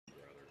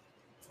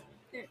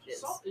There it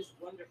is. Salt is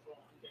wonderful on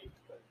baked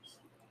goods.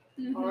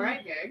 Mhm. All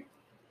right, gang.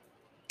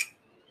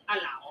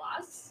 Allow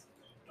us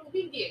to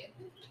begin.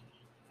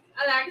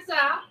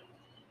 Alexa,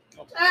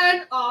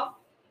 turn off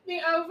the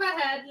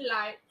overhead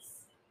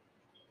lights.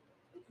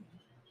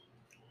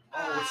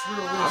 Oh, it's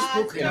really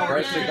spooky. I'm Now we're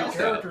impressed you seeing got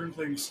character that. and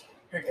things.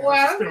 Hey guys,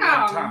 it's been a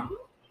long time. Welcome,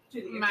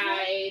 To the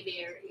my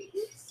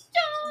dearies.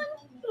 John,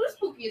 to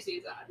spooky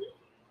season.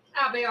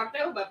 Happy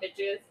October,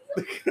 bitches.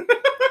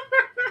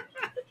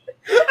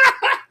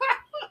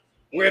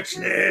 Witch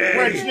Day!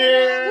 Witch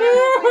Day!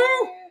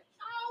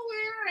 Are we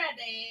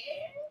ready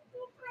to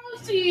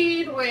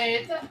proceed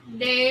with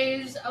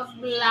Days of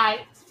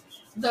Blight,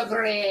 the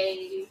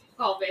Grey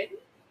Coven?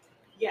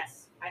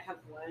 Yes, I have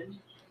one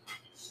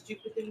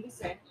stupid thing to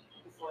say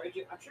before I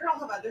do. I'm sure I'll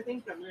have other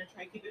things, but I'm going to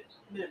try and keep it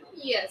minimal.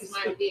 Yes,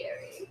 my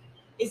dearie.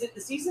 Is it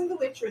the season of the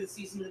witch or the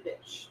season of the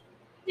bitch?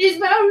 It's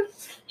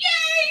both.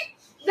 Yay!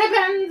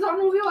 Depends on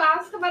who you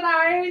ask, but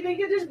I think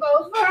it is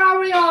both, for are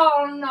we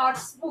all not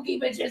spooky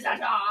bitches at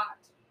heart?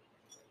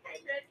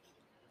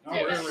 Oh,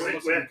 really? When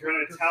Listen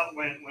to it's out,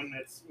 when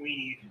it's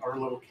Weenie, our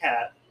little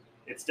cat,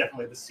 it's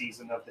definitely the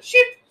season of the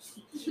sheep.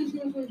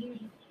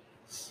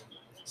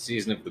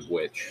 Season of the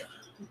Witch.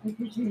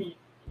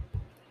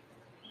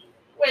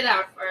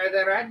 Without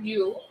further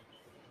ado,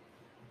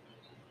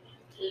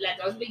 let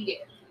us begin.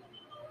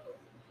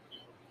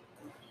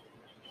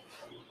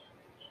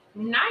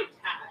 Night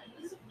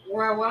hags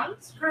were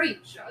once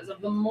creatures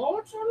of the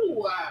mortal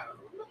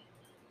world.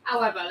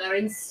 However, their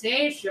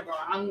insatiable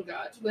hunger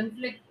to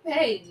inflict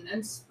pain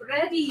and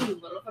spread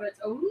evil for its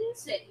own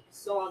sake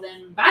saw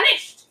them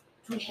banished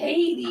to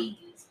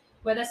Hades,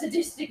 where their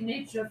sadistic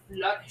nature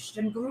flourished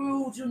and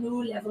grew to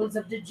new levels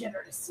of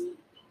degeneracy.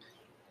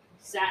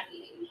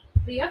 Sadly,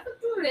 the effort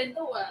to rid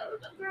the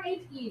world of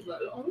great evil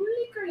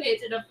only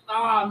created a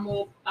far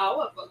more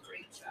powerful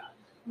creature,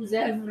 whose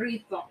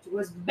every thought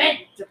was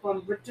bent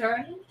upon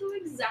returning to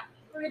exact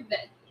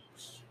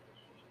revenge.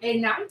 A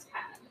night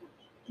hag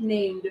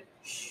named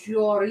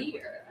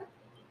Shorir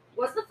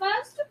was the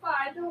first to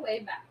find her way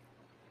back.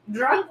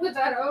 Drunk with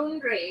her own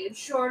rage,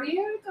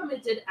 Shorir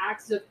committed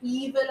acts of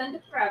evil and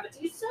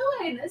depravity so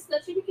heinous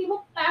that she became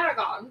a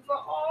paragon for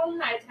all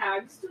night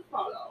hags to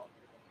follow.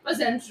 For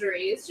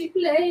centuries, she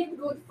plagued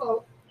good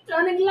folk,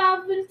 turning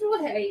love into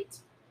hate,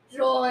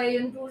 joy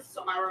into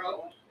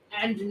sorrow,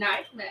 and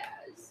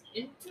nightmares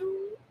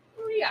into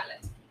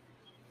reality.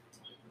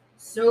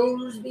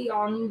 Souls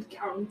beyond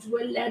count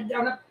were led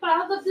down a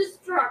path of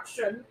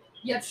destruction,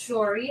 yet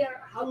Shorir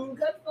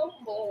hungered for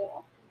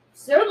more.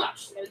 So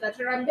much so that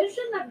her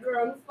ambition had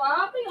grown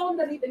far beyond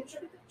anything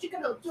she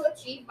could hope to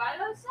achieve by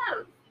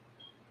herself.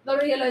 The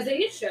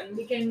realization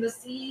became the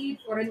seed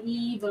for an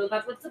evil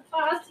that would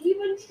surpass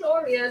even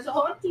Shorir's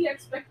haughty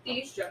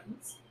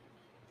expectations.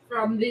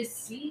 From this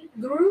seed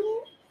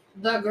grew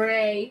the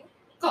Grey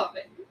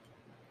Coven.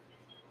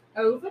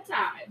 Over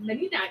time,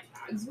 many night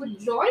hags would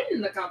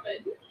join the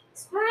coven,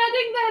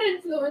 spreading their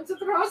influence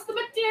across the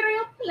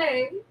material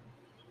plane.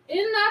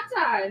 In that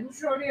time,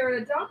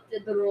 Shorir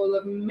adopted the role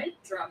of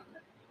matron,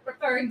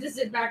 preferring to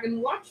sit back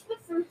and watch the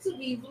fruits of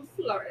evil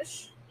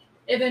flourish.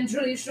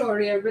 Eventually,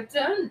 Shorir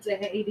returned to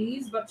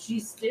Hades, but she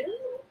still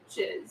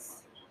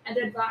watches and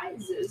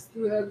advises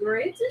through her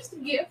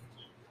greatest gift,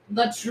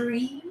 the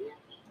Tree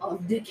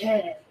of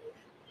Decay.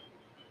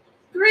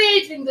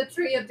 Creating the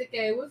Tree of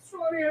Decay was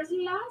Shorir's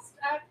last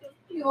act of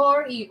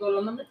pure evil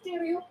on the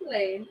material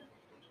plane.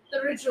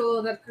 The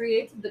ritual that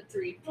created the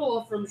tree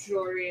tore from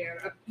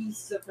Shorir a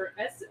piece of her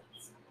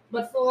essence,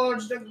 but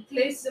forged a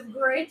place of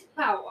great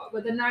power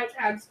where the night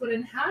hags could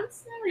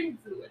enhance their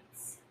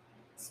influence.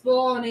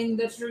 Spawning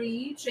the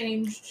tree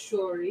changed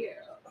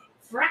Shorir,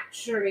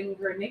 fracturing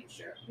her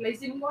nature,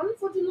 placing one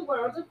foot in the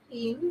world of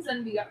fiends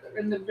and the other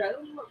in the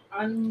realm of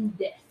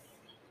undeath.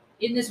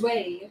 In this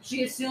way,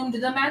 she assumed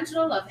the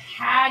mantle of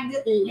Hag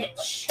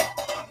Lich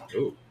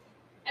Ooh.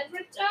 and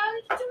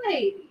returned to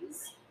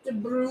Hades to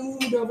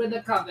brood over the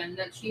coven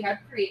that she had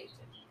created.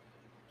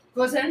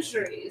 For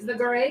centuries, the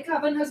Grey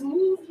Coven has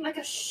moved like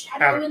a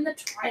shadow in the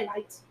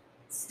twilight,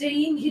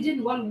 staying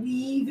hidden while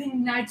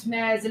weaving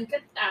nightmares and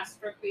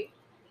catastrophe.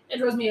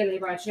 It was merely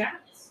by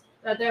chance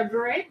that their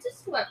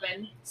greatest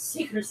weapon,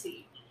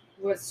 secrecy,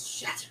 was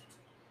shattered.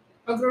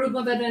 A group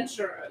of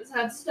adventurers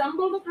had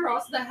stumbled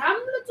across the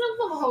hamlet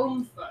of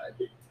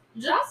Homeford,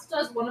 just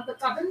as one of the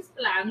Coven's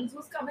plans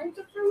was coming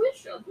to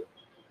fruition.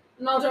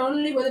 Not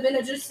only were the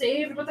villagers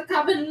saved, but the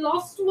Coven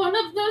lost one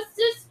of their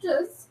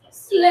sisters,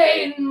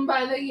 slain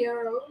by the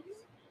heroes,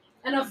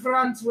 an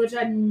affront which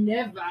had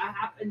never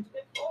happened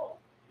before.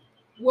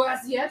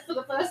 Worse yet, for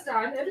the first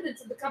time,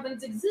 evidence of the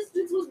Coven's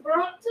existence was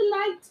brought to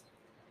light.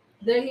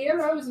 The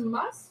heroes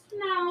must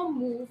now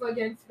move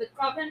against the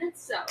Coven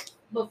itself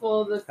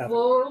before the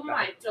full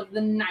might of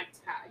the Night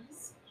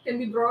Hags can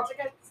be brought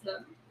against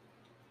them.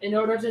 In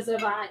order to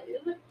survive,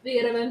 the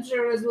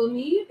adventurers will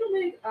need to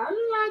make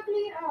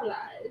unlikely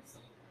allies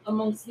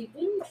amongst the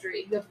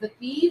intrigue of the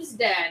Thieves'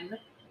 Den,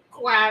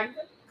 Quag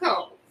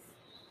Cove,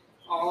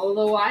 all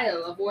the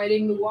while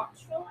avoiding the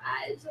watchful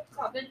eyes of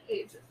Coven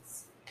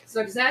agents.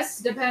 Success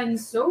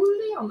depends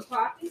solely on the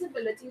party's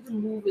ability to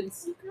move in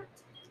secret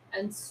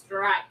and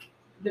strike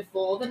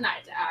before the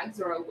night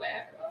hags are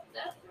aware of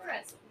their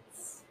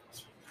presence.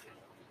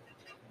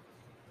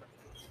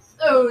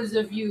 Those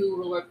of you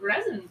who were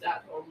present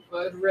at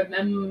Holmford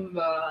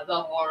remember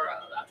the horror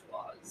that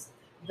was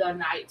the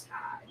night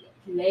hag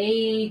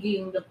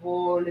plaguing the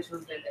poor little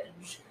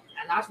village,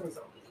 and that was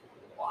only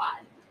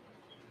one.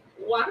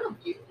 One of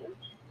you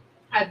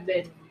had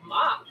been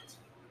marked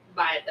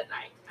by the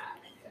night hag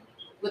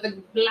with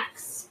a black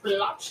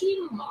splotchy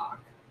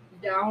mark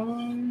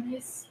down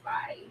his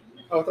spine.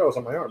 Oh, I thought it was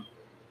on my arm.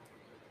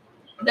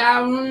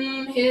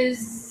 Down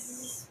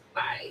his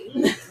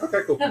spine.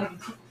 Okay, cool.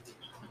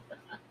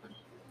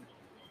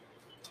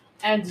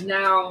 And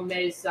now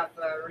may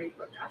suffer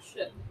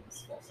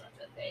repercussions for such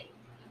a thing.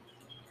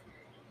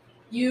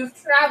 You've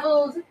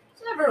traveled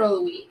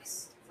several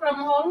weeks from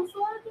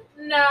Holmford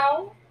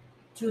now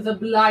to the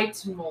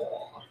Blight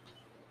Moor.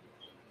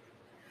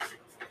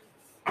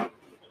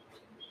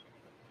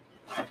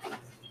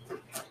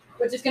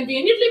 Which is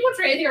conveniently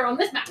portrayed here on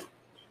this map.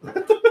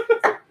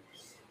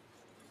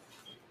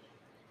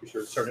 Be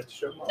sure to turn it to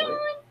show Molly.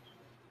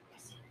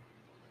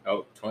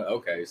 Oh,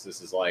 okay. So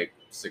this is like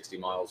 60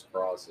 miles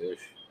across-ish.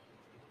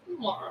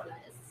 More or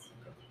less.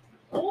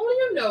 All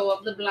you know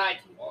of the Blight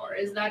Moor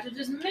is that it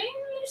is mainly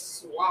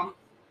swamp,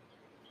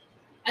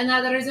 and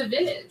that there is a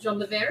village on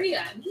the very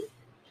end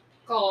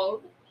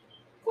called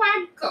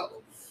Quag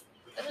Cove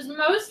that is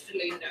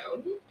mostly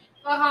known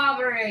for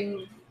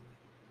harboring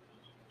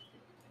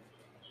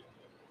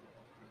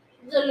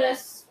the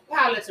less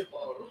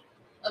palatable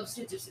of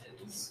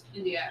citizens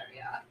in the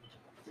area.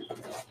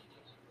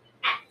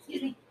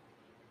 Excuse me.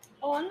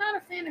 Oh, I'm not a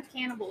fan of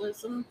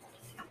cannibalism.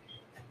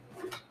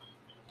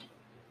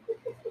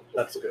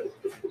 That's good.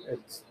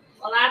 It's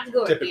Well, that's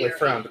good. typically theory.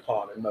 frowned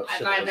upon in most I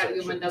find that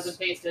civilizations. human doesn't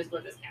taste as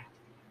good as cat.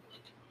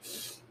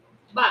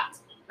 But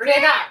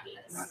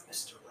regardless, Not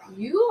Mr. Rock.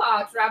 you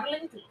are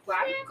traveling to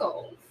Quag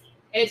Cove,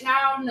 a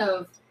town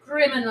of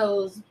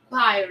criminals,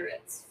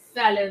 pirates,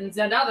 felons,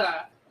 and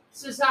other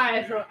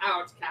societal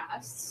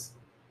outcasts,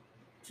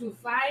 to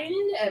find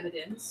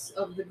evidence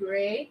of the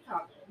Grey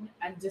Coven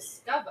and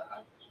discover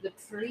the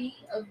Tree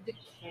of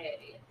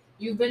Decay.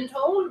 You've been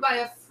told by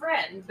a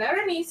friend,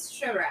 Berenice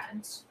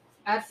Charant,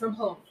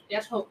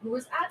 who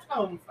was at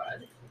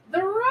Holmford,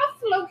 the rough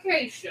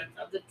location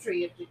of the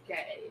Tree of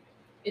Decay.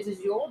 It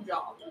is your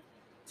job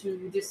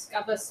to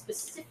discover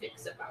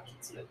specifics about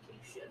its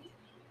location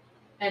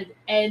and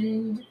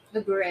end the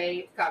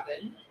Grey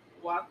Coven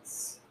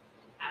once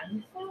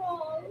and for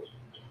all.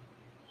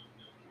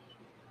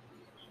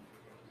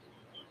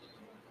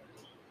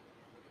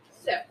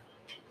 So,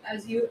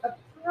 as you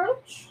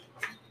approach,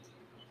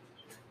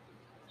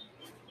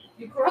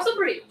 you cross a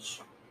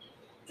bridge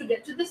to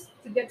get to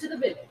the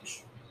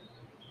village.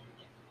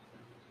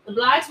 The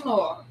Blight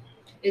Moor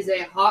is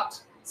a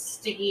hot,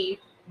 sticky,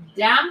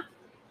 damp,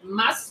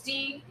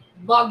 musty,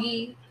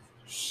 boggy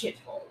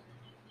shithole.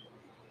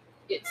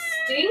 It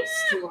stinks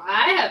to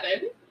high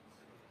heaven.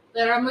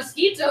 There are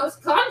mosquitoes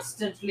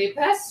constantly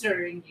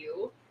pestering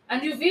you,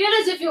 and you feel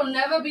as if you'll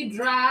never be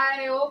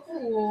dry or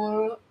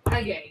cool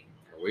again.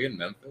 Are we in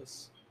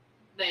Memphis?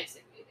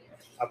 Basically, dear.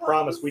 I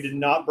promise we did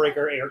not break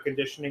our air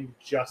conditioning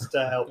just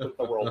to help with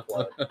the world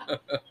flood.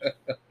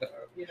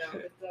 You know,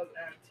 it does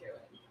add to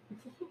it.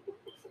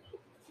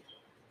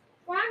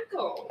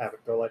 Quanco Have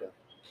it go like that.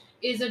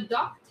 is a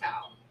dock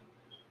town.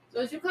 So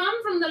as you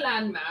come from the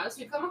landmass,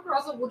 you come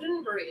across a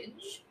wooden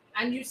bridge,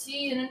 and you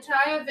see an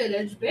entire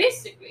village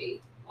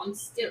basically on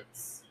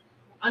stilts.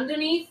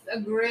 Underneath, a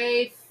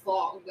grey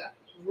fog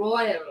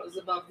roils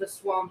above the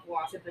swamp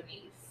water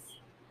beneath.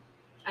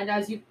 And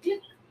as you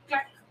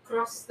clack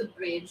across the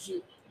bridge,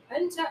 you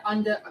enter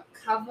under a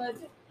covered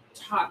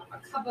tunnel.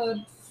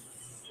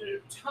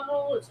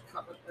 It's a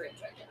covered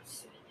bridge, I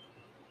guess.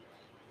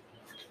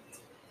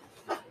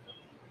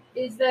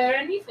 Is there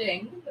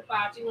anything the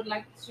party would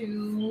like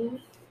to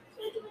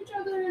say to each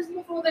other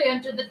before they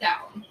enter the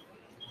town?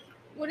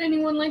 Would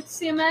anyone like to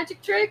see a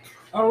magic trick?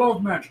 I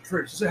love magic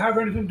tricks. Does it have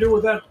anything to do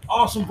with that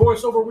awesome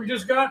voiceover we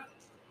just got?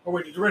 Oh,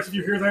 wait, did the rest of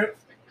you hear that?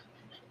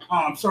 Oh,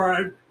 I'm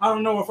sorry. I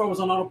don't know if I was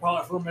on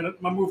autopilot for a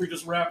minute. My movie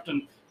just wrapped,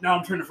 and now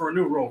I'm training for a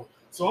new role.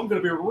 So I'm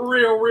going to be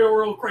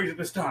real crazy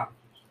this time.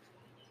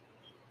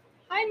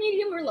 High,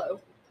 medium, or low?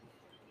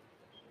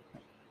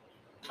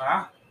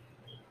 Huh?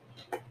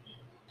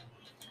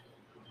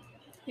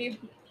 He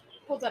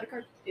pulls out a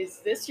card. Is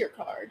this your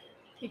card?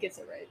 He gets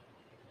it right.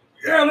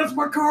 Yeah, that's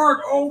my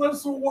card. Oh,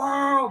 that's so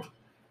wild.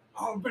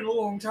 Oh, it's been a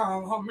long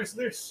time. I'll miss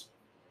this.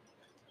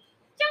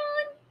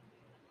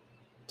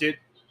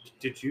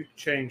 Did you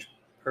change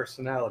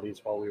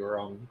personalities while we were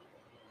on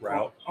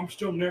route? I'm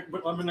still Nick,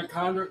 but I'm in a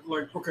kind of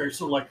like, okay,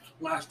 so like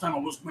last time I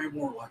was way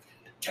more like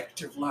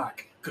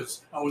detective-like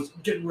because I was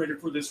getting ready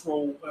for this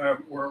role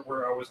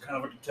where I was kind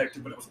of a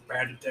detective, but I was a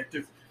bad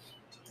detective.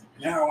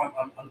 Now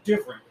I'm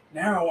different.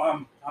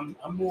 Now I'm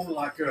more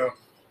like a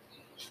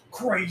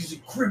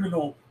crazy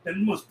criminal that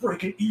must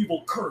break an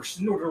evil curse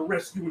in order to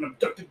rescue an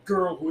abducted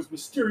girl who has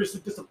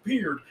mysteriously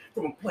disappeared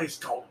from a place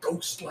called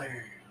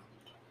Ghostland.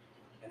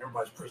 And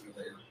everybody's prisoner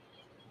there.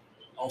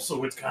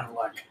 Also, it's kind of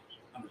like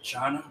I'm in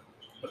China,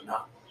 but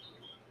not.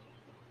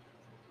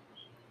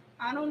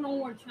 I don't know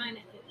where China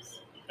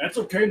is. That's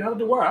okay, neither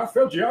do I. I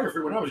failed geography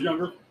when I was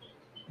younger.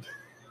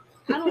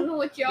 I don't know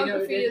what You know who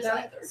geography did is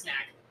that? either.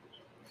 Snack.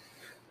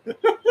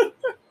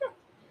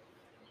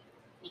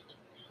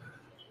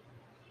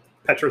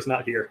 Petra's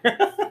not here.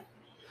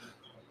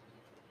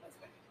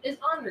 Is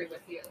Henri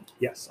with you?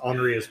 Yes,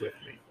 Henri is with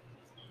me.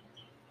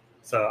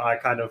 So I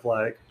kind of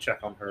like check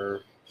on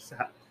her.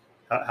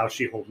 How's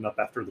she holding up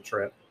after the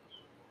trip?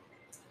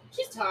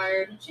 She's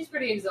tired. She's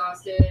pretty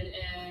exhausted,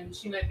 and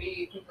she might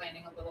be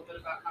complaining a little bit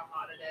about how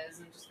hot it is,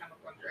 and just kind of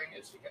wondering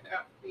if she could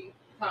be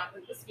hot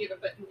and mosquito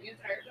bitten the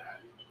entire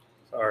time.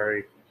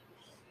 Sorry.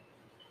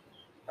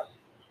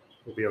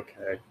 We'll be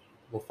okay.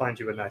 We'll find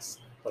you a nice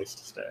place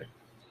to stay.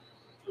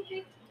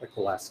 Okay. Like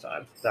the last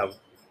time.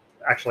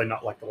 Actually,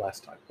 not like the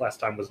last time. Last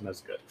time wasn't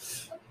as good.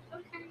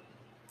 Okay.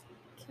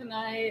 Can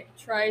I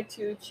try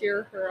to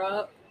cheer her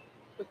up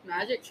with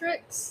magic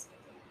tricks?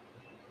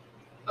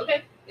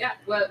 Okay. Yeah.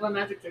 What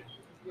magic trick?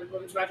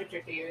 Which magic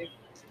trick do you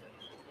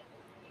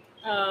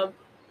use?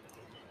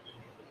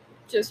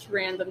 Just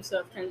random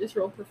stuff. Can I just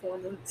roll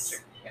performance? Sure.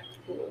 Yeah.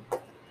 Cool.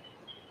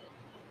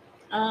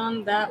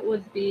 That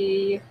would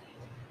be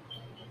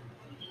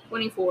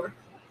 24.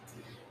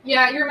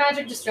 Yeah, your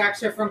magic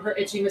distracts her from her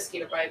itchy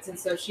mosquito bites, and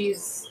so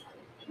she's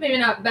maybe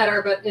not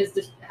better, but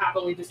is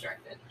happily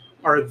distracted.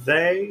 Are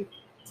they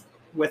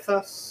with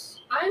us?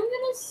 I'm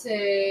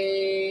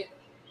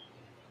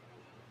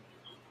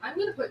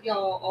gonna put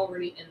y'all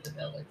already in the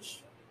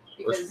village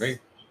Works because for me.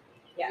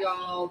 Yeah.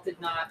 y'all did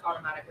not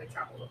automatically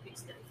travel with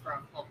Houston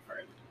from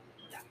Holmford.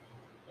 Yeah.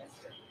 That's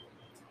true.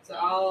 So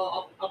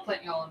I'll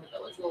plant y'all in the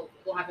village. We'll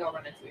have y'all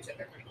run into each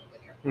other pretty quickly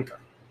here. Okay.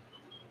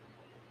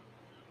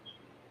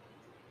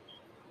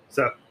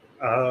 So,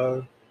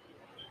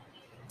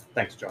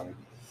 thanks, Johnny.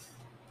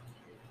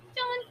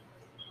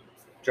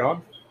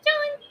 John?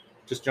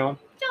 Just John?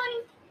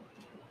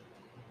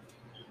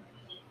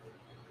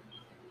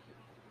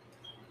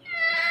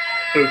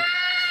 Oop.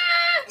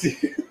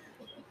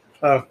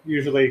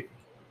 Usually.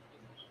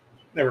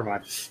 Never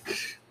mind.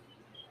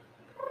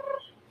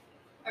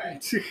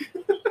 Alright. We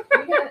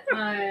got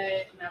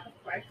my map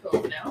of Quiet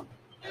Cove now.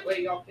 That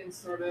way y'all can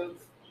sort of.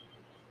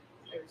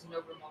 There's no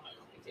room on my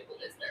coffee table,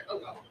 is there? Oh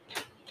well.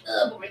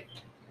 Oh boy.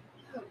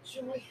 Oh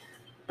joy.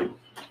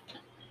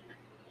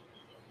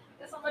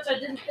 Guess how much I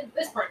didn't think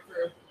this part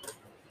through.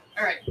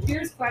 Alright,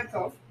 here's Quiet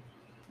Cove.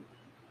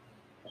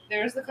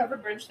 There's the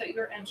covered bridge that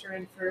you're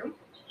entering through.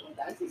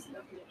 That's easy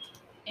enough.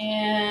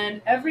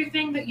 And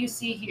everything that you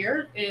see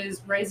here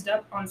is raised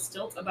up on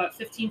stilts about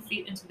 15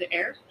 feet into the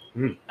air.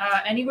 Hmm.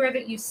 Anywhere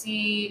that you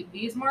see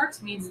these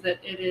marks means that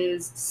it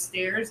is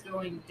stairs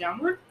going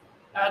downward.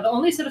 The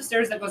only set of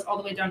stairs that goes all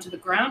the way down to the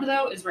ground,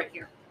 though, is right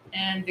here.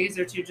 And these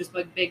are two just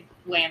like big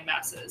land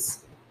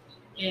masses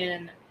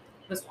in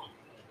the swamp.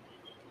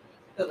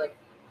 But like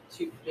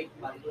two big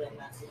muddy land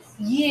masses.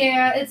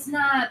 Yeah, it's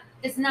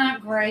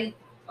not great.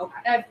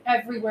 Okay.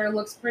 Everywhere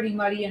looks pretty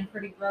muddy and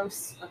pretty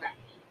gross. Okay.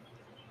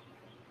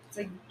 It's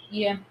like,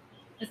 yeah,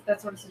 it's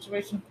that sort of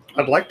situation.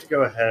 I'd like to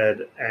go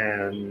ahead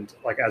and,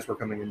 like, as we're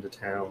coming into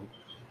town,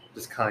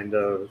 just kind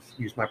of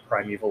use my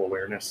primeval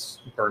awareness,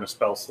 burn a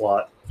spell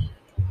slot.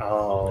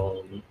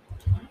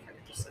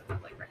 Just set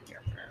that, like, right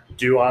here.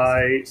 Do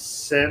I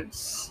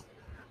sense?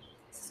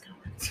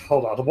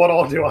 Hold on. What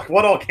all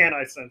can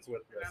I sense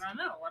with this? I don't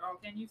know. What all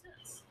can you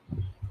sense?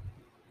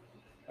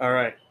 All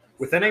right.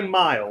 Within a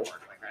mile,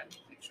 Like I'm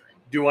picturing.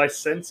 do I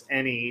sense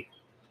any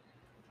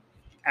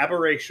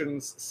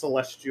aberrations,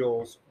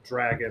 celestials,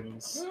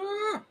 dragons,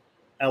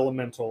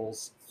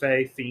 elementals,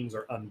 fae, fiends,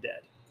 or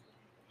undead?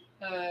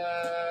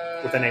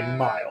 Within a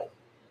mile.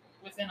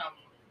 Within a.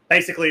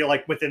 Basically,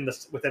 like within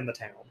the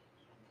town.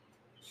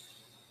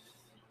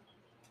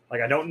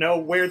 Like, I don't know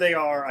where they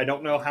are. I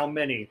don't know how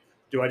many.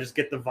 Do I just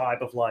get the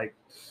vibe of, like,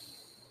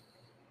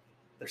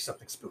 there's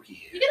something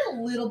spooky? You get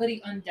a little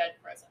bitty undead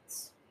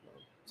presence.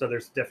 So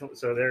there's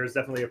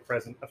definitely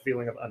a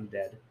feeling of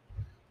undead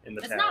in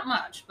the It's town. not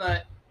much,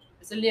 but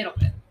it's a little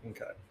bit.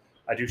 Okay.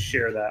 I do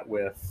share that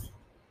with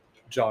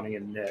Johnny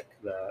and Nick,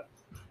 that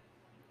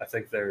I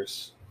think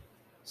there's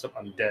some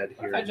undead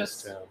here I in this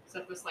just town.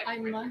 set this like I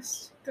right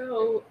must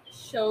go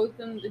show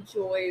them the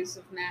joys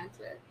of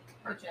magic.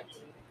 project.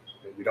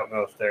 We don't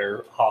know if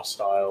they're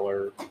hostile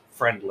or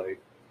friendly.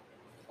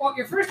 Well,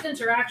 your first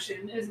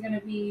interaction is going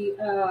to be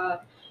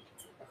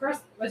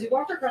as you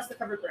walk across the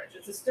covered bridge.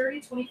 It's a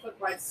sturdy 20-foot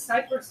wide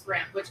cypress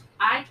ramp, which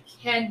I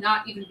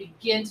cannot even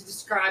begin to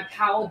describe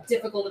how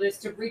difficult it is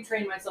to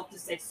retrain myself to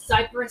say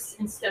cypress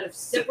instead of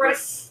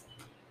cypress.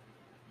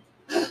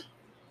 A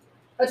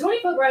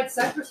 20-foot wide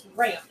cypress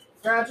ramp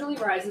gradually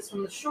rises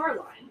from the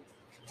shoreline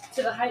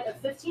to the height of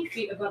 15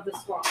 feet above the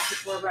swamp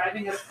before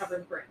arriving at a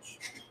covered bridge.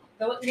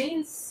 Though it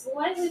leans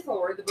slightly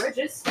forward, the bridge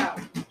is stout.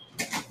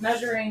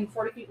 measuring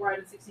 40 feet wide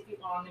and 60 feet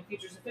long, and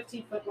features a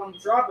 15-foot-long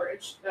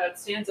drawbridge that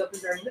stands open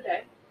during the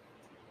day.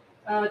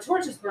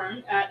 Torches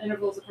burn at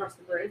intervals across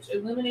the bridge,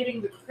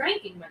 illuminating the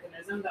cranking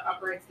mechanism that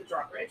operates the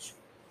drawbridge.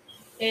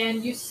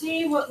 And you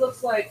see what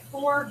looks like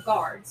 4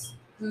 guards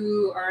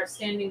who are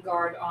standing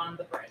guard on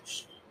the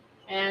bridge.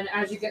 And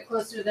as you get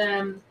closer to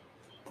them,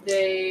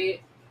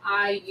 they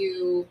eye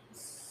you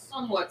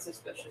somewhat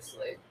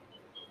suspiciously.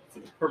 For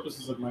the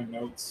purposes of my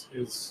notes,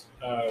 is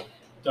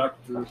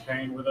Dr.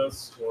 Payne with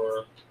us,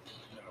 or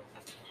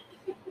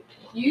no?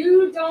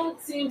 You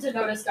don't seem to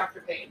notice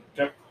Dr. Payne.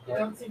 Okay. You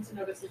don't seem to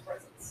notice his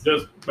presence.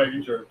 Just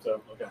making sure.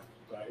 So, okay.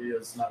 He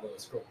is not with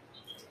us. Cool.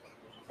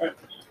 All right.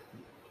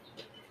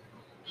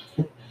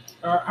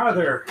 Hi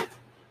there.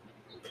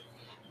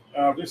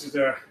 This is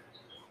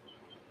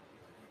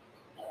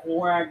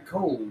Quag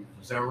Cove.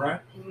 Is that right?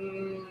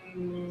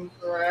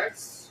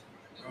 Correct.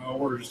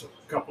 We're just a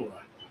couple of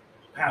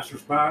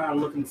passers-by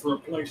looking for a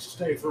place to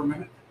stay for a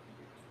minute.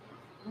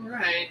 All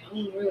right.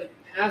 No one really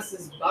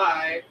passes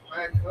by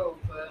Quag Cove,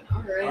 but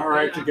all right. All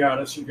right, yeah. you got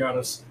us. You got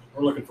us.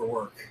 We're looking for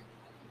work.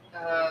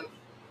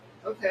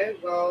 Okay,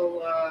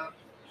 well,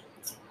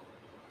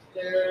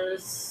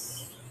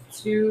 there's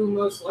 2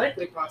 most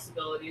likely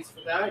possibilities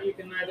for that. You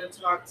can either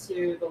talk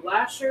to the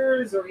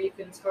Lashers, or you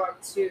can talk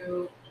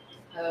to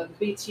the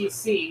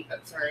BTC,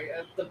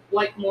 the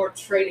Blight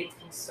Trading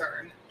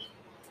Concern.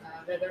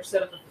 They're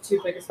set up at the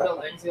 2 biggest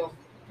buildings. You'll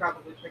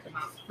probably pick them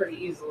out pretty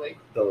easily.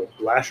 The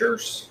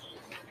Lashers?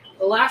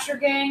 The Lasher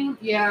gang,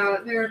 yeah,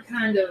 they're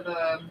kind of,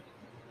 I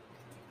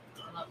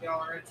don't know if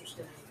y'all are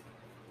interested in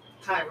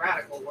high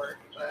radical work,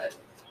 but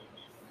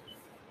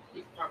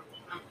you probably,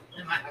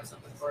 they might have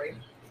something for you.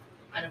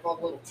 Might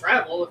involve a little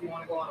travel if you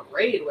want to go on a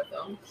raid with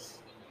them.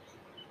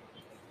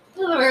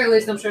 Well, at the very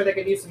least, I'm sure they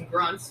could use some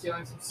grunts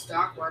doing some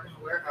stock work in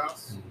the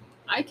warehouse.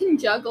 I can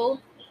juggle.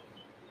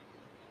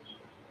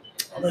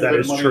 I made That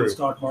good is money in true. the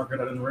stock market.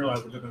 I didn't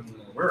realize we did it in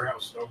the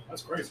warehouse, though.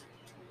 That's crazy.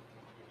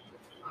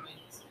 I mean,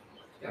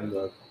 And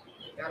you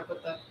gotta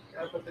put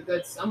the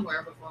goods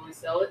somewhere before we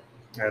sell it.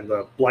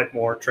 the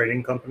Blightmore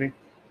Trading Company.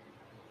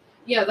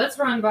 Yeah, that's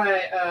run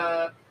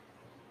by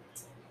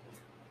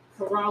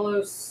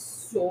Corallo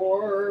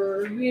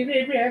Soren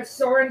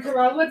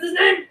Corallo. What's his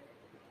name?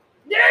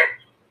 Yeah.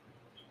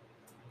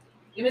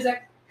 Give me a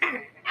sec.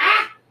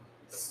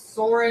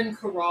 Soren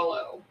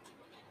Corallo.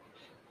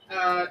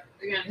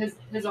 Again,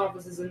 his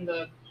office is in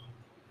the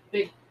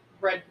big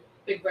red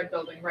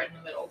building right in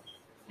the middle.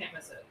 Can't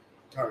miss it.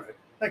 All right.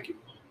 Thank you.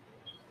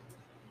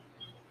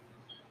 Is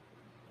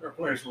there a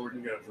place where we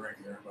can get a drink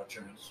here by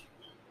chance?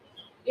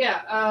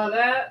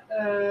 Yeah,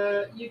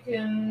 you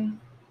can.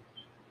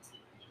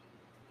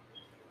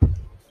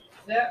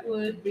 That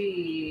would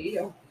be.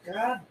 Oh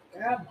God.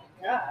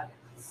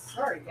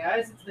 Sorry,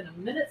 guys. It's been a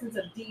minute since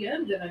I've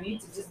DM'd, and I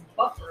need to just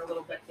buffer a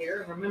little bit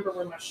here and remember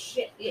where my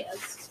shit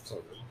is.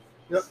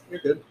 Yep, you're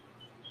good.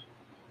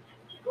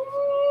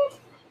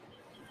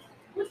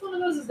 Which one of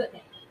those is the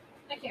inn?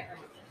 I can't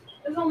remember.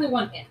 There's only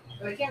one inn,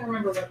 but I can't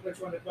remember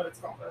what it's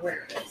called or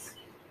where it is.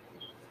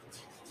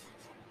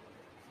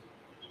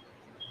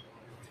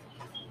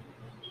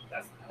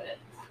 That's not it.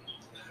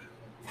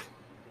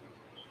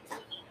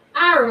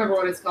 I remember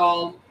what it's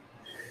called.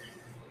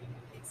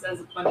 It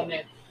says a funny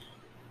name.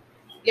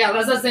 Yeah,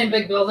 that's that same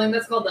big building.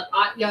 That's called the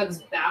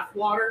Otyug's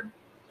Bathwater.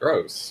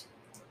 Gross.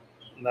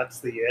 That's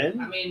the end?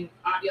 I mean,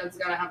 Otyug's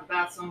got to have a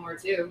bath somewhere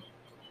too.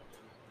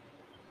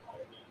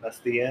 That's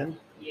the end?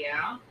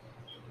 Yeah.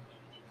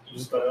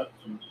 Just that.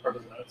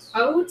 Nuts.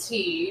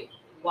 Otyugh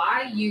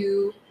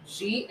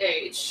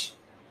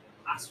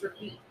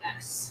apostrophe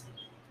S.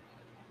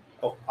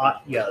 Oh,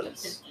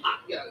 Otyugs.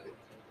 Otyug.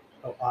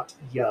 Oh,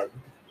 Otyug.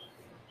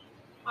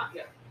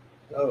 Otyug.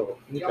 Oh,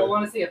 Y'all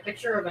want to see a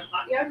picture of an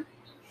Otyug?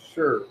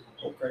 Sure.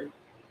 Okay.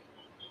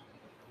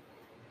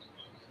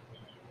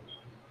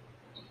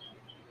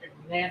 They're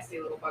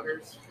nasty little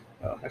buggers.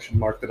 I should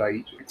mark that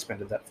I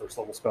expended that first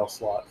level spell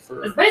slot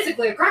for. It's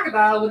basically a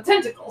crocodile with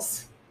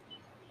tentacles.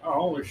 Oh,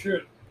 holy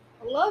shit.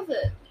 I love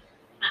it.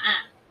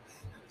 I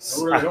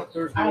really hope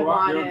there's I no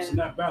want Otyugs it. in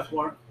that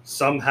bathwater.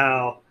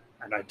 Somehow,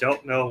 and I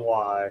don't know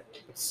why,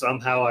 but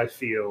somehow I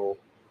feel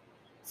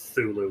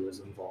Thulu is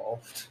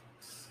involved.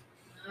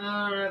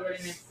 I don't know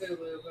anybody named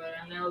Thulu, but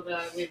I know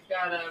that we've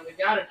got an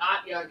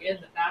Otyug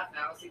in the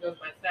bathhouse. He goes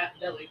by Fat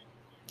Billy.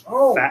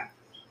 Oh, Fat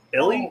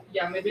Billy?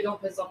 Yeah, maybe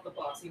don't piss off the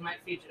boss. He might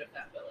feed you to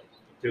Fat Billy.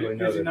 Duly is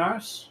he noted.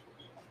 nice?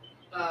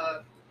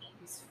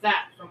 He's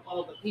fat from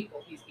all the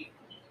people he's eaten.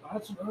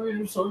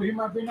 So he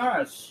might be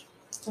nice.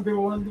 Some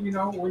people, when they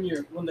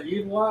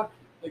eat a lot,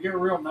 they get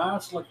real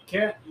nice, like a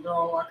cat. And they're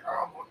all like,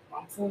 "Oh,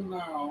 I'm full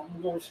now. I'm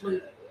gonna go to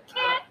sleep."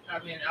 I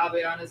mean, I'll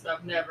be honest.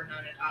 I've never known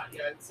an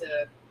Otyug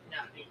to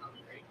not be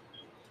hungry.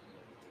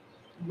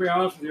 To be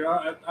honest with you,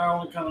 I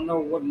only kind of know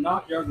what an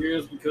Otyug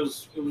is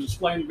because it was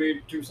explained to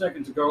me 2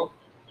 seconds ago.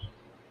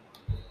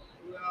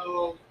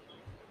 Well,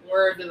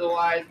 word to the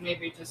wise,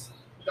 maybe just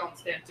don't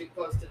stand too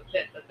close to the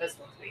pit that this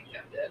one's being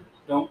kept in.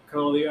 Don't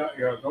call the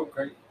Otyug.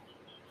 Okay.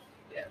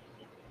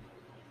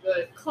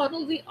 But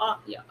Cuddle the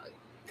Otyug.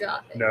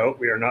 got it. No,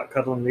 we are not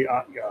cuddling the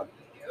Ot God.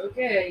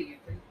 Okay,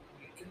 you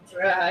can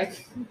try.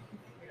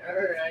 All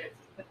right.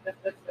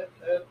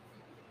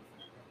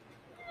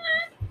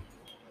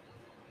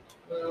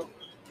 Well,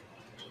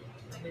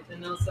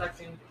 anything else I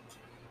can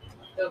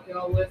help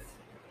y'all with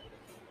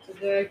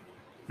today?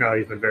 No,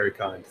 you've been very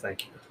kind.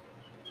 Thank you.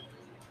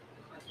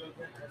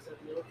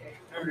 Okay.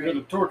 I'm going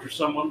to torture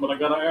someone, but I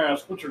got to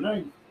ask, what's your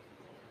name?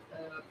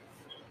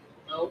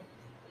 No.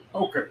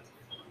 Okay.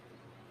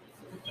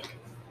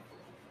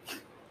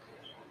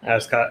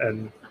 As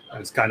and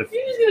it's kind of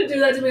You're just gonna do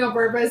that to me on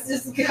purpose.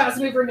 Just ask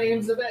me for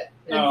names of it.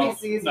 No,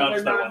 NPCs no, that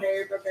it's are that not one.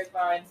 named. Okay,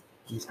 fine.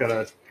 I'm just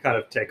gonna kind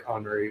of take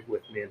Henri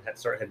with me and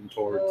start heading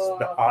towards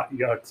the Oh. Ot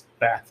Yug's Oh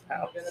my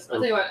bathhouse. goodness. I'll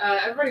tell you what.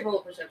 Everybody roll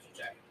a perception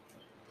check.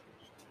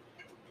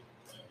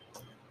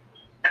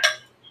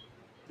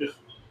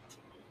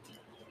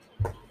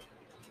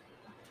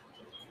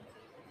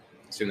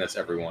 Assume that's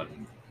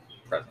everyone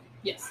present.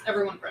 Yes,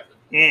 everyone present.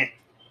 Eh.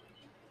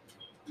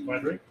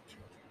 Audrey?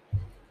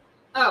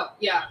 Oh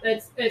yeah,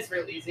 it's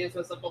really easy. It's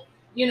so simple.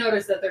 You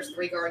notice that there's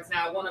 3 guards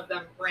now. One of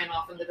them ran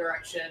off in the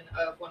direction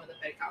of one of the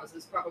big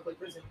houses, probably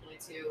presumably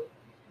to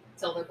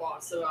tell their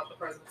boss about the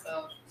presence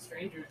of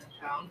strangers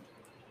in town.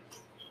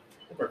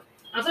 Okay.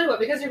 I'll tell you what,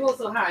 because you're both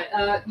so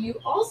high, you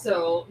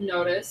also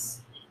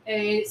notice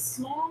a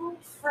small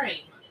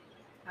frame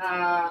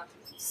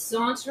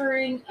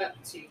sauntering up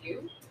to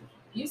you.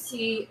 You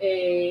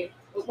see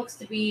what looks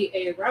to be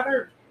a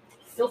rather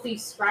filthy,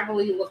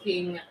 scraggly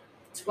looking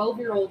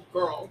 12-year-old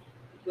girl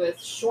with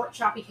short,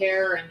 choppy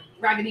hair and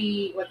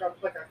raggedy, like a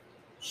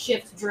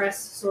shift dress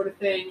sort of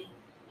thing,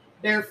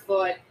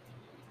 barefoot,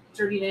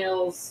 dirty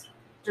nails,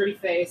 dirty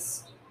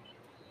face.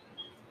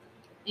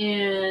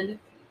 And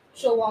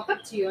she'll walk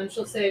up to you and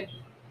she'll say,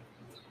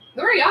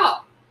 "Who are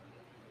y'all?"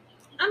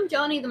 I'm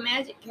Johnny the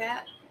Magic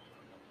Cat.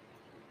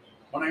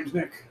 My name's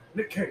Nick.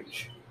 Nick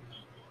Cage.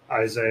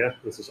 Isaiah,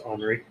 this is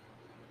Henri.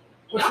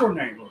 What's your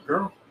name, little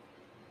girl?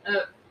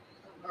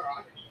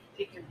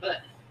 Kick your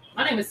butt.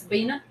 My name is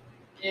Sabina.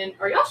 And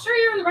are y'all sure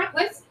you're in the right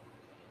place?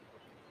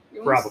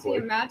 You want to see Probably.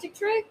 a magic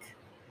trick?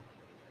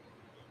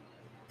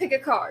 Pick a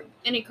card.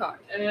 Any card.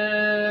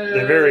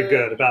 They're very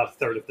good about a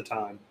third of the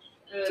time.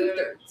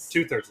 2/3.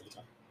 2/3 of the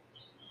time.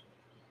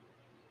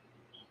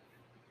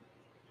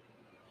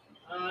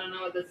 I don't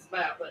know what this is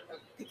about, but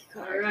Pick a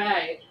all card.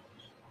 right.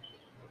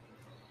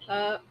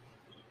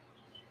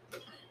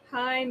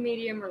 High,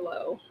 medium, or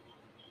low.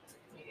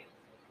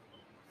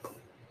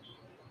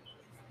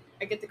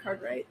 I get the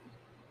card right.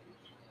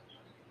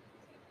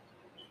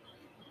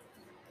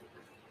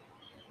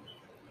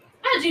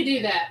 How'd you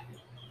do that?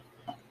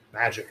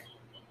 Magic.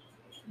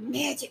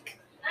 Magic.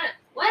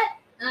 What?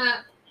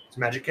 It's a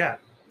magic cat.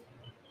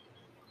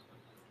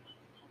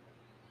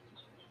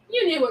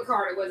 You knew what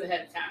card it was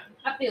ahead of time.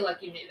 I feel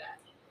like you knew that.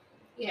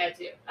 You had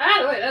to.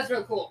 Ah, wait, that's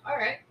real cool. All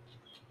right.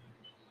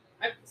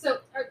 Why is them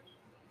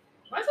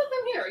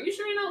here? Are you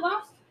sure you're not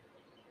lost?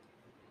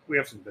 We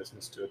have some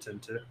business to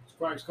attend to. It's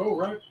Frank's Cove,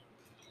 right?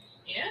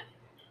 Yeah.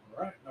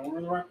 All right. Now we're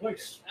in the right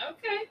place.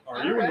 Okay.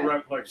 Are you in the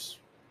right place?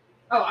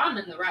 Oh, I'm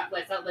in the right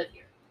place. I live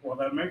here. Well,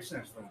 that makes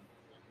sense then.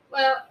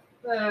 Well,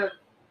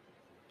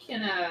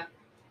 can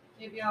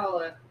give y'all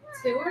a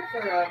tour for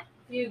a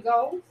few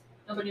gold?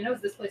 Nobody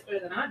knows this place better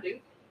than I do.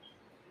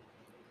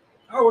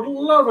 I would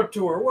love a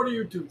tour. What do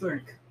you two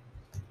think?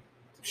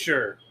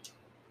 Sure.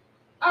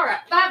 All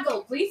right, 5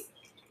 gold, please.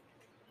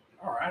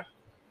 All right.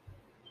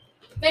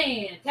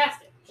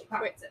 Fantastic. She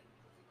pockets it.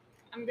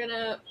 I'm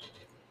gonna.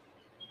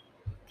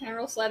 Can I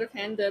roll sleight of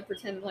hand to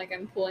pretend like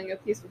I'm pulling a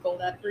piece of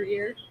gold out of her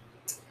ear?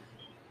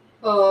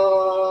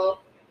 Oh.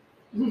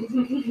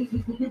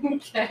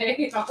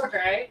 Okay. All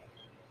right.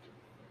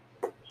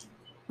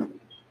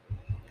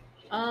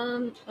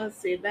 Let's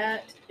see.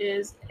 That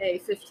is a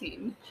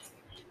 15.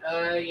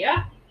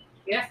 Yeah.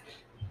 You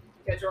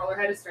guys roll her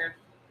head is turned.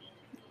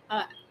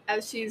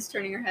 As she's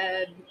turning her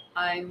head,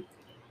 I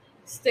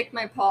stick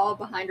my paw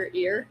behind her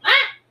ear.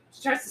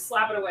 She tries to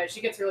slap it away.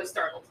 She gets really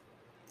startled.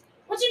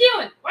 What you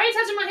doing? Why are you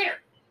touching my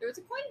hair? There was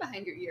a coin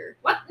behind your ear.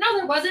 What? No,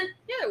 there wasn't.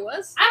 Yeah, there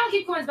was. I don't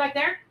keep coins back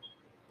there.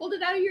 Pulled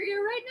it out of your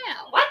ear right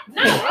now. What?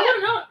 No, I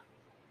don't know.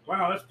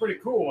 Wow, that's pretty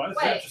cool. Is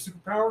that your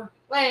superpower?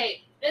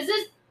 Wait, is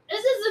this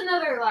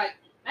another like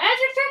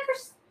magic trick or?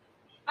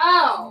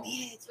 Oh,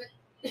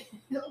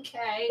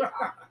 okay.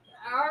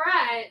 All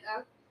right.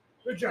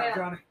 Good job, Yeah.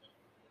 Johnny.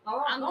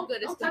 I'm the Don't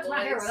goodest touch of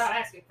my hair boys. without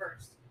asking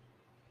first.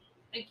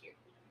 Thank you.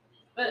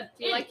 But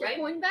Do you like your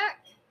anyway, coin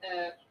back?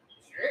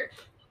 sure.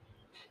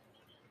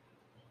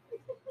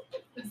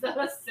 Is that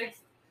a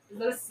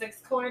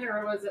 6th coin,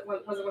 or was it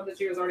one that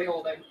she was already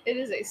holding? It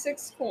is a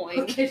 6 coin.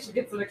 Okay, she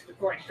gets an extra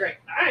coin. Great.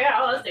 All right,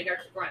 yeah, let's take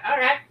extra coin. All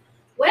right.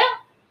 Well,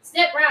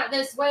 step right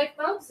this way,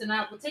 folks, and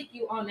I will take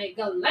you on a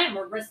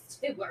glamorous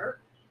tour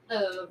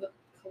of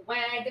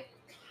Quag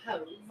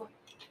Cove.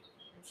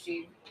 And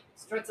she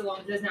struts along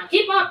and says, "Now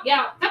keep up,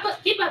 y'all.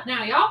 Keep up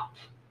now, y'all."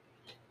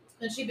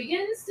 And she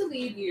begins to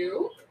lead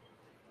you.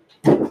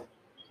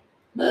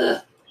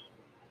 Ugh,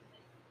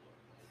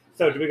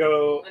 So do we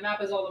go? my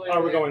map is all the way. Are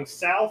we over there. going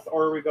south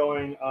or are we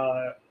going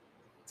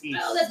East.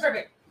 Oh, that's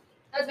perfect.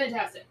 That's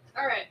fantastic.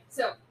 All right,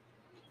 so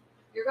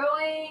you're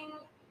going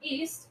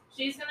east.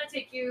 She's going to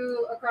take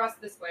you across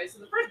this way. So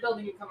the first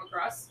building you come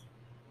across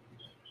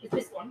is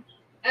this one.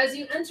 As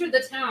you enter the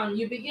town,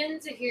 you begin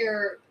to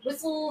hear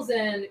whistles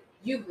and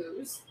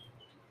yoo-hoos.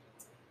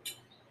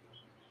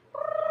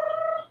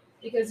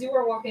 Because you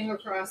are walking in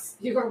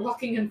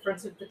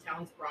front of the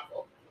town's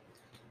brothel.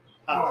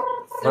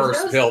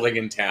 First no- building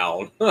in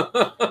town.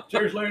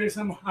 Cheers, ladies.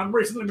 I'm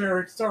recently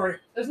married. Sorry.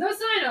 There's no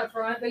sign up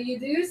front, but you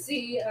do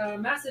see a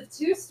massive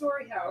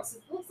 2-story house.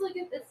 It looks like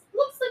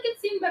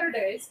it's seen better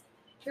days.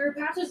 There are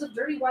patches of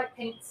dirty white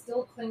paint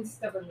still cling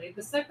stubbornly.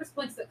 The cypress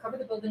planks that cover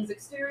the building's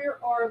exterior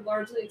are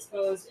largely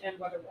exposed and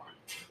weather-worn.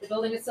 The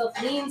building itself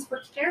leans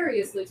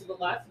precariously to the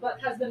left, but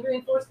has been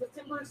reinforced with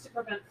timbers to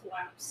prevent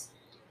collapse.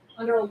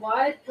 Under a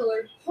wide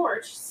pillared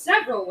porch,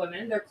 several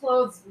women, their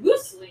clothes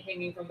loosely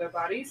hanging from their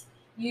bodies,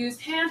 use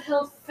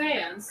handheld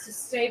fans to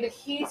stay the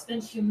heat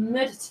and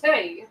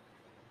humidity.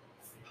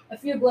 A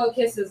few blow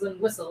kisses and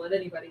whistle at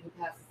anybody who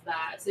passes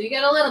by. So you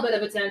get a little bit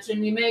of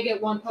attention. You may get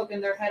one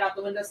poking their head out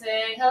the window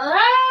saying,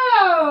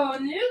 "Hello,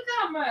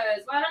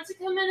 newcomers. Why don't you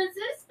come in and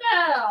sit a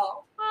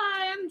spell?"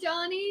 Hi, I'm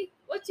Johnny.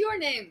 What's your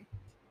name?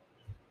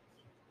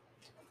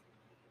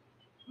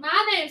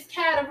 My name's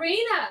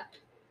Katarina.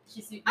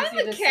 I'm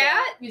a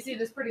cat. You see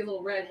this pretty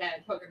little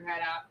redhead poking her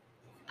head out.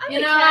 I'm You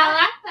a know, cat. I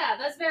like that.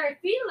 That's very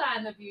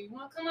feline of you. You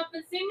want to come up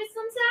and see me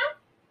sometime?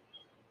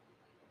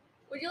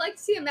 Would you like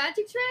to see a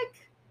magic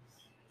trick?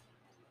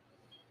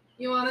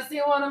 You want to see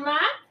one of mine?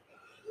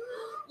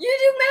 You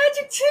do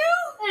magic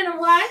too? And a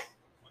what?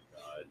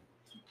 God.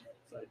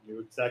 So I knew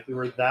exactly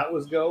where that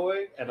was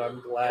going, and I'm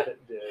glad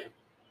it did.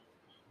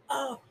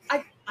 Oh,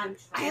 I'm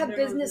I have trying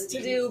business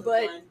to do, remember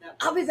but the one that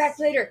I'll be was back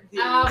later. the-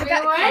 I'll I be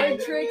got card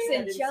waiting. tricks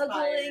and that juggling,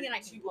 inspired and I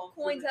can She pull Won't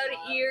coins Prove out It of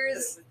Not,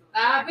 ears.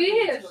 I'll be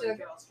here, touring sugar.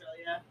 through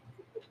Australia.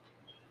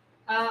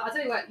 I'll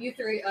tell you what. You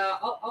three,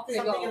 all three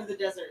Something go. of the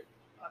desert.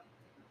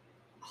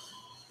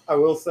 I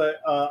will say,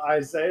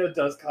 Isaiah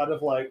does kind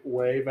of like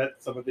wave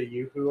at some of the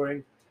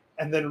yoo-hooing,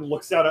 and then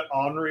looks down at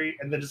Henri,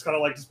 and then just kind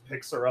of like just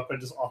picks her up and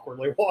just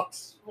awkwardly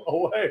walks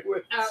away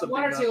with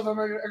One or Sabina. two of them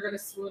are going to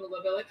swoon a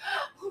little bit, like.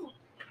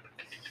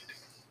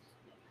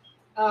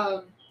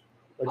 Like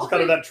just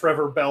kind of that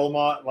Trevor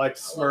Belmont like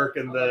smirk,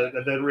 and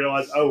then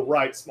realize, oh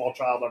right, small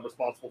child I'm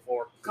responsible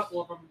for. A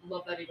couple of them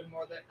love that even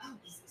more. That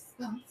this is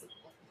responsible.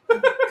 Oh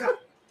my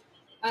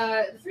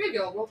God. The three of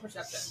you all roll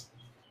perception.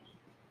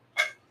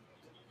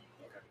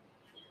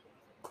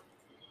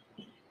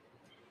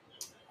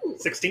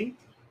 16?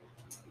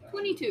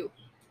 22.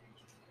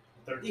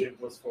 13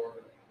 plus 4.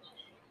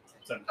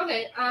 7.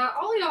 Okay,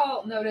 all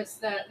y'all notice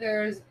that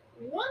there's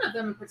one of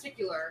them in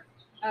particular.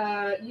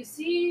 You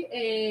see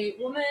a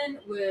woman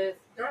with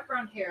dark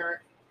brown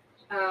hair.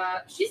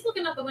 She's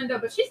looking out the window,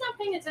 but she's not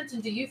paying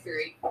attention to you,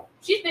 Fury.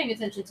 She's paying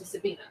attention to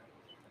Sabina.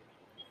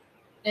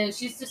 And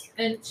she's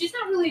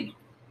not really.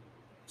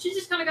 She's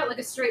just kind of got like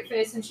a straight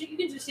face, and you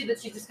can just see that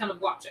she's just kind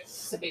of watching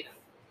Sabina.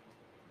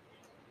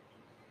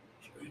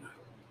 Sabina.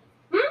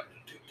 Hmm?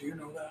 Do you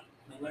know that?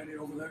 The lady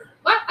over there?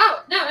 What?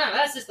 Oh, no,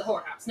 that's just the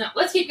whorehouse. No,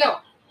 let's keep going.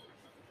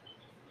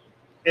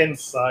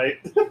 Insight.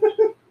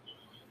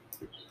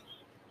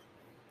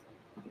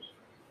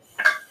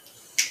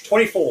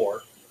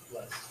 24.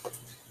 Less.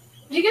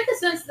 You get the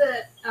sense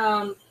that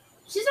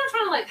she's not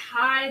trying to like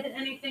hide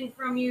anything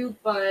from you,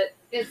 but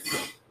there's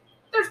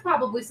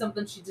probably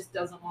something she just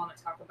doesn't want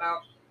to talk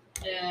about,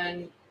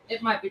 and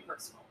it might be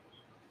personal.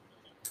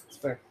 It's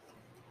fair.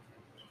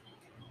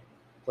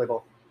 Play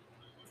ball.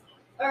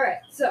 All right,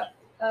 so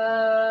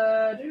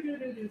all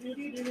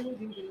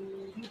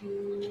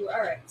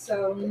right,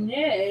 so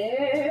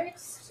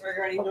next.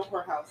 Regarding the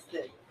whorehouse,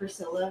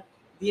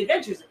 the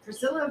adventures of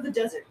Priscilla of the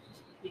Desert.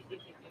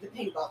 The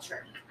paintball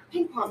trick.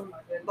 Ping pong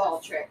ball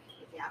trick.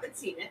 If you haven't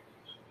seen it,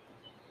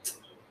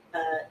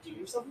 do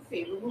yourself a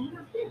favor when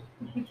we're up there.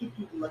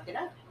 Look it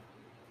up.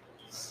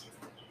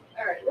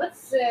 All right, let's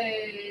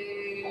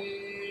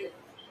say.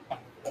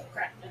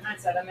 Crap! In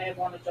hindsight, I may have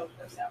wanted to joke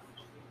this out.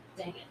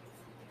 Dang it.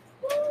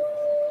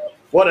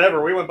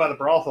 Whatever. We went by the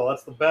brothel.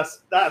 That's the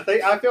best. I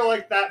feel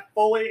like that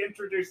fully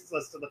introduces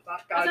us to the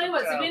top guy. I'll tell you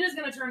what, Sabina's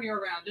going to turn you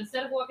around.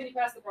 Instead of walking you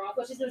past the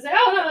brothel, she's going to say,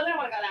 "Oh, no, I don't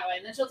want to go that way."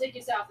 And then she'll take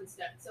you south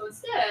instead. So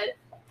instead,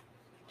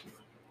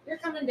 you're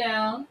coming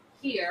down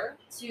here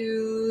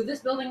to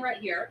this building right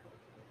here,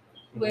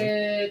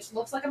 which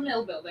looks like a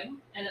mill building,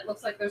 and it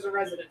looks like there's a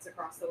residence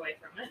across the way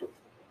from it.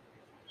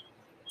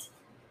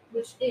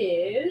 Which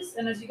is,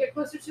 and as you get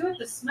closer to it,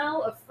 the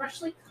smell of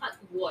freshly cut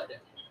wood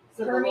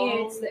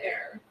permeates the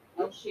air.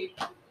 L-shaped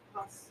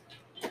house.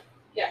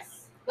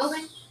 Yes.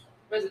 Building,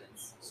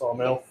 residence.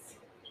 Sawmill.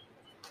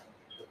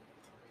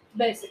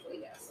 Basically,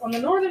 yes. On the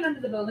northern end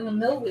of the building, a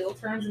mill wheel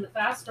turns in the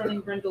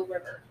fast-running Brindle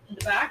River. In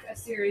the back, a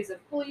series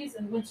of pulleys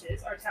and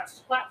winches are attached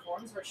to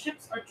platforms where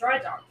ships are dry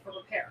docked for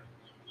repair.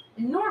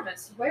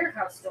 Enormous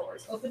warehouse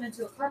doors open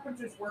into a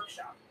carpenter's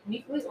workshop,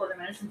 neatly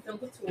organized and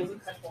filled with tools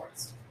and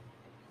cutboards.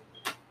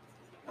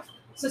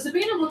 So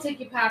Sabina will take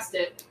you past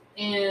it,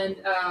 and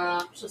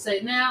she'll say,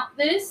 "Now,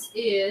 this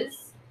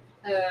is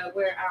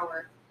where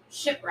our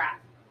shipwreck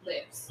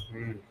lives.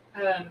 Mm.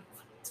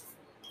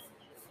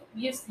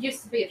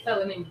 Used to be a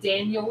fellow named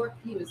Daniel.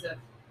 He was a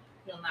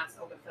real nice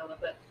older fella,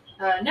 but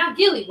now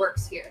Gilly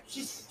works here.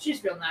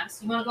 She's real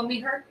nice. You want to go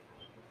meet her?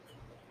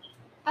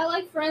 I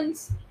like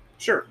friends.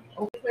 Sure.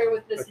 Clear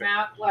with this Okay.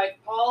 map, like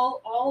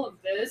all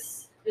of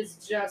this is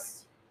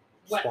just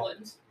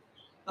wetland.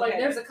 Like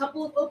Okay. there's a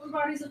couple of open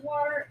bodies of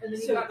water, and then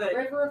you So got the the-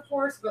 river, of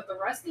course, but the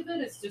rest of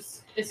it is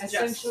just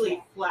Essentially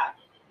just flat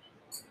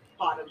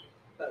bottom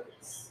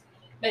boats.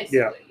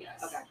 basically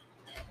yes. Okay.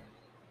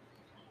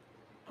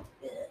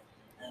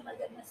 Oh my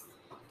goodness.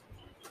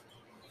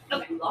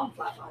 Okay. Long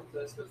flat bottom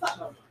boats, but flat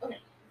bottom. Okay.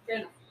 Fair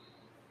enough.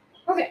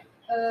 Okay.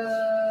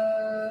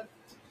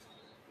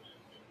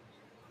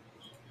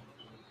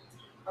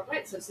 All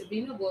right. So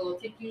Sabina will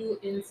take you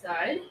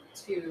inside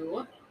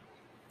to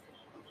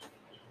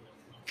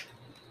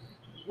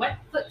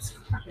Wetfoot's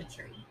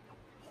Carpentry,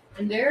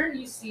 and there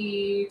you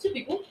see two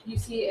people. You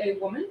see a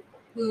woman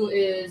who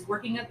is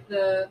working at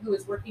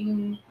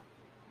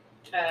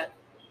I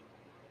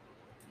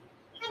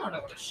don't know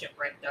what a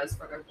shipwright does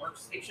for their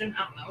workstation.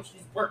 I don't know.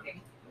 She's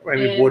working. I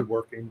mean, And-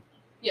 woodworking.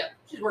 Yeah,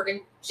 she's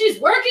working. She's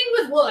working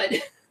with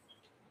wood.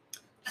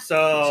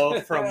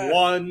 So from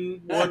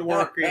one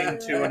woodworking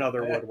to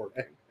another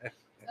woodworking.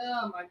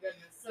 Oh my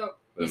goodness! So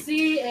you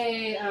see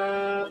a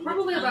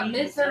probably about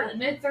mid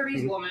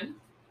 30s woman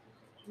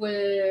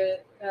with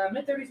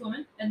mid-30s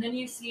woman, and then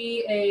you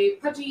see a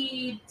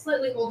pudgy,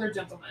 slightly older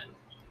gentleman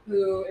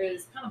who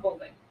is kind of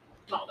balding,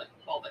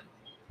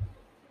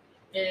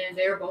 and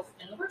they are both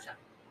in the workshop.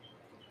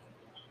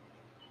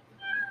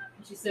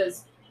 And she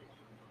says,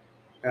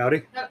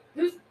 Howdy.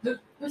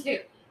 "Who's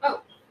here?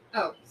 Oh,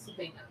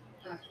 Sabina.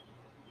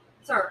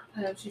 Sorry."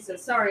 She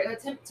says, "Sorry,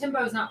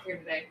 Timbo's not here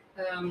today.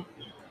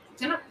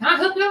 Can I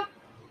help you?"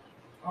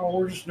 Oh,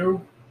 we're just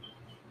new,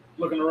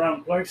 looking around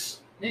the place.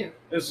 New.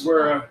 This is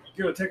where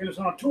Gilly taking us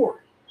on a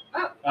tour.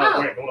 Oh,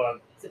 Wait, hold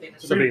on. Sabina.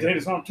 Sabina taking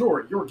us on a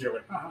tour. You're Gilly.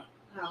 Uh-huh.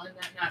 Oh, isn't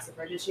that nice of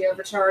her? Did she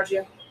overcharge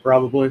you?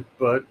 Probably,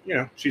 but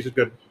she's a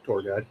good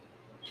tour guide.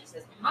 She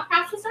says, "My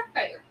prices are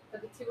fair for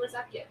the tours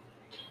I get."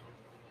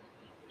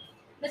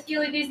 Miss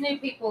Gilly, these new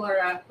people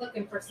are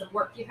looking for some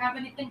work. Do you have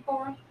anything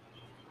for them?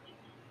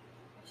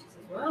 She says,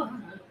 "Well,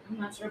 I'm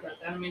not sure about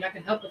that. I mean, I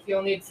can help if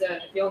you'll need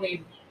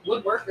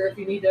woodwork, or if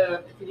you need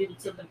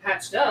something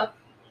patched up."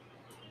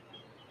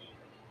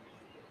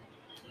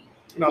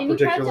 Not Can you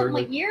patch up my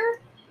particularly. ear?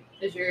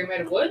 Is your ear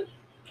made of wood?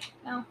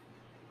 No.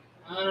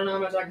 I don't know how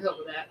much I can help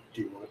with that.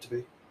 Do you want it to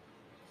be?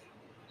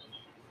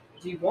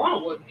 Do you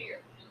want a wooden ear?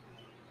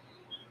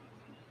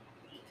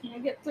 Can I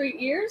get 3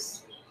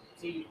 ears?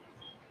 Do you,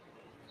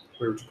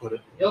 Where would you put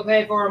it? you'll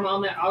pay for them.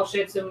 I'll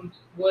shape some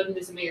wood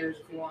into some ears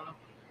if you want them.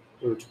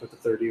 Where would you put the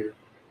third ear?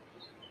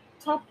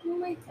 Top of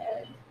my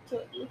head, so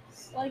it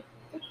looks like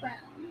the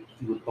crown.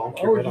 You would bonk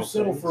Why your would head you on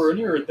settle things. for an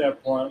ear at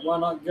that point? Why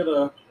not get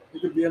a?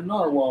 It could be a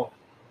narwhal.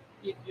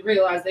 You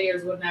realize the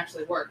ears wouldn't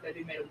actually work. They'd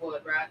be made of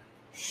wood, right?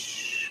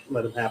 Shh,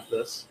 let him have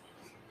this.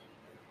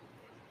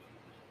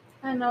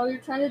 I know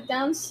you're trying to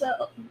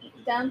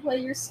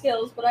downplay your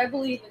skills, but I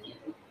believe in you.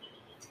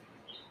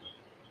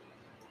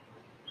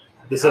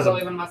 This I isn't.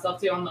 believe in myself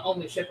too. I'm the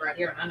only ship right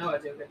here, and I know I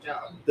do a good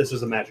job. This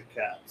is a magic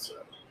cat, so.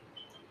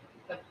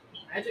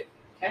 Magic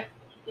cat.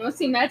 You want to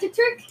see magic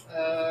trick?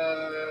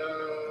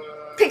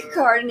 Pick a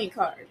card, any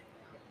card.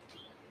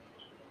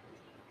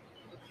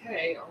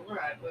 Okay, all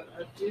right, but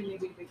I do need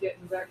to be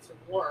getting back to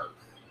work.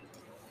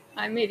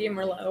 I'm medium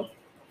or low.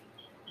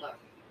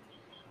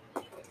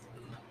 Look.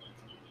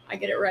 I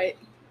get it right.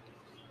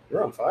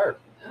 You're on fire.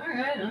 All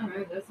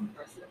right, that's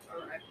impressive.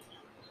 All right.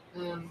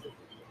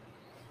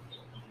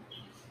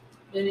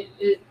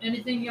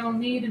 Anything y'all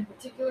need in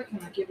particular? Can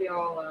I give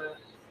y'all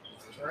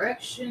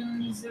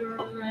directions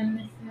or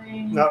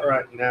anything? Not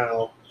right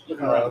now.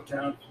 Looking around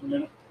town for a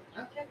minute.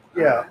 Okay.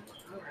 Yeah.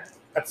 All right.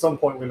 At some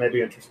point, we may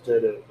be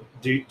interested in.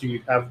 Do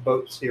you have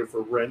boats here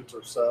for rent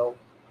or sell?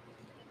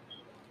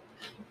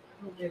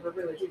 I don't ever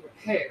really do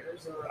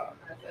repairs, or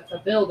if I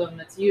build them,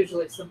 it's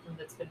usually something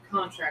that's been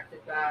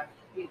contracted by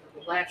either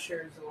the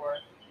Lashers or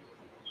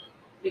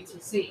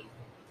BTC.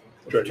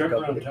 What's your Trading turn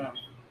around company. town?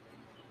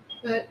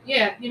 But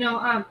yeah,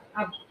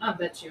 I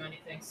bet you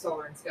anything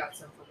Soren's got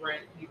some for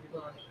rent. He'd be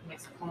willing to make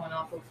some coin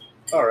off of.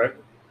 All right.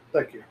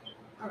 Thank you.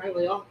 All right,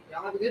 well,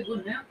 y'all have a good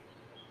one now.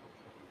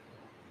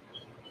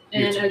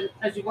 You And too.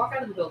 as you walk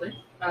out of the building,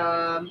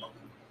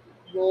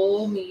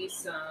 roll me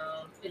some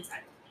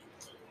insight.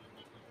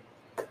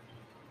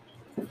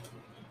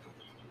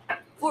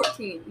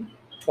 14.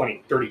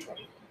 20, dirty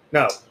 20.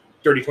 No,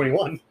 dirty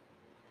 21.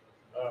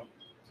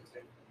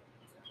 16.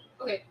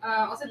 Okay,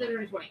 I'll say the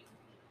dirty 20.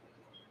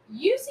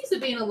 You see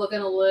Sabina looking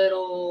a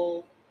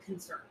little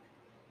concerned,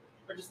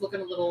 or just looking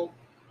a little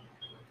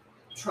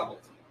troubled.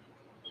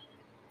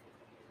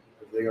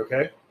 Everything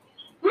okay?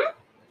 Hmm?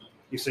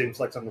 You seems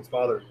like something's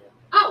bothering you.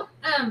 Oh,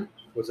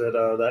 Was it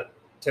that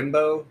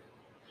Timbo?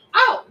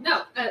 oh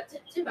no,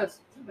 Timbo's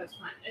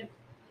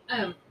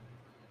fine.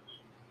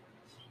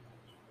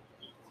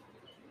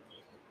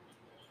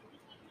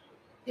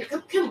 Yeah,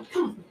 come with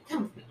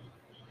me.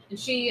 And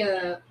she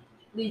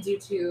leads you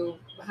to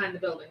behind the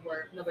building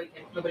where nobody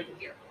can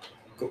hear.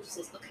 Cool. She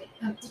says, "Okay,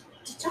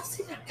 did y'all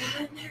see that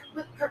guy in there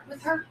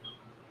with her?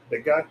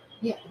 Big guy?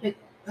 Yeah, the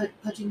big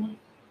pudgy one.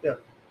 Yeah.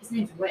 His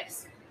name's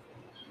Wes.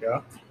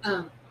 Yeah.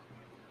 I'm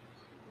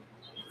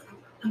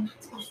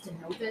not supposed to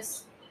know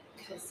this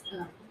because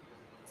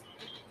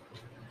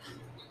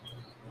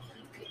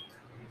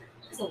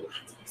there's a lot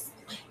to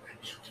explain right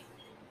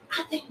now.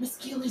 I think Miss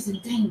Gilly's in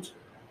danger.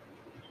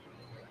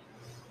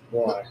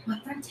 Why? Look, my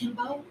friend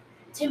Timbo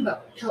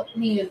helped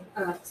me and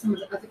some of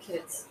the other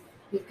kids.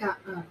 We've got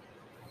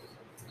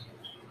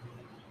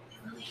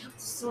they have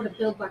to sort of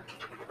build like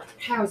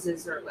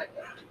houses or like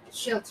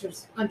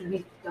shelters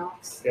underneath the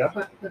docks. Yeah.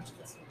 But a bunch of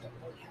us don't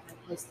really have any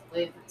place to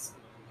live.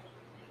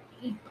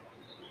 He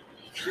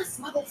kind of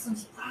smuggled some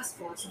supplies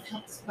for us and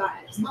helped us buy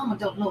it. His mama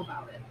don't know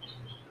about it,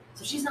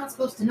 so she's not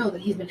supposed to know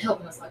that he's been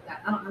helping us like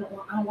that. I don't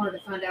want her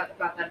to find out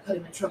about that and put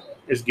him in trouble.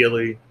 Is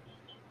Gilly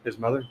his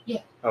mother?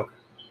 Yeah. Okay.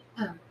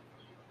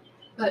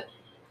 But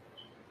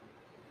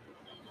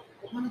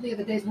one of the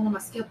other days, one of my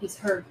Skelpies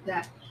heard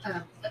that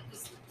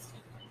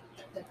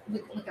we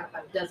got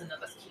about a dozen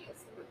of us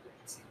kids.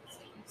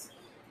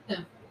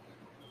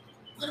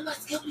 One of my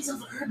Skelpies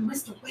overheard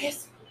Mr.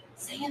 West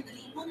saying that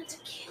he wanted to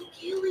kill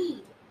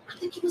Gilly. I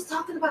think he was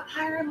talking about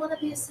hiring one of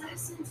the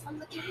assassins from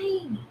the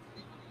game.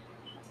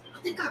 I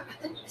think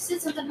he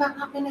said something about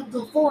not being able to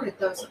afford it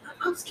though, so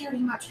I'm scared he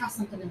might try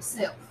something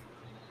himself.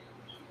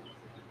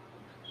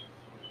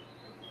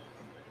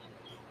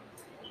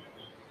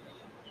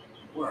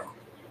 Well,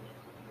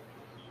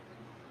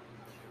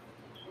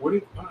 what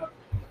is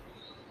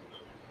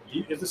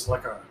this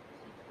like a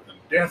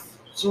death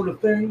sort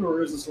of thing,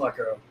 or is this like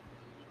a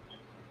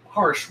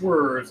harsh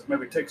words that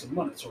maybe take some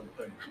money sort of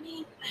thing? I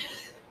mean,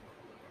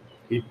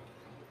 He-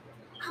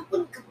 I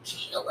wouldn't go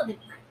killing him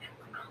right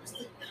now.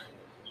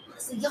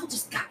 Honestly, y'all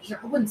just got here.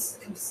 I wouldn't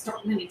come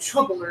starting any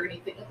trouble or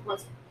anything.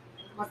 Otherwise,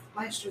 my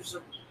flashers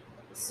or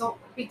assault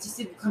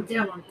BTC will come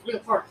down on you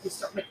real hard if we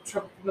start making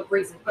trouble for no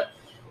reason. But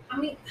I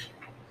mean,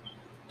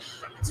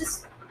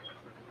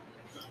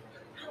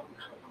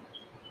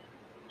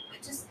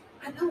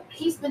 I know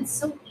he's been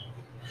so.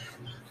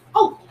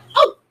 Oh!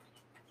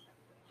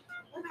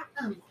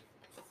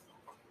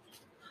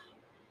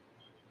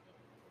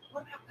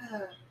 What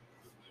about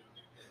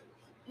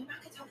maybe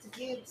I could talk to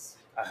Gibbs.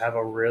 I have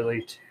a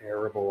really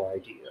terrible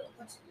idea.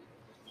 What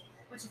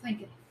you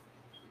thinking?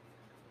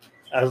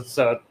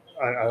 So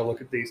I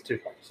look at these two.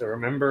 So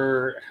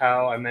remember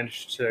how I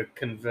managed to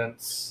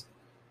convince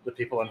the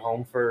people in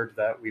Homeford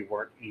that we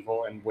weren't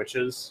evil and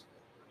witches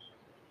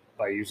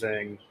by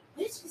using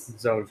Witches?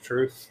 Zone of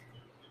Truth?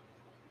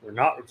 We're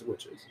not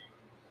witches.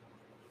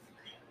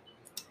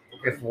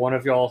 If one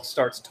of y'all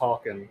starts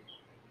talking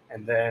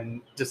and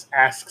then just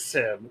asks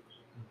him,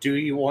 "Do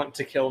you want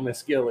to kill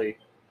Miss Gilly?"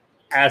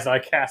 as I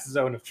cast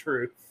Zone of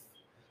Truth,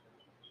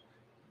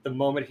 the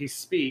moment he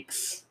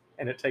speaks,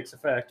 and it takes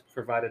effect,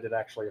 provided it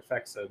actually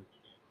affects him,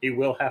 he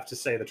will have to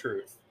say the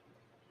truth.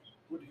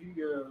 Would he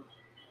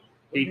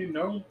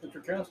know that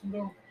you're casting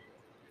though?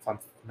 If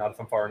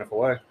I'm far enough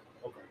away.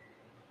 Okay.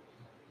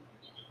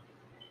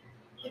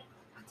 I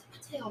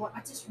tell you what, I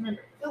just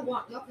remembered.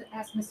 Y'all could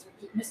ask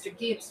Mr.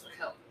 Gibbs for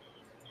help.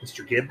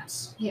 Mr.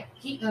 Gibbs? Yeah,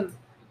 he's with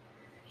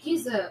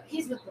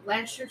the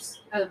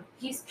Lashers.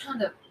 He's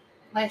kind of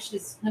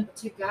Lash's number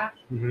 2 guy,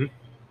 Mm-hmm.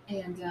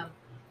 and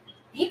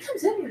he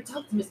comes in here to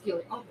talk to Miss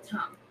Gilly all the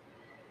time.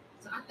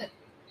 So I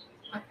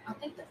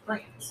think they're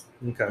friends.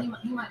 Okay. He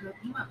might know.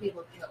 He might be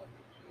able to help.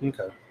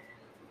 Okay.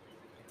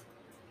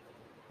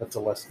 That's a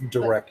less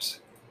direct,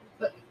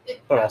 But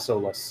also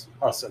less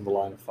us in the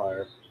line of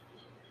fire.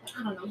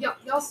 I don't know.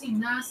 Y'all seem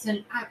nice,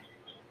 and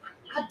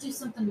I'd do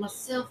something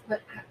myself,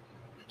 but I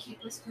can't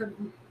risk her.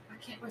 I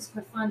can't risk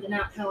her finding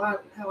out how I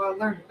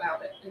learned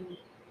about it, and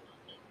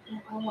I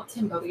don't want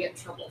Timbo to get in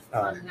trouble for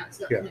finding out he's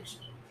got connections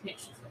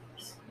with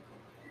us.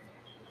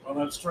 Well,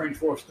 that strange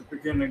voice at the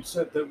beginning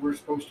said that we're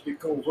supposed to be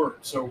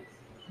covert, so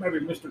maybe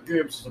Mr.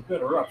 Gibbs is a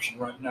better option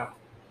right now.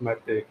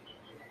 Might be.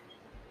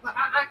 But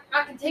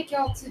I can take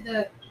y'all to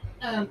the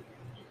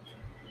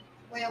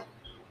well,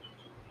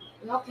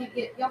 y'all can't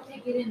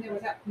get in there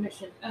without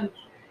permission.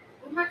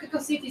 We might could go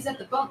see if he's at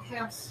the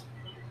bunkhouse.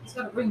 He's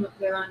got a room up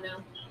there, I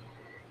know.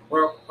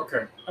 Well,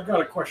 okay, I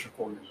got a question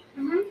for you.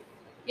 Mm-hmm.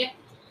 Yeah.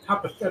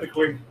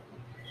 Hypothetically,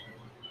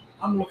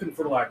 I'm looking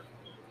for like,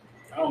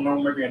 I don't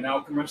know, maybe an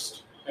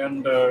alchemist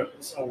and a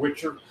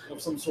witcher of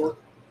some sort.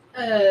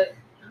 I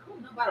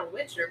don't know about a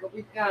witcher, but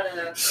we've got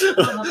a. I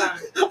don't know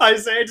about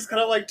Isaiah just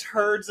kind of like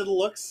turns and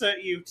looks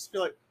at you, just be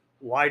like,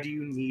 "Why do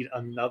you need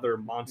another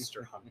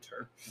monster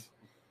hunter?"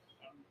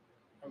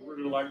 I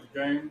really like the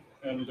game,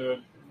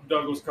 and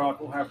Douglas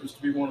Cockle happens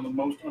to be one of the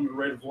most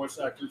underrated voice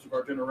actors of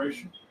our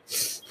generation.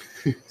 Is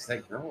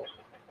that girl?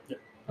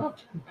 Oh,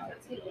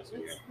 let's do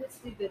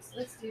this.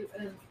 Let's do.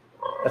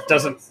 That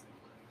doesn't.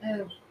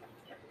 I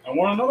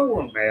want another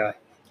one. May I?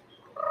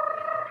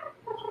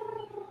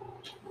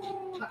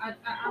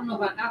 don't know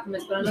about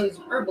alchemist, but I know he's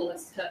an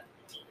herbalist.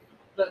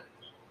 But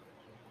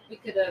we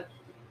could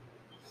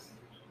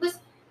let's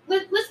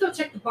let's go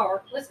check the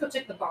bar. Let's go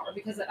check the bar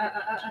because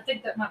I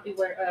think that might be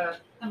where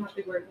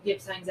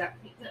Gibbs hangs out.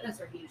 That's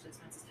where he usually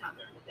spends his time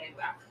during the day.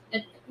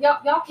 And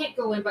y'all can't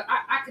go in, but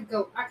I could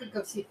go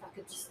see if I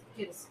could just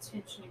get his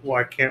attention.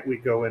 Why can't we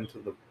go into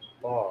the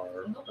bar?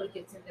 Well, nobody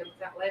gets in there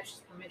without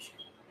Lash's permission,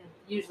 and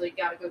usually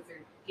got to go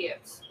through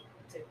Gibbs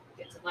to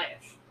get to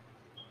Lash.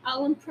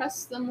 I'll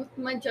impress them with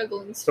my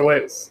juggling skills. So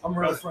wait, I'm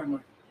really friendly.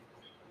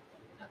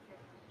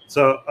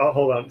 so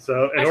hold on.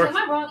 So Actually, am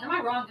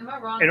I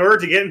wrong? in order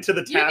to get into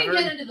the You can tavern,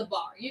 get into the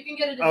bar. You can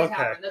get into the Okay.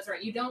 tavern. That's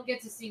right. You don't get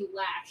to see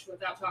Lash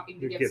without talking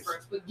to Gibbs Gibbs.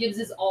 first. But Gibbs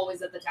is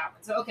always at the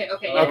tavern. So okay.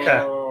 Okay.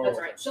 That's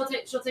right. She'll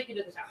take you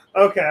to the tavern.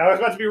 okay, I was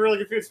about to be really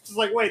confused. Just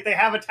like, wait, they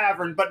have a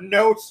tavern, but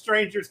no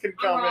strangers can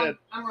come in.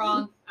 I'm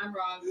wrong.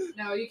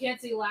 No, you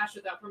can't see Lash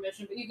without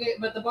permission.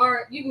 But the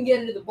bar, you can get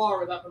into the bar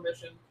without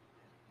permission.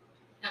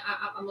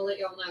 I'm gonna let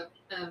y'all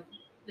know.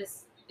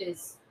 This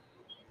is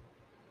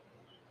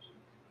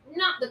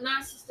not the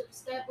nicest of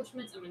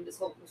establishments. I mean, this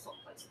whole place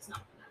is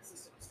not the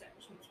nicest of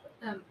establishments.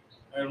 But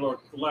Hey,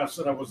 look, the last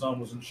set I was on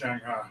was in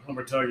Shanghai. I'm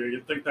gonna tell you,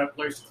 you'd think that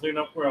place to clean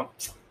up well.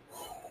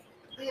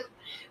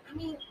 I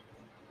mean,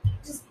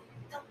 just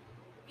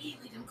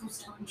don't go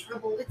starting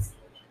trouble.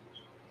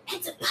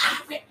 It's a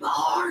pirate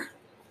bar.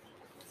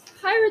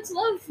 Pirates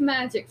love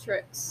magic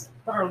tricks.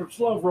 Pirates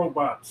love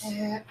robots.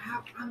 I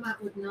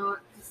would not.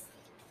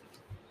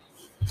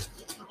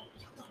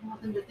 I don't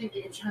want them to think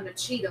that you're trying to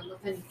cheat them with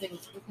anything,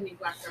 with any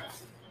black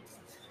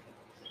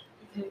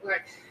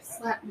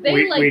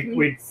They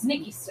like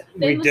sneaky stuff.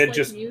 They We must did like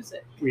just-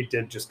 music. We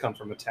did just come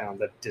from a town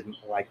that didn't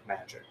like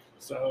magic,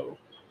 so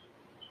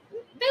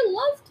They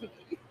loved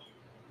me.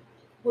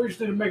 We just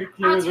need to make it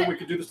clear I'll that ta- we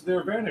could do this to their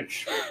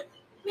advantage.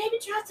 Maybe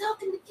try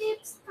talking to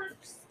Gibbs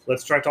first.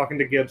 let's try talking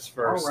to Gibbs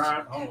first. All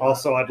right.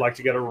 Also, I'd like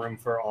to get a room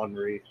for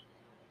Henri.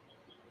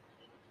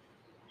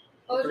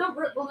 Oh,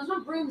 there's no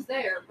brooms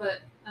there,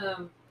 but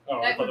Oh,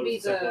 I that thought would it be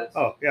was separate.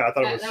 Oh, yeah, I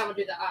thought it was. that would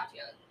be the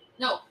Atya.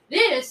 No,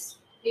 this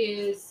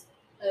is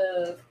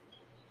is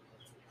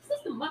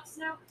this the muck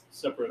snout?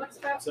 Separate. Muck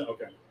spout?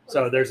 Okay.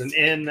 So there's an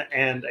inn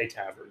and a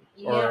tavern,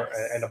 or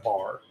Yes. and a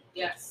bar.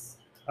 Yes.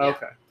 Yeah.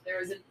 Okay. There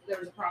was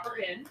a proper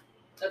inn.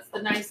 That's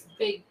the nice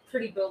big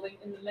pretty building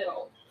in the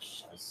middle.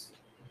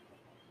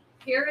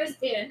 Here is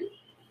inn,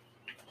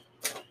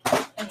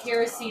 and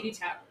here is seedy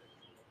tavern.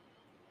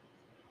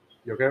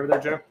 You okay over there,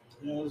 Joe?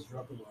 Yeah, let's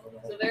drop the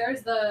bottle. So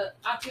there's the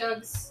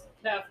Atyug's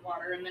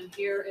bathwater, and then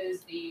here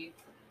is the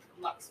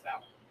muck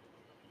spout.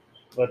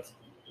 Let's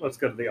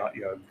go to the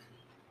Atyug.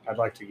 I'd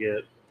like to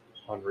get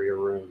Henri a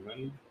room,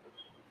 and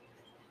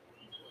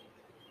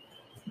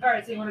All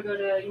right, so you want to go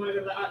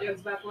to the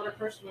Atyug's bathwater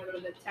first? You want to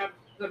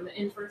go to the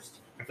inn first?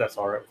 if that's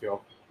all right with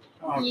y'all.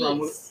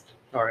 Yes.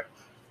 All right.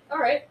 All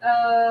right.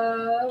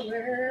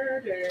 Where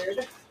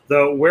did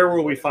Though, where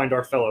will we find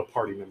our fellow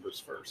party members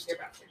first? you're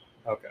back here?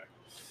 Okay.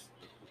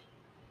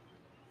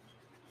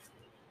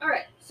 All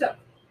right, so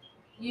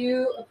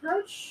you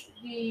approach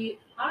the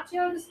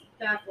Atyug's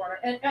bathwater,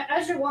 and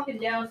as you're walking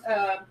down,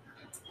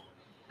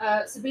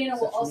 Sabina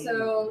will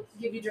also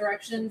give you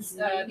directions.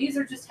 These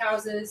are just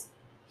houses.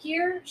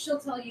 Here, she'll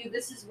tell you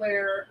this is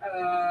where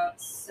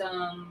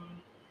some,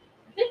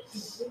 I think,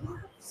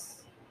 dwarves.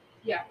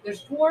 Yeah,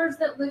 there's dwarves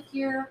that live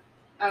here.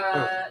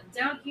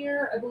 Down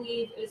here, I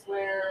believe, is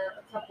where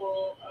a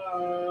couple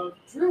of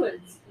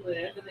druids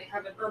live, and they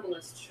have an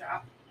herbalist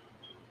shop.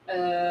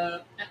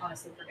 I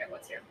honestly forget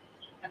what's here.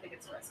 I think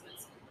it's a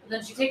residence. And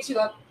then she takes you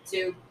up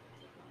to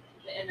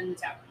the inn and the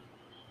tavern.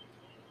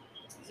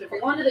 So if you're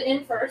going to the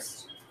inn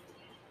first,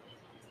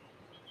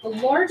 the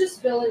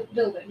largest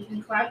building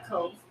in Cloud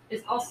Cove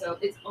is also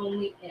its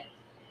only inn.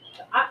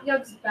 The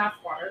Atyug's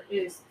bathwater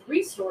is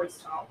 3 stories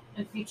tall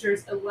and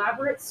features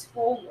elaborate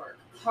scrollwork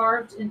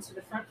carved into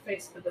the front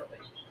face of the building.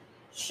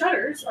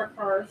 Shutters are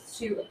carved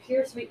to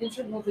appear to be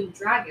interwoven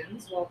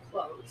dragons while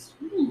closed,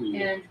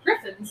 and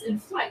griffins in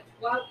flight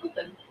while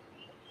open.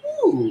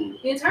 Ooh.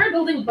 The entire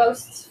building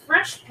boasts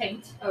fresh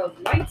paint of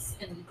whites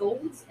and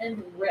golds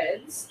and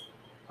reds.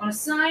 On a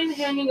sign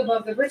hanging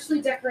above the richly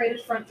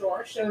decorated front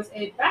door shows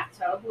a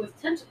bathtub with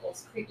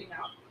tentacles creeping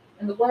out,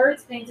 and the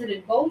words painted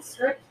in bold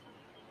script,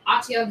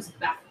 Atyug's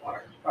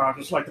bathwater.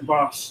 Just like the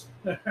boss.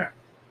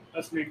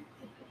 That's neat.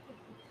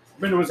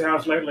 Been to his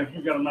house lately.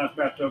 He's got a nice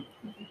bathtub.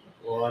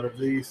 One of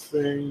these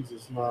things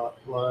is not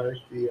like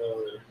the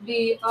other.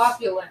 The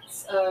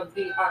opulence of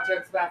the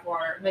Atyug's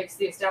bathwater makes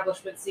the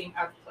establishment seem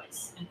out of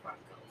place in Cloud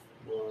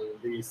Cove. One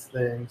of these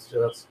things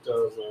just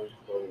doesn't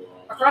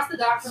belong. Across the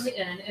dock from the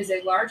inn is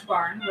a large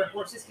barn where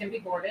horses can be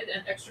boarded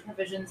and extra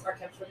provisions are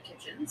kept for the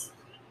kitchens.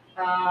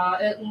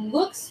 It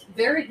looks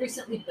very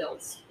recently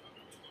built,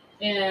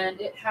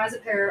 and it has a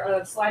pair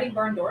of sliding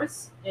barn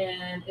doors,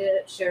 and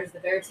it shares the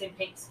very same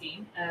paint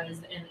scheme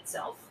as the inn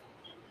itself.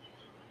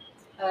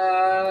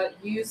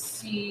 You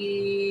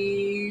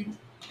see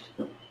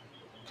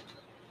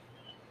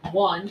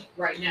one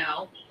right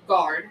now,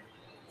 guard,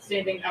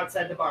 standing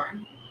outside the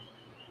barn.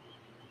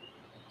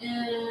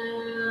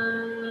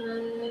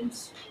 And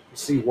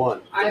See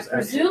one. I There's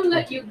presume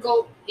that you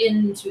go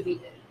into the inn.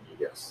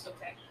 Yes.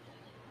 Okay.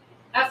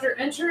 After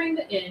entering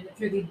the inn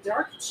through the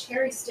dark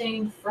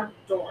cherry-stained front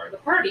door, the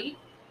party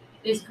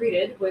is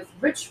greeted with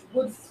rich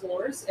wood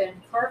floors and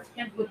carved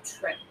handwood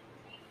trim.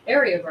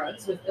 Area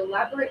rugs with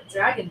elaborate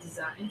dragon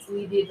designs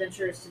lead the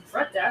adventurers to the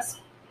front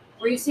desk,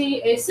 where you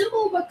see a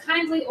simple but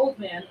kindly old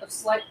man of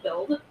slight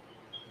build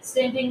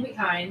standing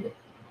behind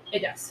a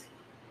desk.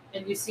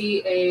 And you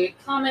see a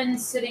common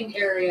sitting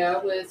area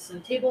with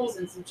some tables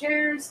and some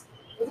chairs,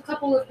 with a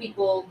couple of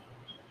people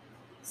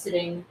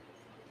sitting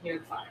near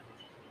the fire.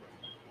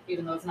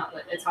 Even though it's not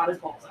lit, it's hot as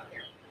balls out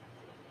here.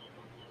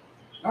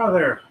 Hi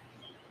there.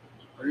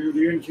 Are you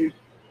the innkeeper?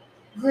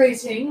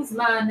 Greetings,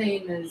 my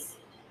name is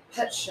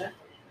Petsha.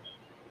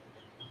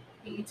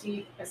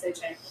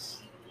 P-E-T-S-H-A.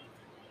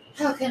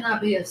 How can I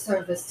be of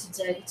service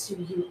today to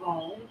you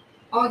all?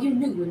 Are you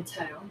new in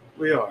town?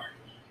 We are.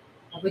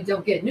 We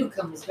don't get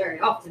newcomers very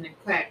often in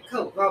Crag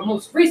Cove. Our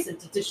most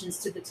recent additions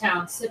to the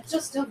town sit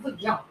just over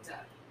yonder.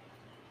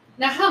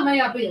 Now, how may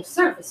I be of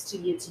service to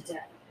you today?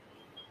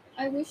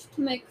 I wish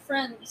to make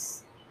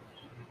friends.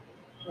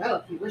 Well,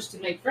 if you wish to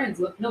make friends,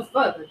 look no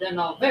further than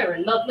our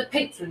very lovely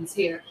patrons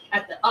here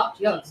at the Art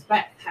Young's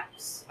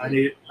bathhouse. I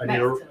need a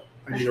Bathroom. room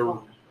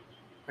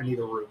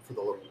for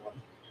the little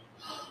one.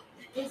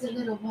 It is a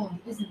little warm,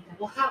 isn't it?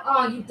 Well, how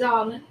are you,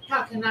 darling?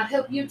 How can I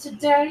help you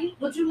today?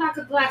 Would you like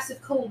a glass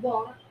of cold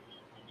water?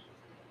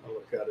 I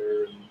look at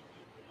her and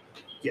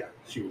yeah,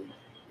 she would.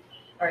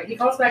 All right, he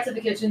calls back to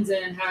the kitchens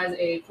and has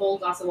a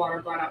cold glass of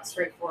water brought out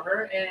straight for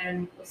her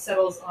and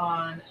settles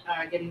on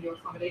getting you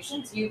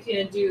accommodations. You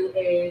can do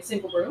a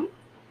single room,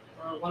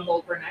 or 1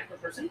 gold per night per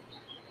person,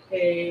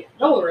 a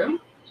double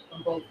room,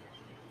 1 gold,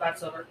 5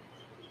 silver,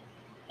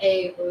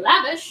 a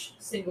lavish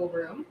single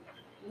room,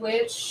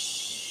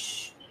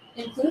 which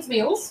includes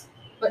meals,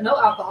 but no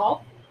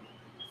alcohol,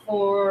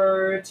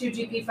 for 2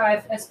 GP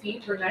 5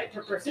 SP per night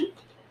per person,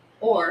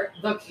 or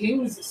the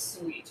King's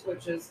Suite,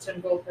 which is 10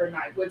 gold per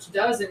night, which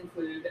does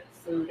include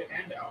food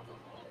and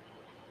alcohol.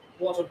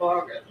 What a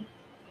bargain.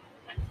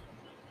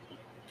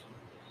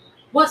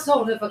 What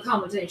sort of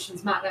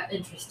accommodations might that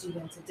interest you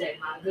in today,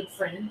 my good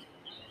friend?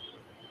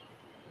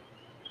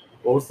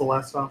 What was the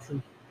last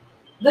option?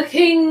 The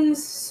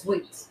King's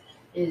Suite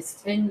is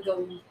 10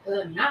 gold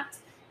per night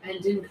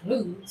and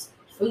includes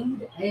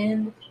food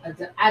and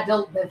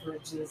adult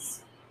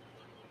beverages.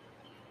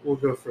 We'll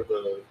go for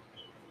the.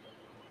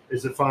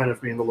 Is it fine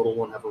if me and the little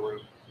one have a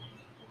room?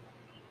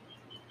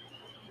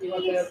 You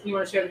want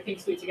to share the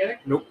King's Suite together?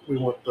 Nope, we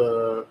want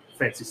the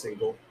fancy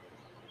single.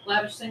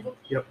 Lavish single?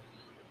 Yep.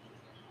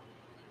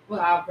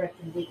 Well, I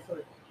reckon we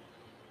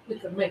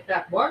could make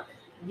that work.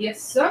 Yes,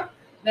 sir.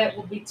 That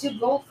will be 2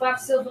 gold, 5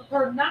 silver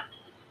per night.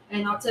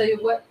 And I'll tell you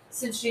what,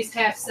 since she's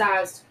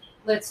half-sized,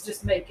 let's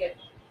just make it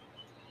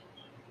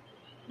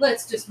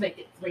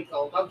 3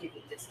 gold. I'll give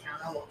you a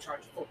discount. I won't charge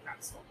full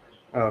price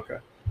for her. Oh, okay.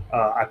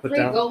 I put 3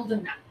 down. gold a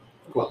night.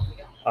 Cool.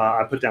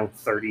 I put down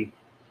 30.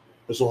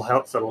 This will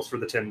help settles for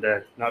the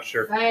 10-day. Not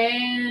sure.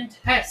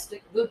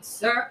 Fantastic, good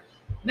sir.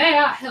 May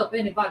I help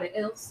anybody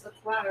else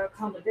acquire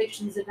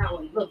accommodations in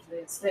our lovely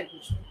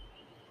establishment?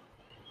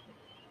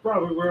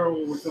 Probably will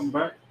when we come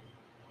back.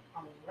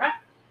 All right.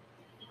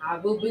 I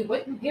will be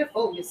waiting here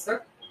for you,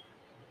 sir.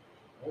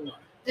 All right.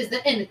 Is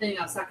there anything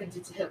else I can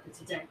do to help you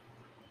today?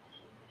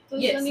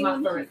 Does Yes, my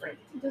anyone furry friend.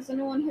 Does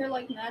anyone here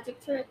like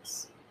magic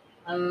tricks?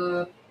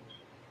 Not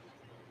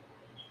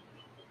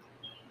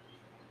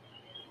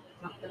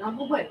that I'm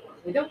aware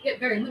of. We don't get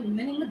very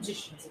many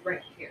magicians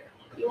around here.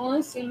 You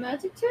want to see a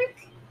magic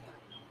trick?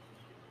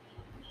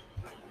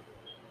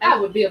 I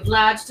would be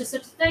obliged to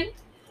such a thing.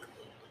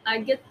 I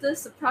get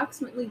this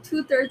approximately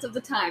 2/3 of the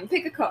time.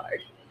 Pick a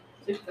card.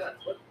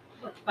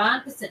 What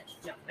fine percentage,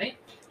 young man.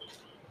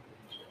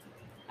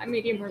 I'm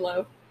medium or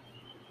low.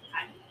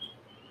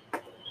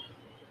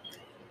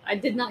 I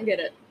did not get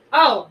it.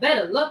 Oh,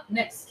 better luck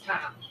next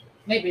time.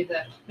 Maybe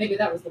that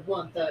was the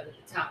 1/3 of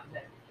the time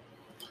then.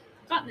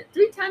 Gotten it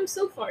 3 times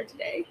so far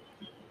today.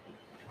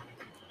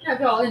 Now, if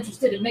you're all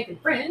interested in making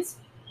friends,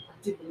 I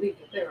do believe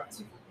that there are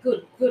 2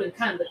 good and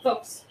kindly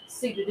folks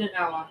seated in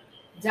our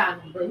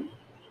dining room.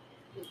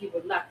 If you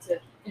would like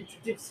to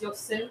introduce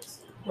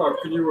yourselves. Well,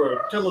 can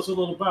you tell us a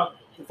little about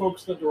the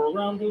folks that are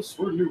around us?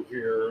 We're new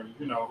here, and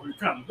they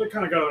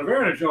kind of got an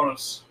advantage on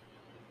us.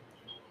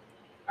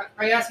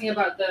 Are you asking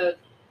about the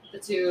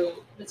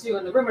two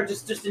in the room, or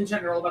just in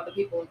general about the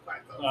people in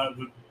Quackle?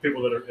 The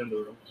people that are in the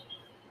room.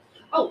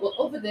 Oh, well,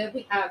 over there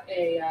we have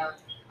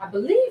I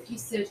believe he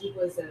said he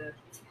was a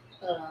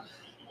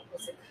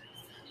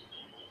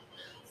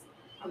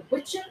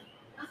witcher,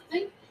 I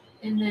think.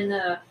 And then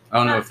I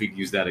don't know if he'd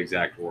use that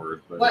exact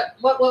word, but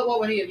what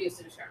would he have used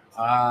to describe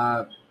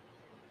himself?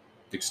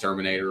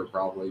 exterminator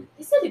probably.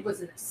 He said he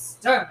was an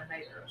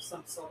exterminator of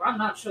some sort. I'm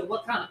not sure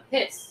what kind of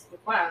pests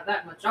require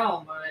that much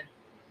armor and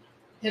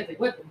heavy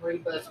weaponry,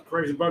 but Some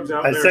crazy bugs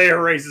out there. Isaiah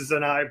raises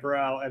an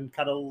eyebrow and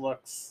kind of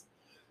looks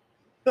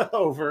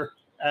over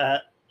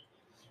at.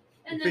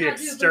 and The then I do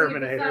believe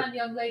exterminator. the fine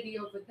young lady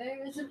over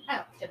there is an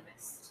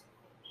alchemist.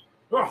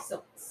 Oh,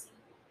 So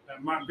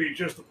that might be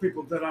just the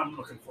people that I'm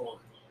looking for.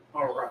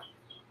 All right.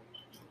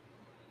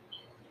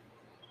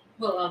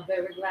 Well, I'm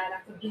very glad I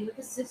could be of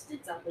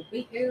assistance. I will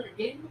be here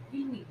again if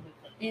you need me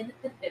for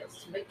anything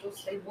else to make you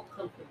stay more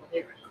comfortable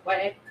here at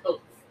Quag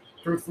Cove.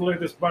 Truthfully,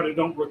 this body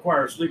don't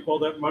require sleep all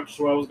that much,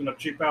 so I was gonna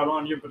cheap out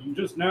on you, but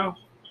just now,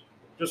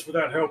 just for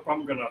that help,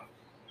 I'm gonna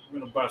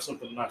buy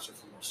something nicer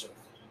for myself.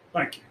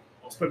 Thank you.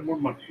 I'll spend more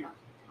money here.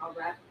 All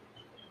right.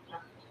 I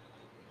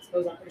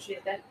suppose I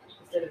appreciate that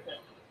instead of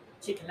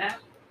chicken out.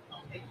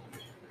 Okay.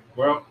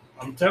 Well,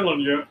 I'm telling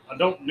you, I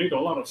don't need a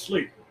lot of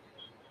sleep.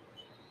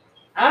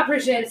 I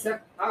appreciate it,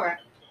 sir. All right.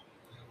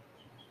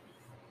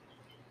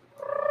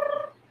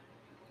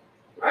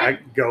 I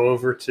go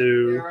over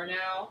to. There are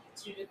now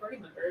 2 new party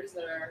members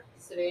that are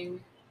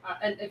sitting,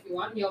 and if you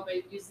want, y'all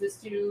may use this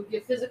to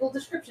give physical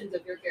descriptions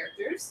of your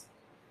characters.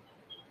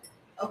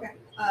 Okay.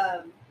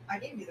 I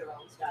gave you the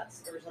wrong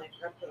stats originally. I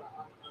forgot to put it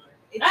on.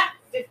 It's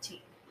 15.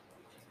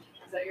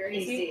 Is that your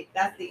AC? AC.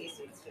 That's the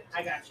AC. It's 15.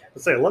 I gotcha.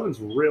 Let's say 11's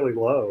really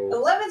low.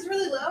 11's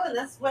really low, and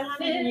that's what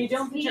happens when you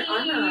don't put your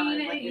armor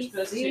on like you're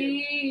supposed to.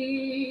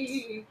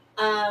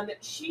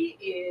 She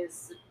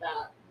is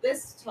about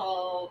this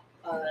tall,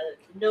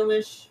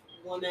 gnomish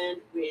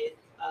woman with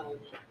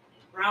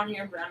brown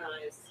hair, brown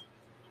eyes,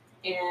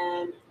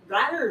 and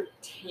rather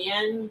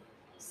tan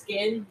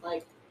skin.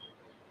 Like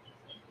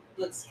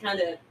looks kind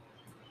of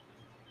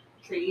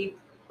tree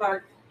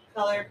bark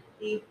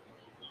color-y.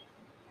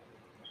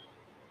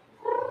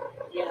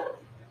 Yeah.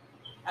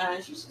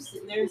 She's just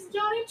sitting there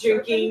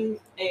drinking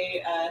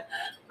a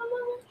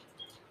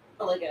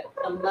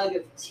mug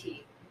of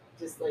tea,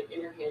 just like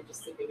in her hand,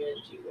 just sipping it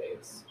in 2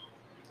 waves.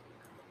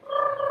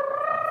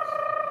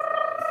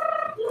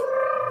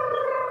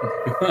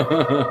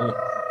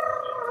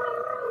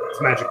 It's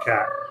a magic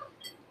cat.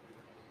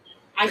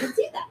 I can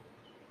see that.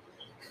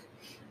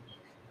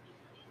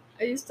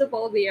 I used up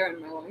all the air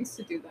in my lungs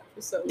to do that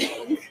for so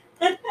long.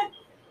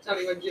 Tell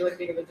me, what did you like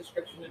to give a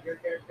description of your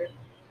character?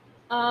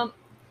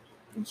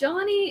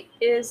 Johnny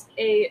is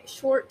a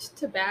short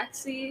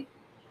tabaxi,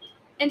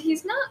 and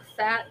he's not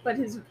fat, but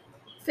his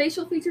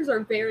facial features are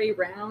very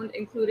round,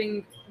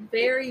 including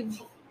very,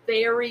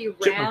 very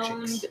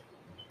round,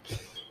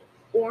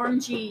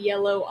 orangey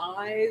yellow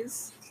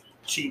eyes.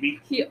 Chibi.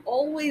 He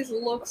always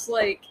looks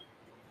like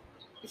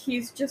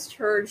he's just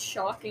heard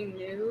shocking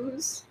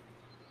news.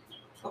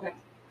 Okay.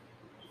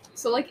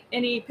 So, like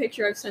any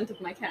picture I've sent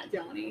of my cat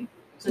Johnny.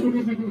 So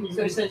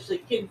essentially,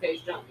 kid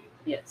face Johnny.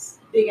 Yes.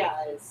 Big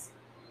eyes,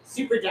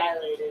 super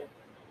dilated.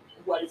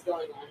 What is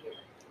going on here?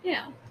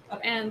 Yeah.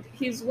 Okay. And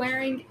he's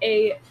wearing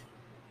a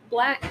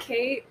black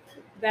cape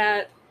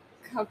that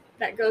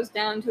goes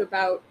down to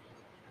about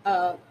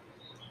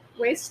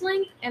waist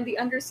length, and the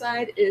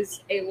underside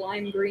is a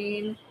lime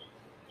green.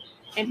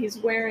 And he's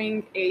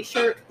wearing a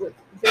shirt with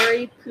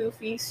very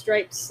poofy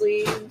striped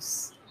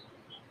sleeves,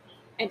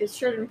 and his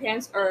shirt and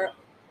pants are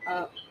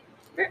a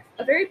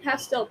very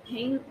pastel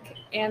pink,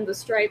 and the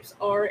stripes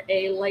are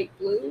a light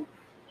blue.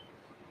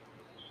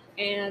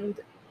 And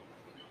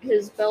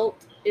his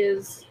belt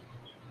is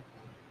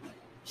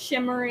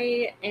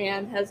shimmery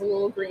and has a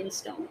little green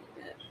stone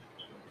in it.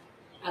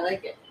 I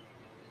like it.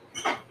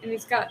 And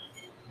he's got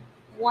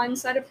one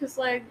side of his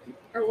leg,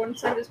 or one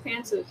side of his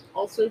pants is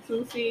also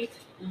poofy,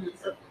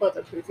 or both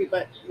are poofy,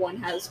 but one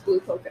has blue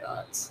polka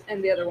dots,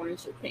 and the other one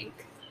is just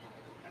pink.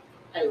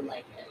 I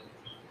like it.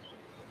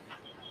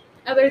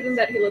 Other than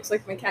that, he looks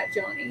like my cat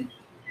Johnny.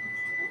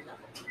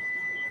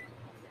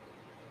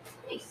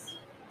 Nice.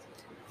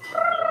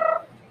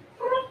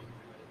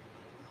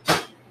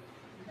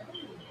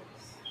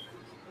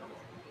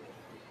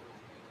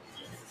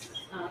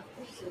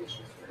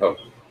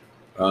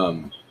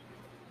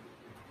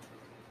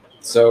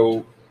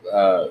 So,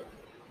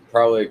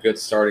 probably a good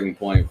starting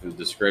point for the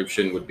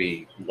description would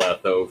be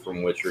Letho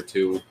from Witcher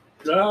 2.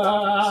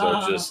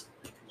 So just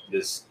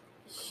this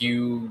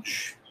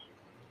huge,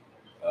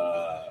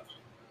 I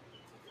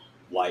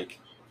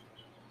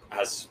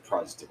was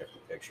surprised to get the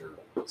picture.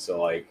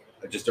 So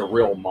just a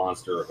real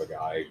monster of a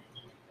guy.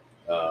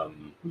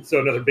 So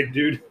another big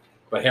dude.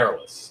 But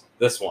hairless.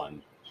 This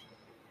one.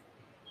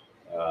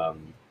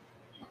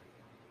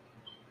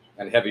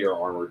 And heavier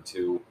armored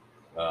too.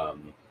 What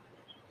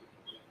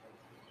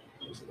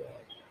was it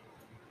like?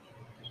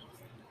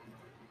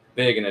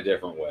 Big in a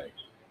different way.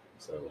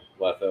 So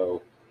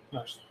Letho.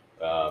 Nice.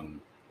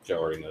 Joe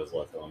already knows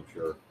Letho, I'm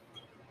sure.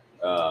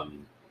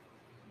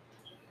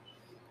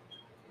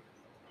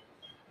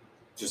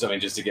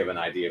 Just to give an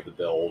idea of the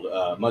build.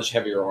 Much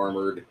heavier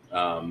armored.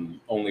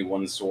 Only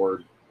one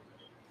sword.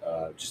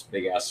 Just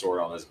big ass sword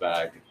on his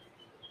back.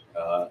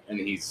 And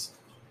he's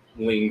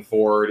leaning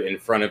forward in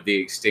front of the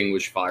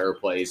extinguished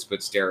fireplace,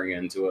 but staring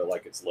into it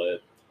like it's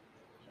lit.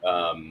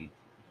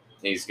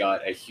 He's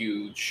got a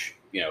huge,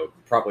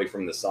 probably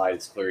from the side,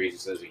 it's clear he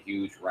just has a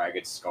huge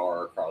ragged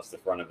scar across the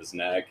front of his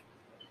neck.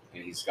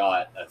 And he's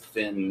got a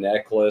thin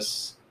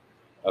necklace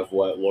of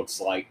what looks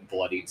like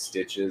bloodied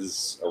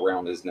stitches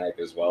around his neck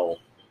as well.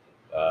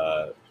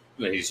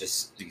 He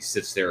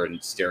sits there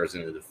and stares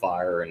into the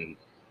fire and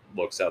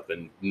looks up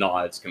and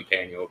nods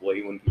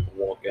companionably when people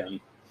walk in.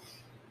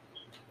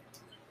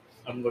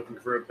 I'm looking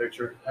for a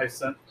picture. I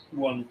sent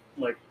one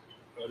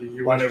a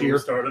You Last whenever year? we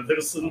started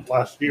this, and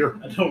Last year.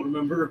 I don't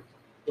remember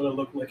what it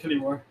looked like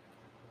anymore.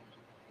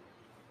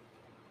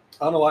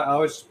 I don't know why I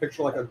always just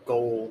picture like a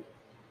gold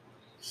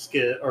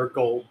skit or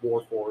gold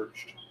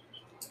warforged.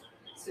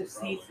 So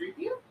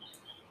C3PO?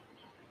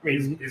 I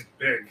mean, He's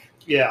big.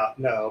 yeah,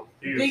 no.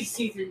 Big He's,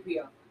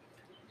 C3PO.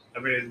 I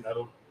mean, I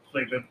don't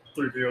think that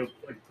 3PO is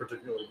like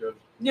particularly good.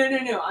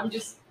 No. I'm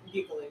just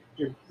giggling.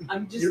 You're-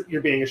 I'm just.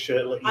 You're being a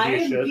shit. Let you I be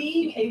a am shit.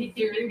 being a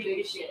very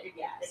big shit.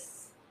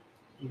 Yes.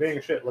 You're being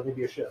a shit. Let me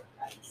be a shit.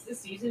 It's the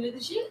season of the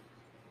shit.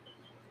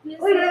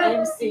 I'm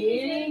I'm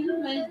seeing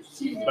my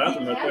shit.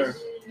 Bathroom right there.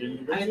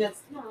 Didn't you I go? mean,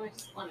 that's no. I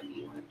just want to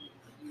be one.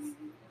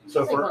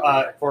 So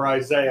for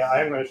Isaiah,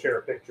 I am going to share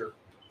a picture.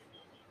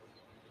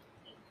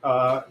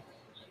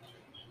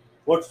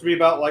 Looks to be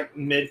about like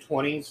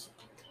mid-20s.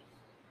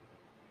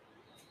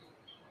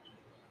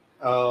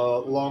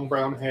 Long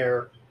brown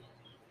hair,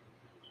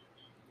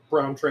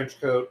 brown trench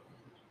coat.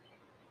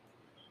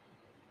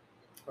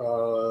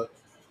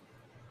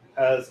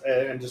 Has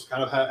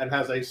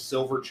a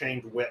silver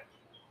chained whip,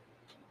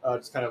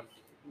 just kind of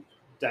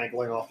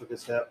dangling off of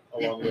his hip,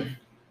 along with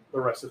the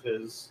rest of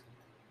his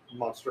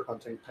monster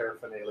hunting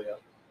paraphernalia.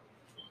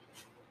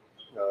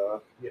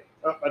 Yeah.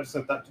 Oh, I just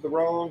sent that to the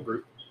wrong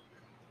group.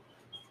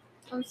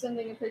 I'm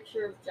sending a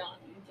picture of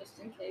Johnny just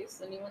in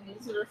case anyone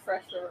needs a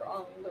refresher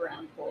on the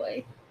round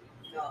boy.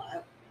 No,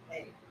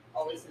 I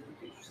always send the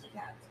pictures to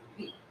cats.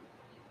 Me.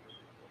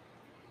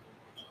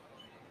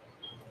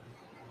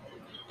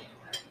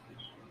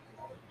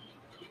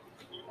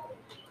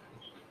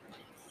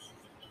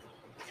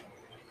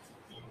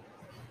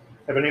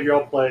 Have any of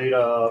y'all played?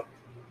 I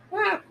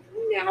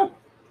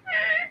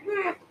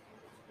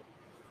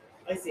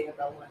see a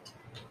bell one.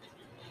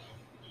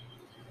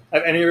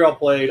 Have any of y'all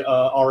played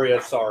Aria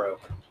of Sorrow?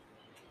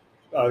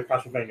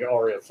 Castlevania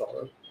Aria of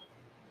Sorrow.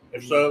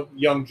 If so,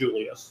 young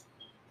Julius.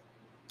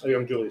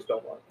 Young Julius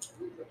Belmont.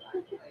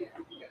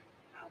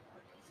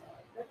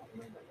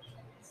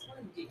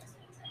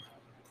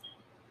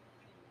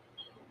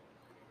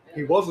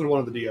 He was in one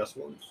of the DS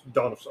ones,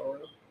 Dawn of Sorrow.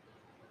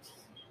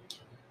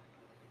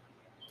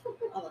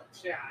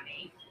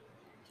 Johnny.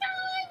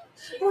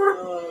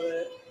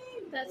 Oh,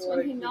 That's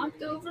when he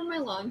knocked over my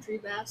laundry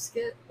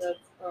basket. that's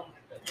oh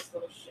my goodness,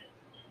 little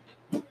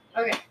shit.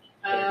 Okay.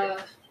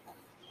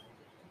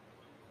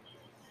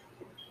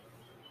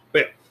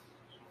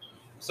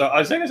 So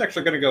Isaiah's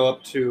actually going to go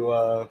up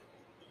to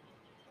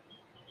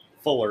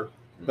Fuller,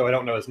 though I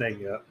don't know his name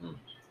yet.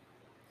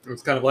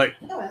 It's kind of like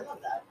Oh, I love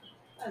that.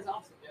 That is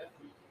awesome,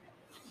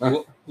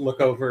 dude.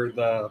 look over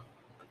the.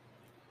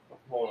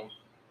 Hold on.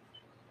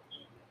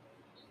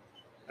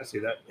 I see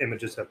that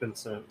images have been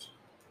sent.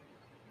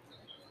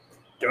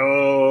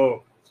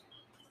 Oh.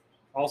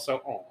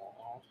 Also,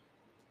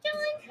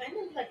 It's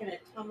kind of like an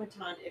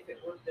automaton if it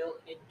were built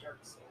in Dark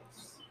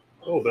Souls.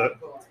 A little bit.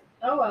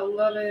 Oh, I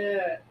love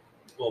it.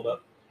 a little bit.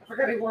 I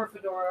forgot he wore a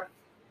fedora.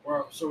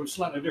 Well, so it's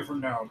slightly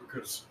different now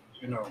because,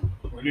 we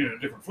needed a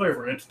different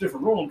flavor and it's a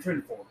different role I'm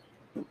training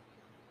for.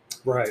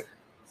 Right.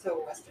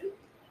 So Western.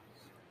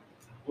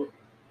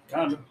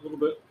 Kind of, a little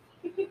bit.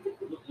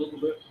 A little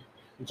bit.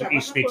 It's an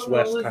East meets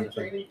West kind of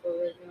thing.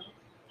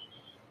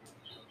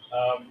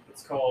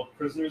 It's called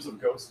Prisoners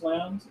of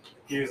Ghostland.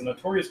 He is a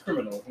notorious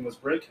criminal who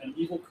must break an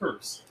evil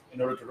curse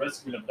in order to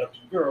rescue an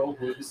abducted girl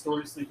who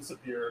mysteriously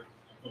disappeared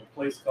from a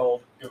place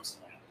called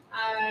Ghostland.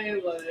 I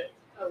love it.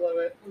 I love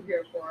it. I'm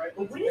here for it.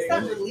 Well, when is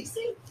that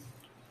releasing?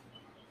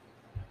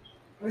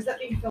 Or is that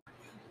being filmed?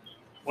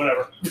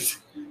 Whatever.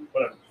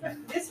 Whatever.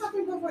 This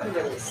happened before the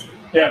release.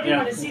 Yeah, You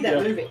want to see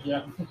that movie?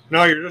 Yeah.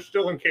 No, you're just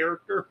still in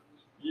character.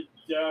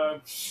 Yeah,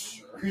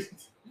 sure. He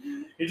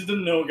just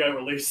didn't know it got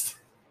released.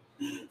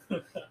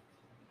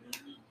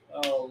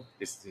 Oh.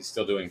 He's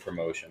still doing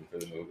promotion for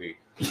the movie.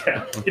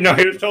 Yeah.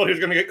 He was told he was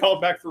going to get called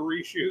back for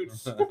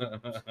reshoots.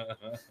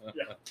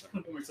 Yeah,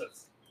 that makes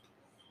sense.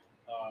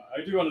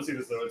 I do want to see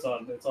this though. It's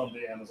on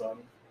the Amazon.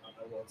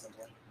 I will at some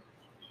point.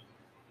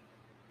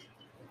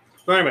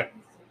 So anyway,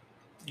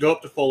 go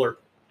up to Fuller.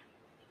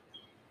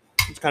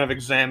 Just kind of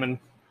examine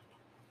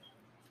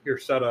your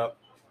setup.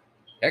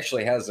 He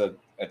actually has an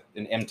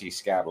empty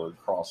scabbard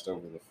crossed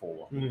over the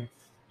forearm. Mhm.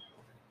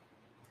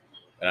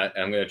 And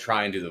I'm going to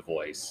try and do the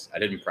voice. I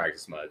didn't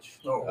practice much.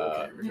 Oh,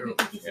 okay. Here we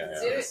go.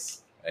 Yeah.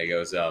 He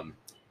goes, I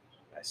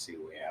see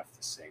we have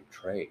the same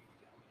trade.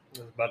 I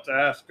was about to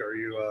ask, are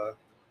you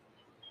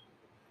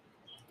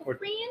Friend?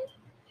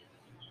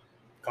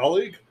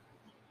 colleague?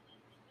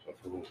 Of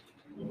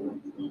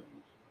who?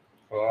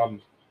 Well,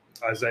 I'm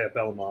Isaiah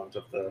Belmont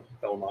of the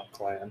Belmont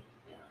clan.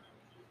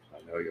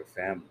 I know your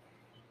family.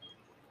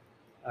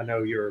 I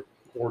know your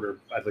order,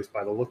 at least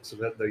by the looks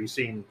of it, though you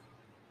seem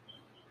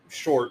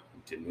short.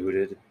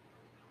 Denuded.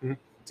 Hmm?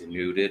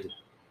 Denuded.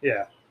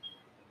 Yeah.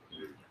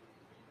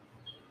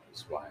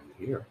 That's why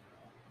I'm here.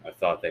 I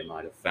thought they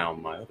might have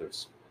found my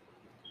others.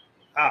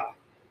 Ah.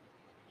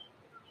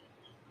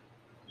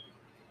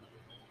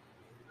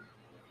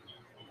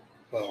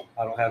 Well,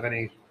 I don't have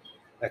any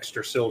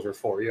extra silver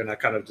for you, and I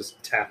kind of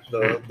just tap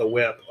the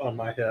whip on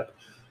my hip.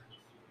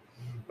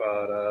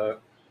 But I've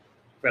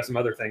got some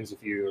other things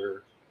if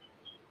you're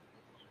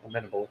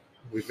amenable.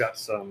 We've got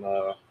some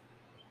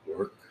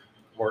Work.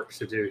 work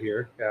to do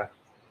here. Yeah.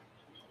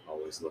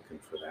 Always looking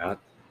for that.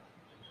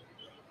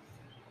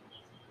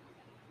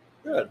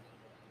 Good.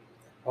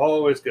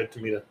 Always good to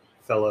meet a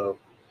fellow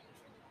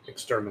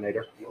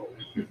exterminator.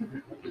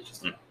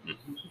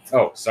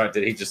 Oh, sorry.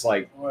 Did he just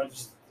like Well,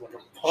 just like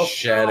a puff.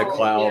 shed a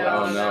cloud? Yeah,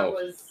 Oh that no!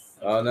 was-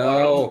 Oh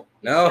no!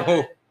 No!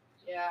 Sad.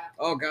 Yeah,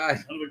 Oh god!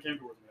 None of it came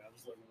towards me. I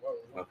was like,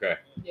 whoa. Okay.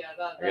 yeah,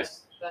 I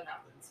guess- that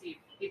happens.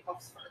 He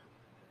puffs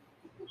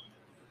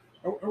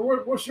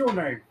fart. What's your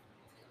name?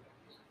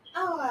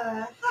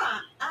 Oh, hi.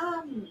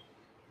 I'm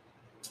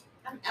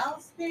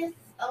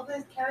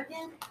Elvis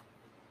Kerrigan.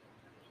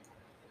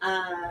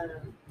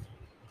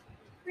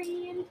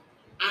 Friend,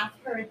 I've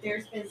heard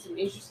there's been some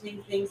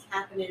interesting things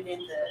happening in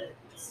the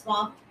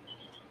swamp.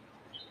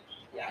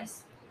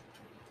 Yes.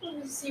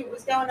 Wanted to see what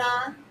was going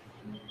on.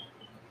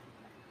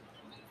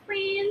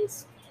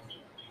 Friends.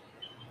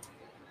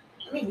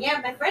 I mean,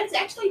 yeah, my friends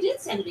actually did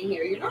send me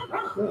here. You're not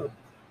wrong. Oh.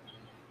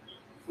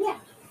 Yeah.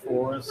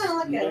 Forest. Kinda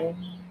like a-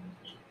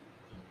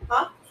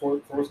 Huh?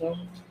 Forest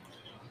gnome?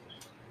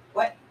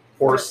 What?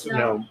 Forest No.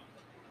 gnome.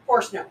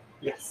 Force no.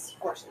 Yes,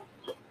 force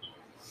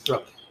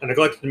no. I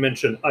neglected to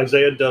mention,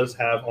 Isaiah does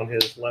have on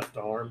his left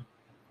arm,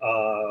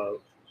 I've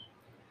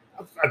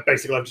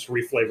just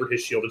reflavored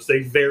his shield. It's a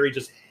very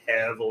just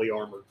heavily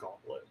armored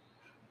gauntlet.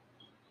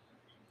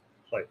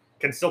 Like,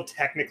 can still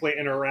technically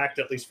interact,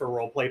 at least for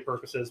roleplay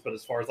purposes, but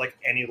as far as like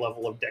any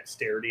level of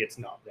dexterity, it's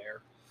not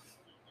there.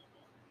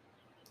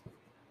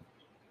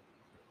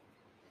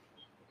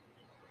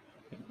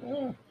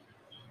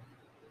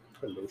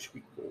 Hello,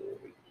 sweet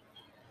boy.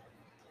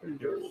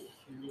 Hello.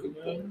 Good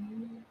boy.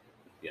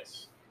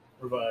 Yes.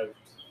 Revived.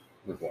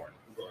 Reborn.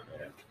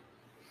 Yeah.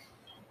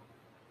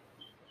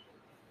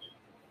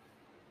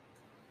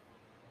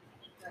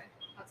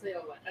 I'll tell you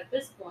what. At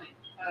this point,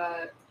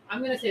 I'm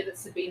going to say that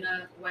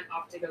Sabina went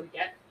off to go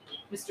get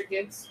Mr.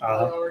 Gibbs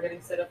while we're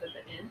getting set up at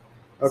the inn.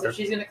 So Okay.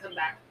 she's going to come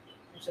back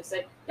and she'll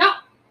say, "No,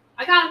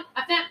 I got him.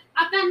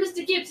 I found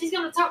Mr. Gibbs. He's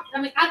going to talk.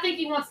 I mean, I think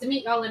he wants to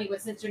meet y'all anyway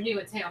since you're new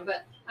in town.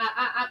 But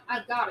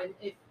I've got him.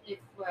 If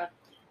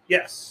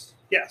Yes.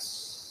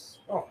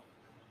 Oh.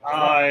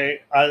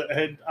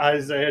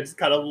 Isaiah just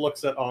kind of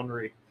looks at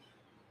Henri.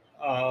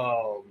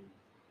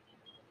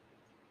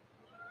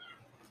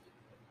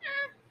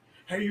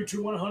 Hey, you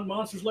two want to hunt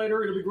monsters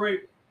later? It'll be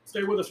great.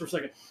 Stay with us for a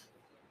second.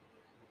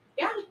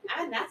 Yeah,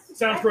 and that's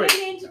Sounds what great.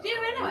 I aim to do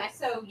anyway.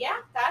 So yeah,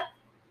 that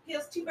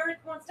feels two birds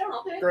with one stone.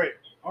 I'll do it. Great.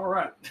 All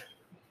right.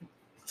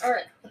 all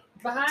right,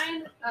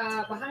 behind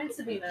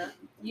Sabina,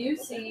 you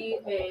see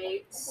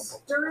a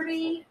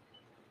sturdy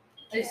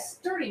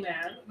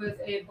man with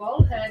a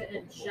bald head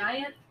and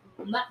giant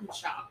mutton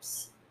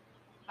chops.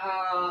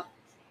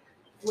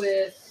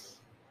 With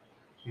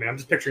I mean, I'm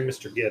just picturing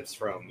Mr. Gibbs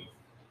from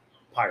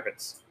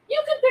Pirates.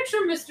 you can picture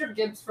Mr.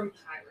 Gibbs from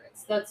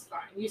Pirates. That's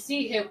fine. You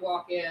see him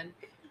walk in,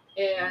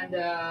 and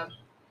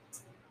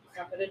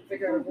crap, I didn't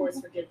figure out a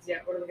voice for Gibbs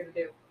yet. What are we gonna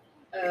do?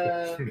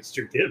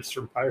 Mr. Gibbs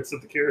from Pirates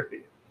of the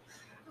Caribbean.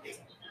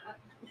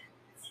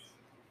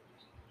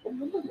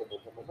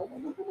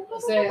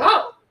 Say,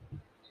 "Oh,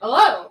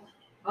 hello.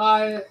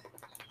 I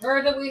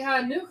heard that we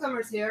had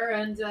newcomers here,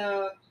 and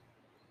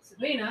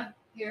Sabina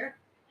here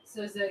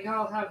says that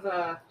y'all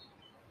have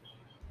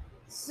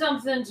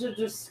something to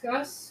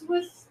discuss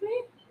with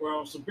me."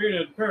 Well,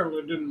 Sabina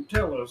apparently didn't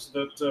tell us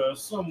that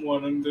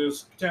someone in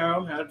this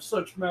town had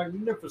such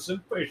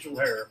magnificent facial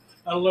hair.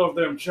 I love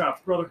them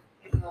chops, brother.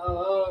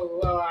 Oh,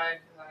 well,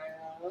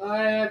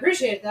 I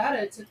appreciate that.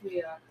 It took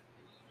me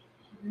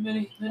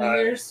many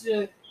years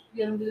to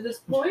get him to this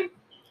point.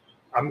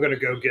 I'm going to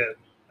go get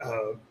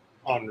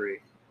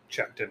Henri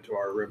checked into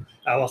our room.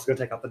 I'm also going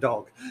to take out the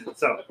dog.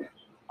 So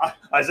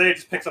Isaiah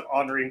just picks up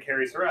Henri and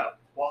carries her out,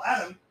 while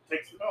Adam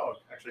takes the dog.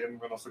 Actually, I'm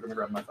also going to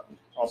grab my phone.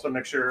 Also,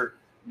 make sure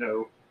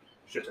no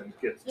shitting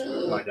gets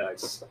to my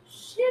dice.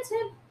 Shit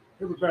him.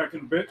 He'll be back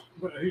in a bit,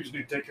 but he just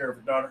need to take care of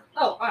her daughter.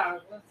 Oh,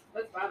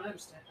 that's fine.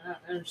 I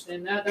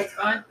understand that. That's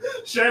fine.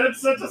 Shannon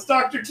sent us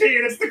Dr. T,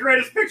 and it's the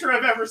greatest picture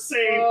I've ever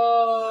seen.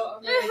 Oh,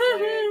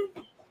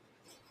 amazing.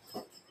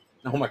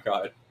 Oh my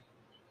god.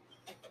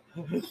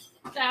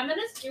 Salmon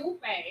is too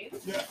bad.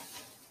 Yeah.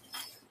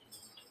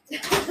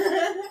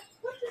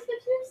 What does the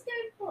Q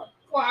stand for?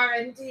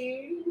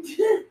 Quarantine.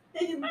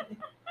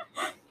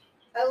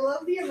 I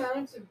love the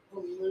amount of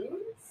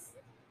balloons.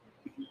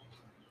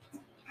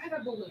 I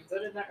have balloons.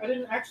 I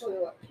didn't actually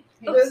look.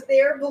 Because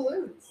they are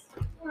balloons.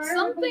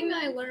 Something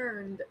I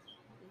learned.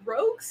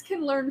 Rogues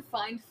can learn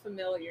find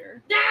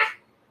familiar.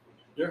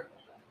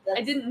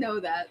 I didn't know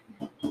that.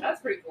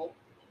 That's pretty cool.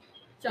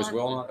 Does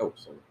Will not? Oh,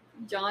 sorry.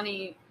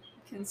 Johnny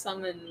can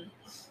summon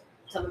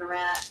Summon a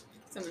rat.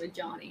 a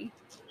Johnny.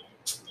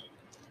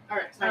 All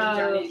right. Tiny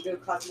Johnny to go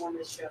cause more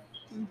mischief.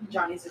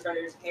 Johnny's the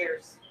brother's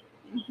hairs.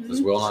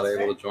 Is Will not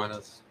able to join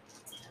us?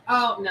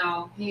 Oh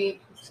no, he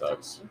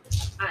Sucks.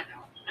 I know.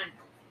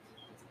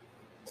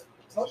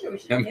 Told you we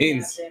should That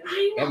means- kidnap him.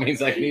 I know. That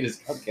means I can eat his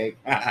cupcake.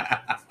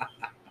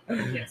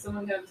 Yeah,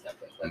 someone got his stuff.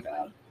 That's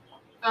fine.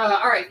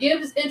 All right.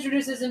 Gibbs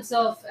introduces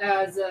himself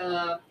as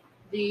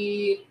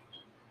I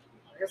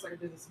guess I can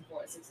do this in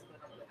voice, except I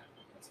don't really have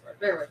a voice for it.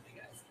 Bear with me,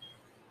 guys.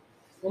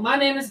 Well, my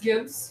name is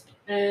Gibbs,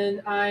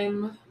 and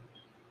I'm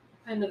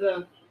kind of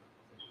the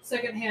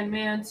second-hand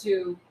man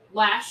to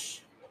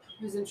Lash,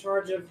 who's in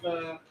charge of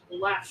the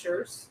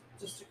Lashers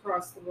just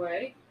across the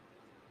way.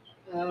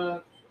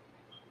 Well,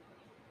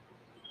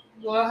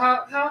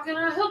 how can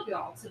I help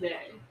y'all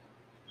today?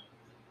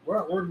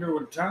 Well, we're new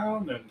in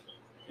town, and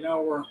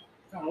we're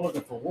kind of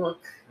looking for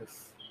work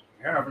if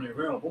you have any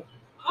available.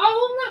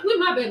 Oh, we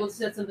might be able to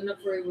set something up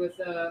for you with.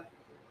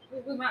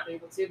 We might be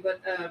able to,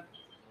 but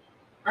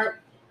are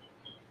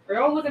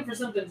y'all looking for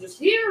something just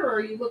here, or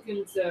are you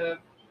looking to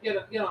get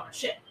on a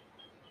ship?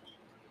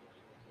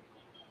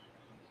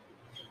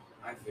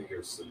 I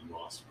figure some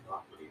lost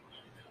property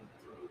might come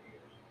through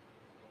here.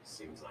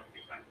 Seems like the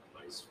kind of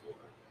place for it.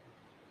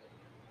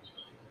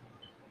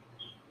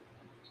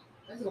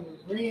 That's gonna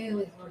be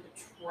really hard to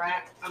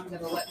track. I'm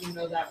gonna let you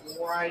know that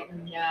right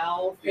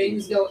now.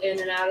 Things go in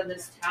and out of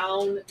this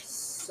town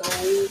so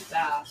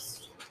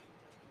fast.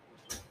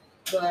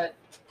 But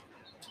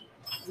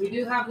we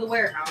do have the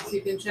warehouse.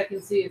 You can check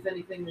and see if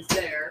anything is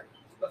there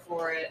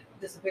before it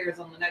disappears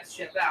on the next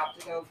ship out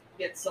to go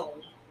get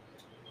sold.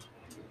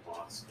 Your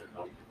boss could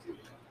help you do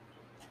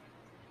that.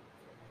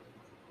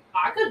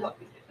 I could help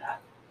you do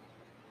that.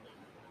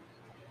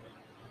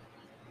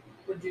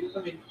 Would you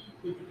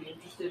be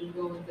interested in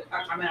going to,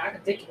 I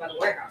can take you by the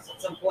warehouse at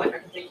some point. I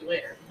can take you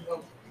later. You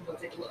can go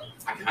take a look.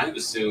 I kind of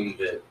assume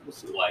that,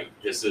 like,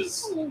 this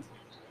is.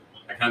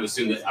 I kind of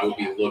assume that I would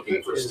be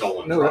looking for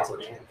stolen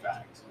property, in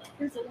fact.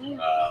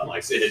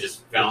 Like, it had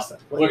just found,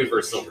 looking for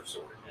a silver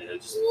sword, and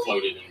it just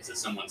floated into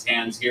someone's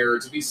hands here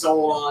to be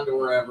sold on to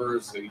wherever,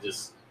 so you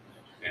just.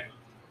 Yeah.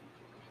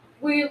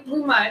 We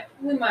might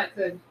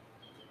could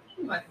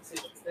see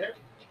what's there.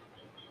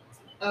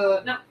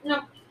 No.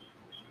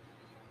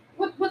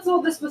 What's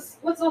all this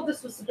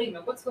with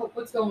Sabina? What's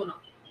going on?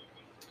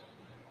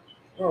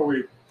 Well,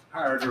 we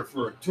hired her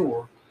for a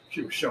tour.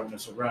 She was showing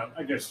us around.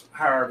 I guess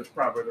hired is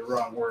probably the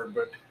wrong word,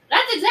 but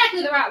That's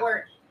exactly the right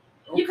word.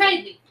 You okay.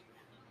 paid me.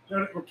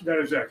 That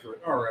is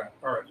accurate. All right,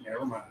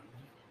 never mind.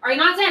 Are you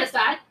not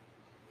satisfied?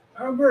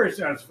 I'm very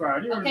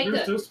satisfied. You Okay,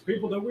 introduced good. us to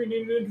people that we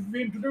needed to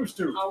be introduced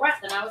to. All right,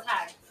 then I was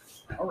hired.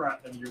 All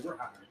right, then you were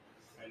hired.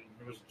 And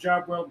it was a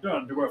job well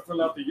done. Do I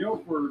fill out the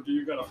yoke, or do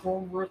you got a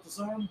form for us to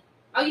sign?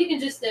 Oh, you can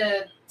just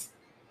give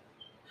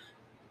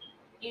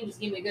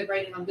me a good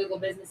rating on Google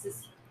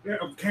Businesses. Yeah,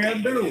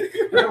 can do.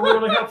 That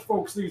really helps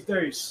folks these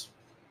days.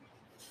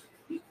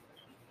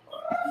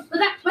 But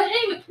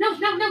anyway, no.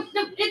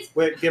 It's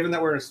Wait, given that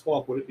we're in a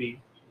swamp, would it be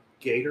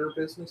gator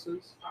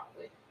businesses?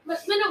 probably. But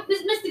no,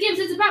 Mr. Gibbs,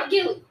 it's about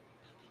Gilly.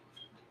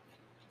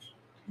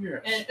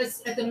 Yes. And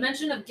at the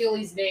mention of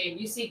Gilly's name,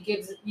 you see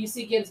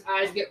Gibbs'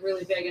 eyes get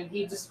really big, and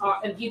he just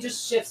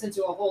shifts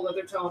into a whole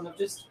other tone of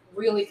just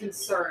really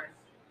concern.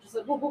 Just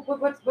like,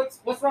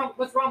 what's wrong?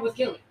 What's wrong with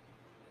Gilly?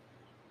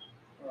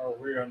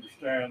 We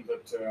understand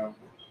that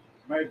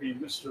maybe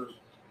Mr.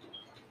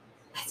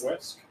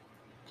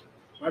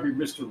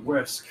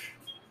 Wesk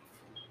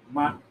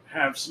might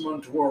have some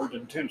untoward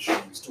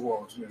intentions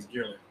towards Miss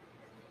Gilly.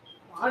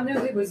 Well,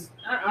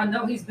 I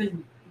know he's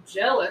been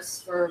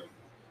jealous for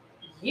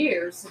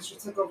years since she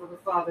took over her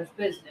father's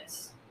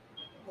business.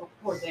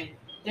 Poor Daniel.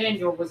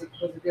 Daniel was a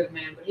good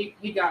man, but he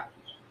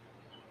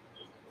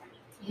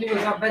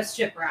was our best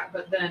shipwright,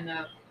 but then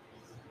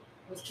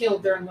was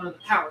killed during one of the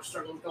power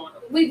struggles going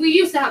on. We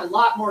used to have a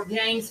lot more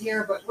gangs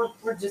here, but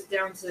we're just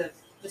down to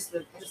just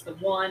the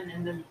one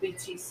and then the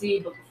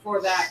BTC. But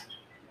before that,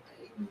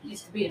 it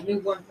used to be a new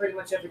one pretty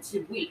much every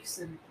 2 weeks,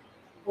 and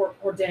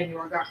poor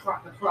Daniel got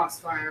caught in the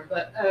crossfire.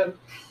 But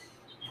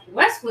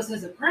West was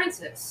his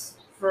apprentice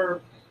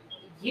for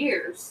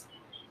years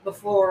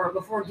before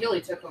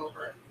Gilly took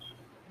over.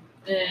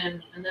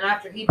 And then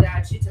after he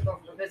died, she took over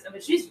the business. I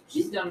mean,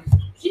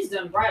 she's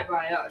done right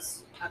by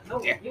us. You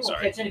won't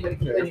catch anybody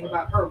complaining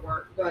about her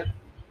work. But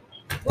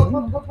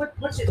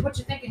what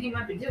you thinking he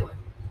might be doing?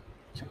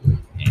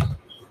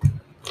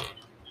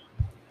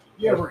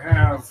 You ever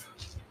have?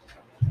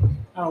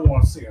 I don't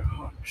want to say a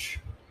hunch,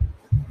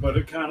 but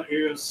it kind of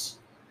is.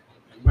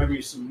 Maybe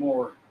some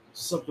more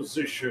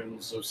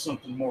suppositions of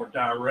something more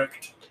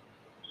direct.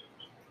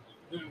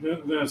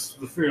 That's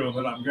the feeling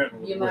that I'm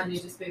getting. You might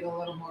need to speak a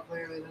little more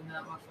clearly than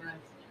that, my friend.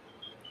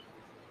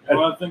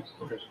 Well, I think.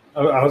 Okay.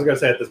 I was going to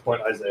say at this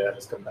point, Isaiah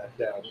has come back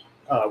down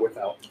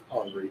without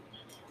Henri.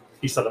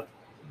 He spent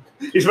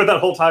that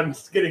whole time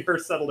getting her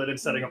settled in and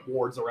setting up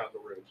wards around the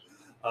room.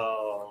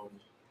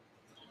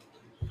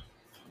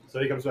 So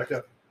he comes back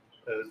up,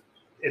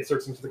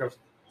 inserts into the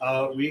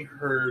conversation. We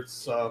heard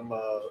some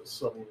on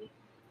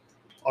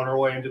our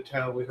way into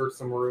town. We heard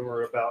some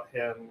rumor about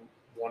him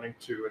wanting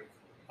to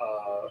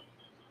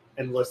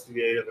enlist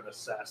the aid of an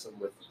assassin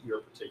with your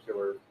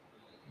particular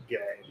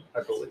gang,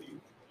 I believe,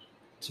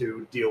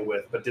 to deal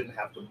with, but didn't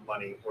have the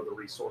money or the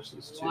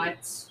resources to.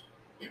 What?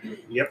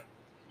 Yep.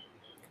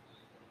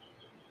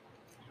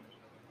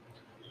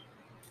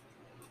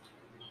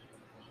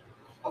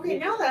 Okay,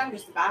 now that I'm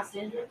just a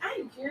bystander, I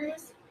am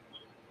curious.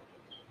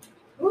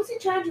 Who's he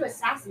trying to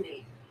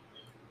assassinate?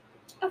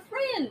 A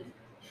friend.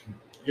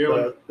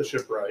 Gilly. The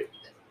shipwright.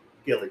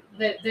 Gilly.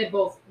 They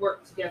both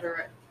work together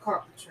at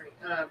carpentry.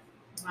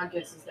 My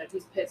guess is that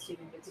he's pissed he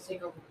didn't get to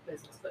take over the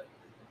business, but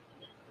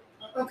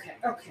okay.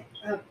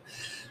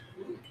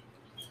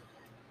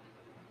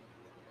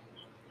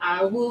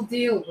 I will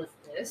deal with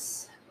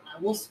this. I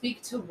will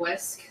speak to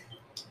Wesk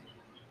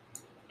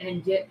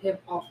and get him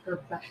off her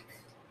back.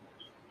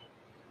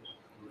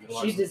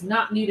 She does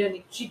not need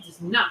any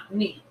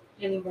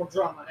more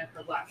drama in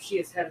her life. She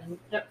has had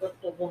that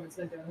poor woman's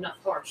been through enough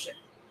hardship.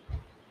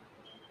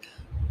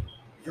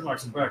 You'd like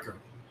some backup.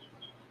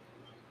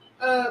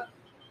 Uh,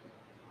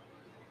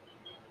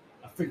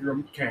 I figure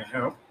I can't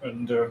help,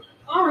 and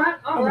all right.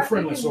 I'm a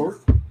friendly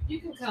sort. You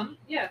can come.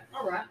 Yeah,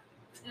 all right.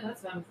 Yeah,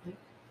 that's fine with me.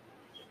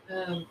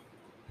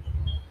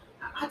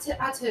 I'll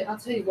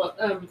tell you what.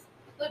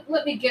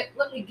 Let me get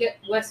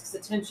Wesk's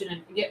attention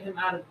and get him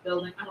out of the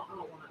building. I don't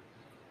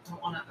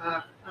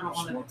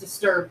want to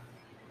disturb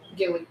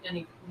Gilly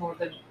any more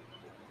than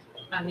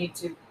I need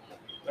to.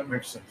 That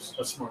makes sense.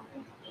 That's smart.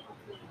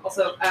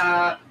 Also,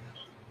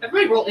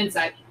 everybody roll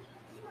insight.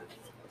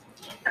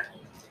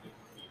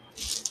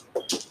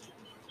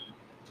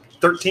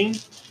 13?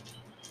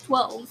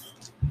 12.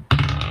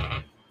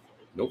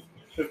 Nope.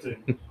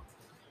 15.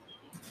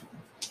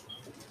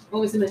 What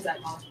was the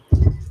insight, Mom?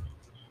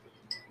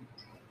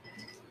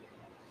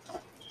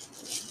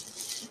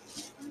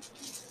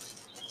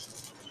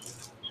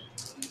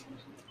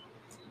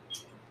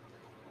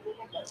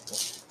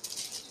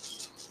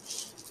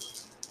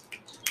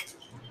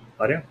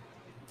 I do.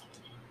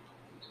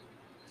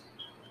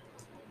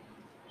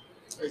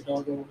 Hey,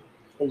 doggo.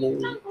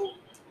 Hello.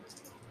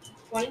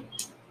 20?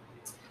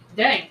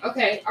 Dang.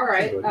 Okay. All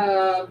right.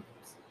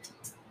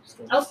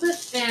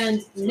 Elspeth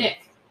and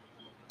Nick.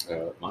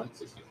 Mine's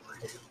 16.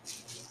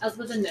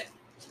 Elspeth and Nick.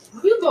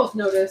 You both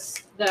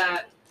notice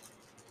that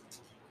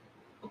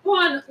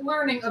upon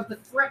learning of the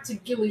threat to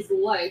Gilly's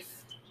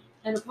life,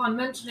 and upon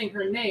mentioning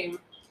her name,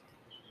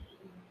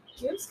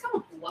 Gibbs kind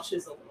of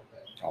blushes a little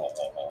bit.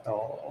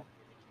 Oh.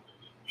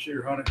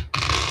 Sure, honey.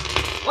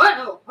 What?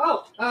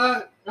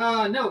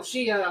 No,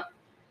 she, no,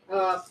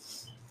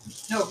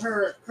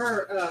 her,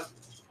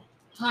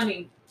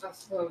 honey, I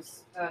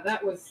suppose,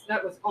 that was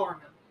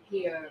Armin.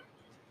 He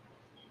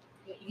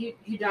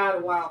died a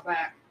while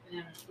back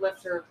and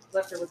left her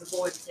with a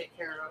boy to take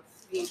care of.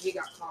 He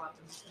got caught up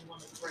in one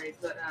of the raids,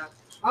 but,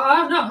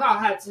 I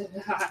had to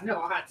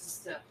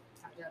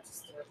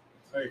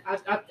Hey.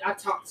 I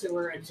talked to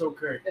her and It's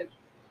okay.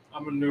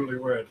 I'm a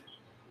newlywed.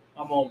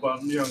 I'm all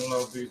about young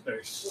love these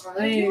days. well,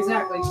 I ain't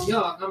exactly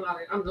young.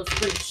 I'm no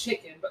spring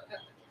chicken, but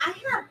I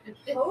have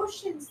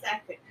potions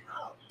that could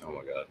help. Oh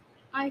my god.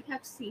 I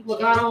have seen.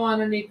 look, I don't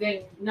want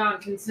anything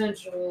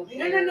non-consensual.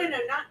 No,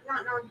 not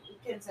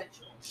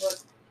non-consensual.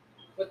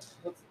 What's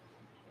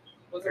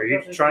Are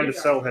you trying to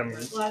sell him?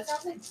 Well, it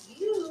sounds like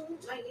you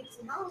might need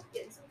some help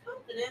getting some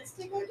confidence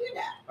to go do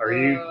that. Are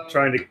you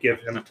trying to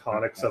give him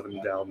tonics of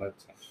endowment?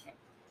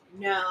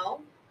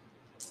 No.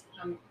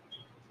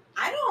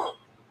 I don't.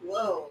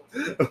 Whoa.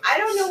 I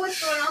don't know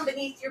what's going on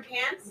beneath your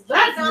pants.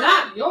 That's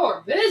not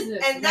your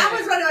business. And that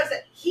was what I was.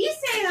 He's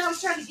saying I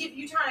was trying to give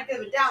you tonic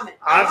of endowment.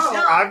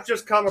 I've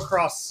just come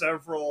across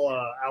several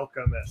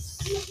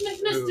alchemists.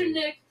 Mr.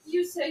 Nick,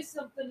 you say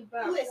something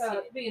about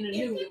Listen, being a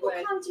if people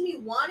newlywed. come to me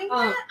wanting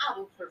that, I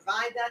will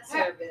provide that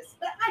service.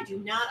 But I do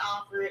not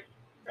offer it.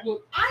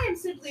 Well- I am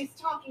simply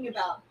talking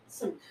about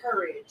some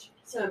courage,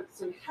 some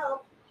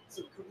help,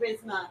 some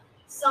charisma,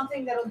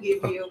 something that'll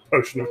give you.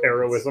 Potion of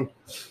heroism.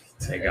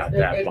 They got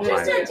that It-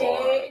 behind Just the a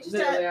bar. day. Just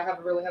Literally, a, I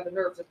haven't really had the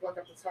nerve to look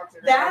up to talk to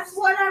her. that's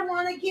what I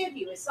want to give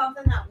you. Is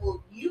something that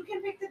will. You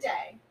can pick the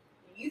day.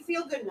 You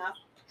feel good enough.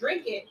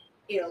 Drink it.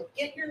 It'll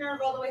get your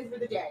nerve all the way through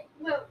the day.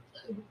 Well,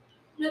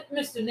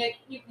 Mr. Nick,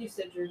 you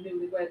said you're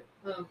newlywed.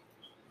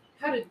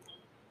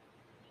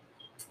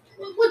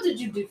 What did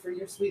you do for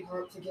your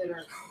sweetheart to get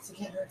her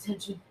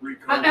attention?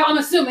 Rico. I'm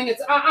assuming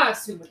it's. I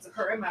assume it's a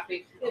her. It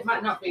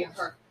might not be a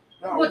her.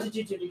 No, What did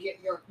you do to get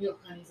your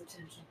honey's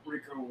attention?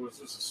 Rico was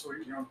just a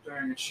sweet young thing,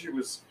 and she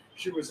was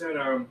at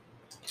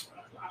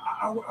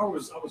I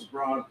was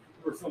abroad.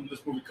 We were filming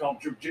this movie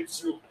called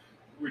Jiu-Jitsu,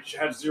 which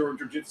had zero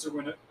jiu-jitsu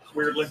in it,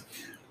 weirdly.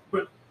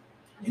 But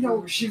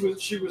she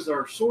was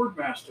our sword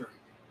master,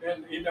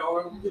 and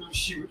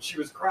she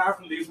was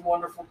crafting these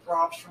wonderful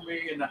props for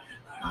me, and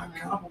I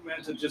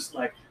complimented just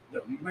like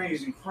the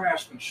amazing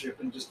craftsmanship,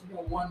 and just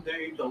one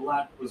day the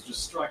light was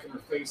just striking her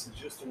face in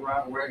just the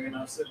right way, and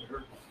I said to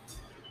her,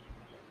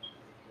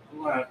 "The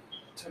light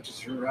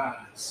touches your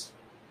eyes.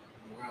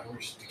 I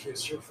wish to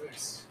kiss your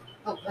face."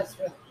 Oh, that's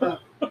real.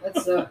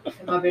 That's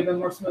it might be a bit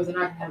more smooth than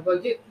I can have,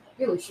 but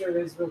Gilly sure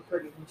is real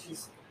pretty when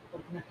she's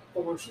looking at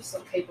the floor. She's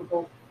so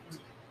capable.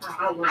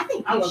 I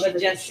think love you should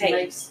everything just she say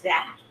makes.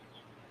 that.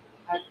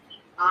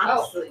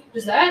 Honestly.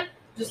 Just that?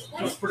 Just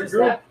That's pretty just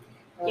good. that?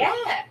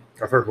 Yeah.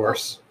 I've heard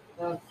worse.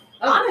 Honestly.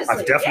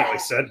 I've definitely yeah.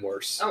 said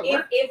worse. Oh,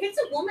 If it's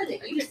a woman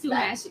that I you just do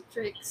respect magic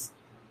tricks.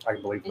 I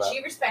can believe and that.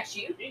 she respects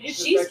you, she's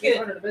she's good.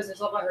 running the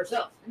business all by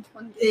herself. And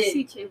one The-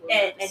 CJ will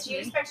and notice she me.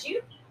 respects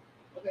you,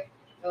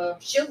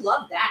 She'll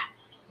love that.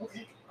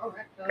 Okay, all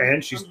right.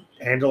 And she's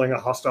handling a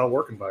hostile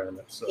work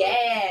environment. So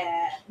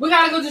Yeah. We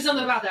gotta go do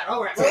something about that.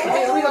 All right, we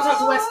go talk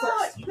to Wes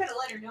first. You gotta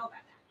let her know about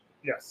that.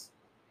 yes,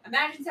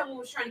 Imagine someone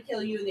was trying to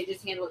kill you and they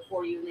just handle it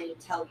for you and they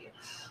didn't tell you.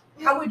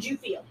 How would you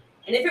feel?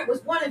 And if it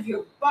was one of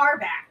your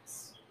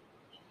barbacks,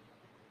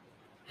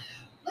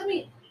 Let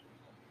me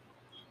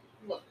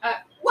look.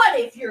 what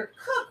if your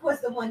cook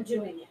was the one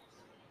doing it?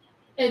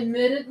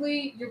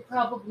 Admittedly, you're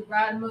probably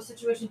right in most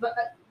situations, but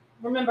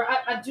remember,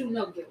 I do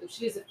know Gilly.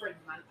 She is a friend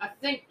of mine.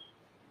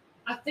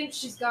 I think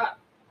she's got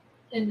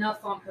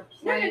enough on her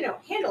plate. No.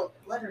 Handle it.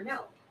 Let her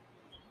know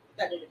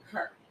that it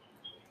occurred.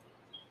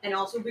 And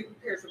also be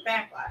prepared for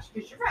backlash.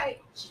 Because you're right.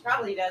 She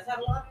probably does have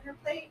a lot on her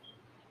plate.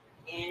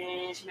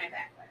 And she might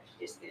backlash.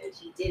 Just because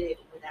she did it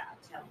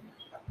without telling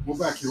her. We'll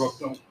back you up,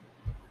 though.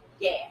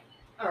 Yeah.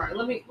 All right,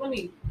 let me.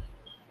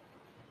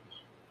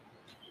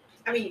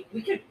 I mean,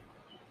 we could,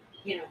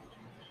 you know.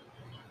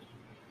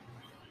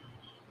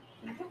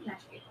 Can I have a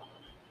magic 8 ball?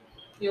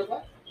 You know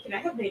what? Can I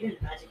have made it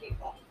a magic 8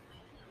 ball?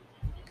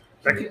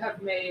 You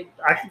have made.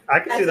 I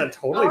can see that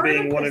totally Or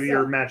being one of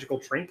your so. magical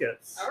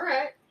trinkets. All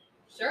right,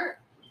 sure.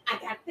 I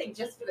got a thing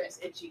just for this.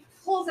 And she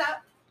pulls out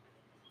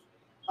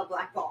a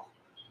black ball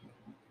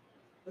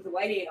with a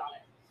white 8 on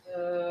it.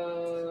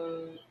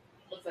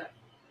 What's that?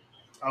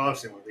 Oh, I've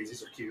seen one of these.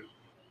 These are cute.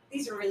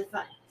 These are really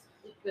fun.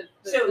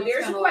 So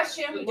there's a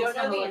question. We don't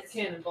know the like answer.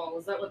 cannonball.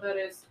 Is that what that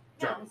is?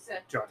 No, John, it's a,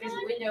 John, there's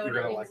a window and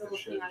you're gonna it like has a this little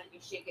thing shit. on it. And you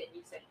shake it and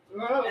you say,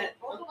 Oh,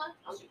 hold on.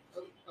 I'll shoot.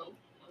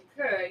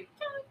 okay.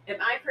 Am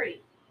I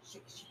pretty?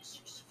 Shake, shake,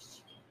 shake, shake,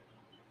 shake.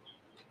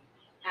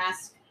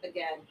 Ask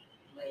again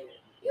later.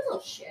 You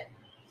little shit.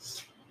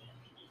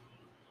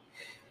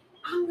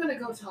 I'm gonna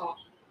go talk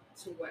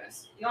to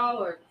Wes.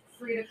 Y'all are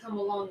free to come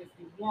along if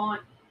you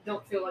want.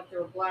 Don't feel like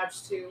you're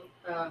obliged to.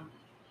 I'm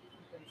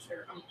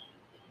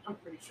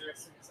pretty sure as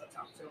soon as I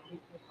talk to him, he'll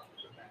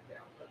probably go back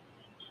down.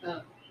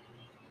 But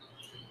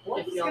What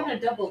If he's y'all- gonna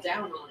double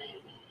down on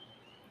it?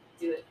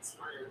 Do it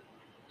smarter.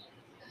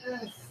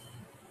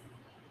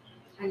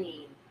 I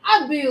mean,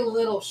 I'd be a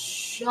little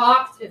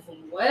shocked if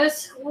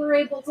Wes were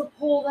able to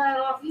pull that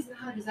off. He's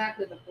not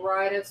exactly the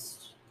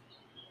brightest,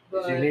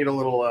 but You need a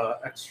little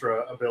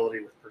extra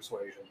ability with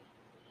persuasion.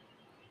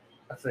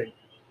 I think.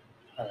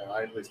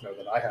 I at least know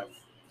that I have.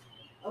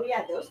 oh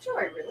yeah, those two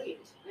are really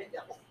into.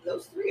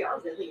 Those three are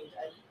really into.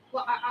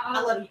 well,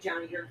 I love you,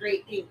 Johnny. You're a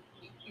great thing.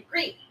 You're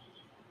great.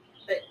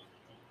 But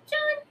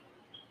John,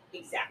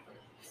 exactly.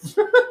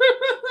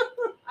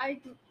 I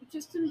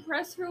just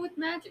impress her with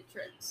magic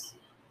tricks.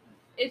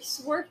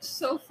 It's worked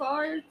so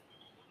far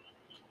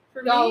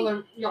for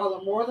y'all me.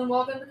 are more than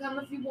welcome to come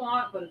if you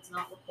want, but it's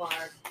not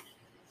required.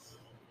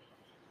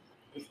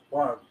 It's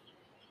wild.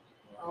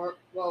 All right,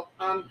 well,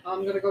 I'm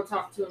gonna go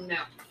talk to him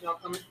now. Y'all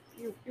coming?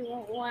 You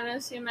want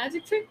to see a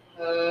magic trick?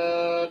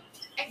 Uh,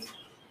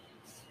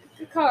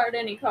 A card,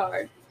 any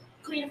card.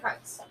 Queen of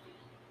Hearts.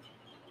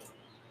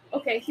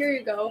 Okay, here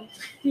you go.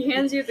 He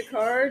hands you the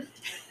card.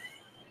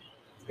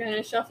 He's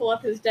gonna shuffle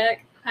up his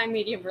deck, high,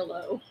 medium, or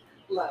low.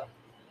 Low.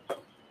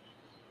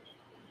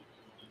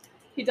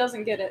 He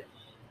doesn't get it.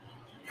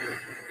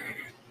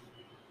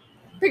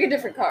 Pick a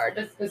different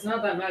card. it's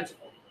not that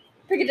magical.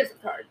 Pick a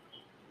different card.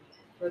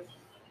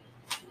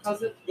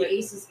 How's it? The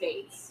Ace of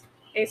Spades.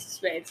 Ace of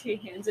Spades. He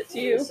hands it to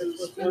you.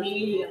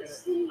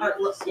 Mediums. Or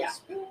look, yeah.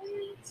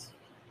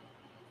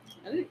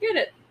 I didn't get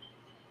it.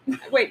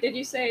 Wait, did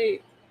you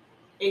say?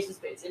 Ace of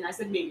Spades, and I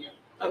said medium.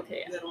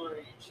 Okay. Middle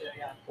range.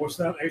 Yeah. What's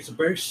that? Ace of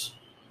base?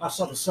 I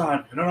saw the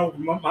sign, and then I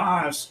opened my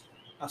eyes.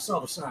 I saw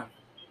the sign.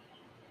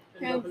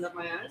 And opened up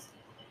my eyes.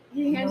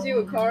 He hands you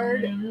a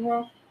card.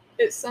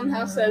 It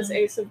somehow says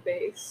Ace of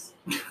Base.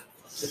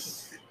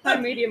 High,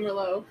 medium, or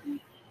low.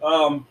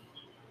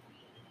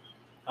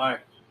 Hi.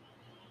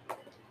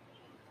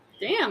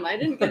 Damn, I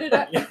didn't get it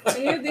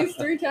any of these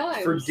 3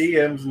 times. For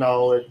DM's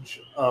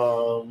knowledge,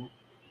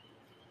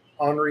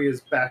 Henri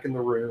is back in the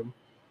room,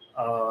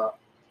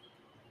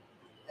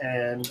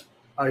 and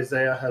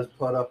Isaiah has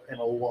put up an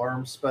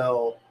alarm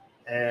spell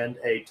and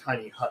a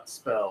tiny hut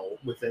spell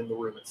within the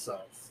room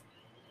itself.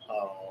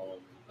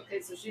 Okay,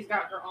 so she's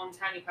got her own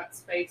tiny hut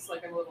space,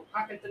 like a little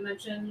pocket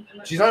dimension.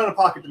 She's not in a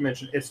pocket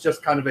dimension. It's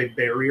just kind of a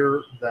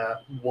barrier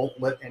that won't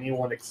let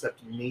anyone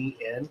except me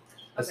in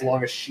as Okay.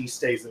 long as she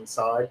stays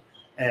inside.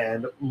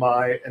 And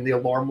the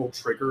alarm will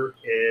trigger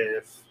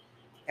if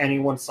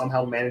anyone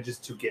somehow manages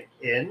to get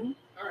in,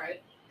 All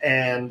right.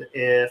 and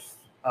if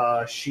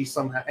if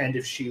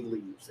she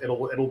leaves,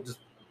 it'll just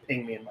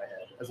ping me in my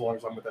head as long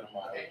as I'm within a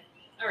mile. Okay.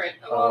 All right.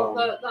 Well,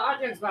 the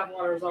object's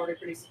bathwater is already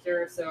pretty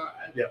secure, so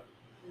Yeah.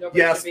 nobody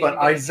Yes, should be but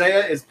engaged.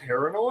 Isaiah is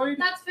paranoid,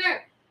 That's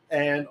fair.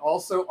 and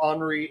also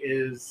Henri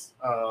is. Is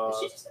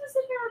she just gonna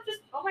sit here just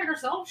all by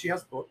herself? She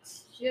has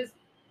books, She has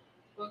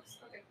books.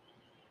 Okay.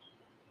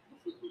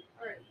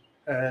 All right.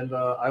 and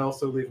I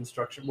also leave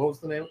instruction. What was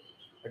the name?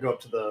 I go up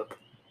to the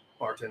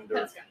bartender,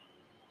 That's good.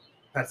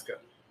 Pesca.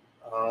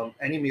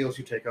 Any meals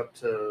you take up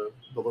to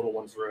the little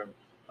one's room,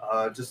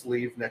 just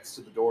leave next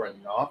to the door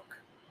and knock,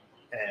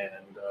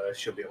 and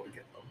she'll be able to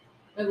get them.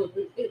 It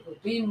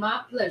would be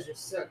my pleasure,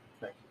 sir.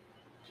 Thank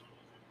you.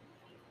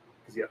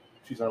 Because yeah,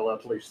 she's not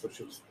allowed to leave, so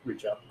she'll just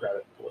reach out, grab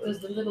it, pull it. Does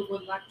the little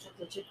one like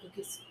chocolate chip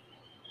cookies?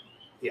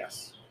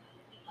 Yes.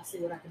 I'll see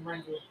what I can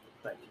wrangle.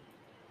 Thank you.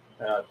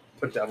 I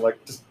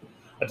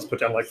just put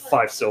down like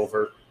 5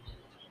 silver.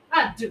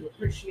 I do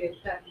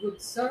appreciate that,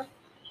 good sir.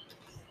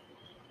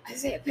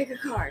 Isaiah, pick a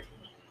card.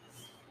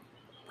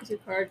 Pick your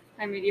card.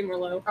 High, medium, or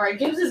low. All right,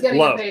 Gibbs is getting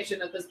Low.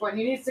 impatient at this point.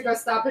 He needs to go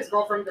stop his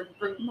girlfriend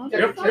from Motherfucker.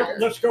 getting Yep, fired.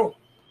 let's go.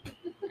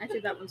 Actually,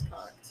 that one's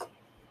cocked.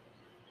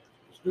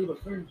 Let's do the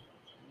thing.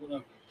 We're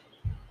gonna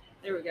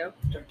There we go.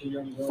 take the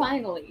young girl.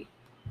 Finally.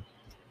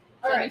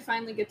 All Johnny right,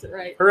 finally gets it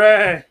right.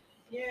 Hooray!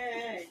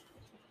 Yay!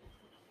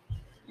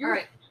 all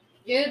right.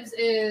 Gibbs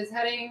is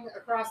heading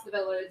across the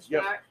village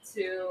Yep. back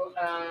to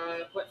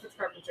Wetfoot's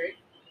Carpentry.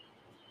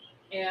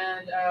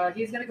 And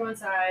he's going to go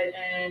inside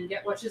and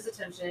get Witch's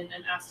attention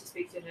and ask to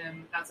speak to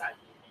him outside.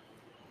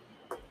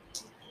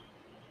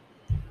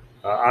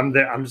 I'm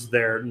there. I'm just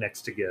there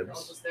next to They're all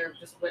Gibbs. just there,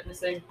 just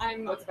witnessing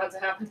I'm what's about to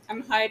happen.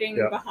 hiding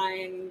Yeah.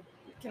 behind.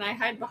 Can I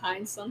hide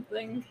behind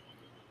something?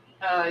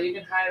 You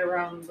can hide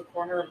around the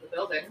corner of the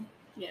building.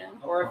 Yeah.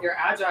 Or if you're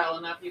agile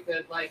enough, you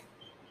could,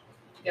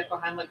 get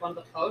behind, one of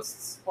the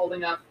posts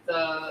holding up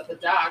the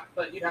dock,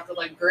 but you'd have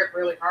to, grip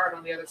really hard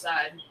on the other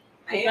side.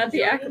 Would that be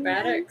joining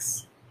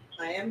acrobatics? them.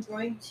 I am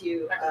going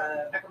to.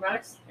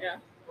 Acrobatics? Yeah.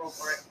 Roll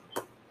for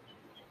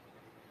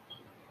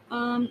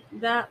it.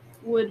 That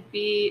would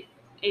be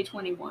a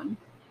 21.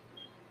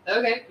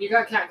 Okay, you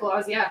got cat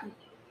claws, yeah.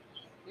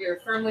 You're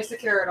firmly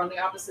secured on the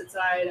opposite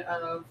side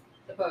of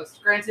the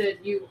post. Granted,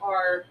 you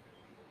are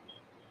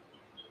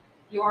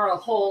a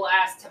whole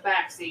ass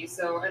tabaxi,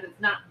 and it's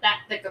not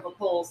that thick of a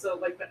pole, so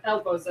the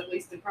elbows at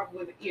least and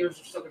probably the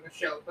ears are still gonna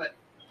show, but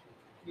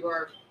you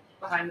are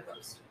behind the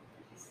post.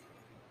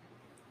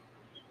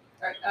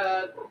 Alright,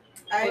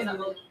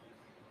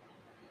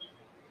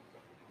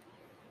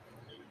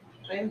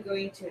 I'm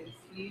going to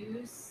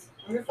infuse.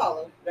 I'm going to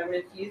follow, but I'm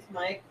going to infuse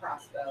my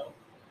crossbow.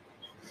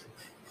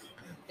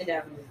 And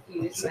I'm going to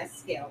infuse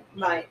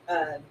my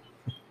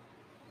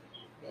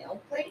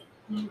nail plate.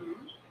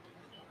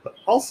 But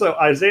also,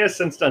 Isaiah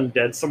sensed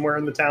undead somewhere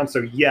in the town, so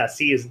yes,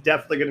 he is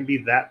definitely going to be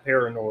that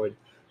paranoid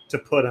to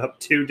put up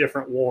 2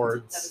 different that is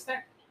wards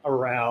fair.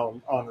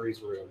 around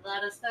Henri's room.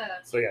 That is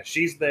fair. So yeah,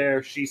 she's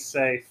there. She's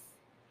safe.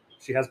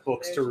 She has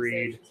books to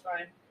read. She's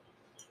fine.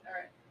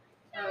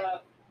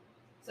 Alright.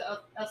 So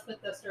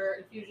Elspeth does her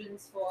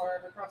infusions for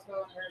her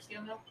crossbow and her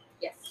scale now.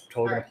 Yes.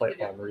 Totally gonna Alright, play good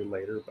deal. Henri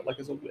later, but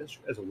as a wizard.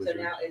 So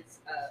now it's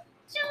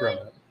Grown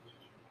up.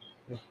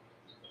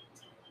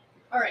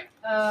 Alright.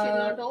 She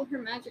learned all her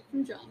magic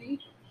from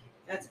Johnny.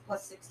 that's a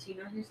plus 16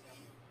 on his.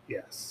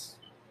 Yes.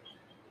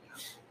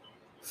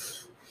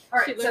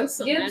 Alright, She so learned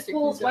some Gibbs magic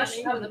pulls from Wesh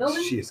Johnny. out of the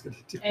building. She is gonna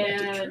do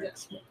And- magic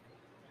tricks.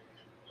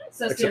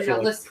 Says to Except him, for now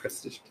like listen.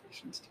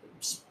 prestidigitations too.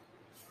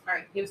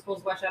 Alright, Gibbs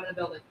pulls Wesh out of the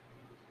building.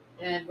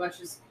 And Wesh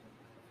is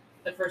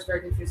at first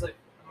very confused,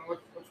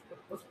 what's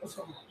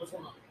going on? What's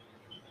going on?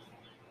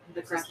 And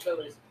the crossbow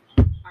is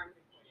armed and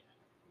pointed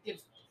at.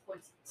 Gibbs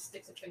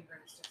sticks a finger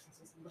in his chest and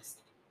says,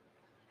 listen,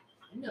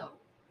 I know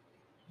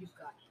you've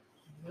got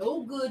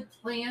no good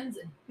plans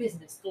and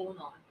business going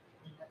on.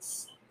 And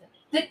that's that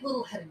thick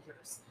little head of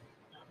yours.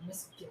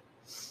 Miss Gill.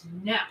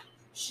 Now,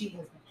 she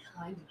has been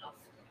kind enough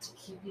to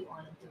keep you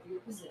on and give you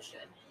a position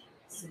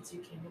since you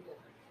came aboard.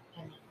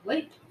 And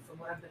lately, from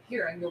what I've been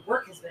hearing, your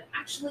work has been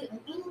actually a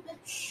little bit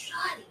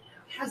shoddy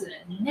now, hasn't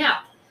it?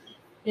 Now,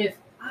 if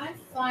I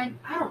find,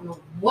 I don't know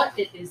what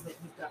it is that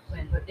you've got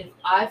planned, but if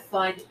I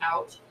find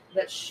out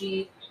that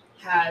she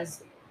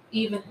has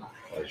even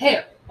a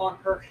hair on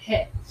her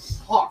head,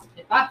 hard,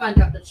 if I find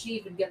out that she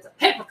even gets a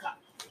paper cut,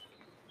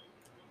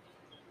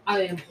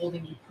 I am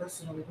holding you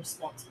personally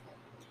responsible.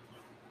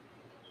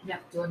 Now,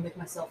 do I make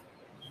myself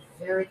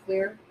very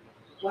clear?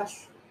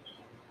 Wes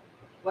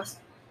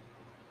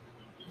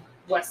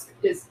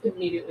is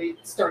immediately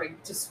starting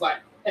to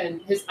sweat,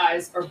 and his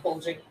eyes are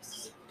bulging.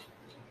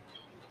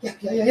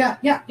 Yeah.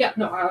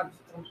 No,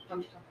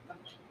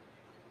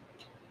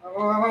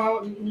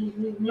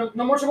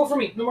 no more trouble for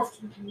me. No more.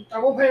 I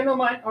won't pay no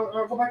mind.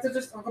 I'll go back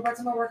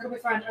to my work. It'll be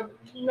fine.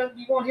 No,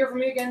 you won't hear from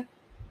me again.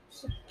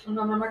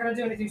 No, I'm not gonna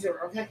do anything to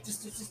her. Okay,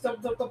 just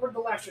don't bring the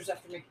lashers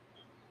after me.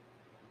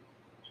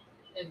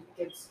 And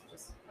Gibbs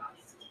just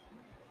nods.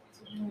 That's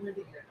what I wanted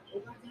to hear. Go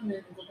back down in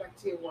and go back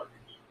to your work.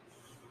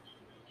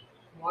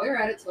 While you're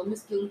at it, tell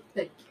Miss Gilly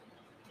thank you.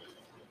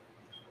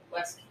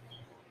 Wes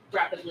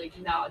rapidly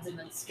nods and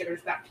then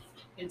skitters back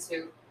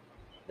into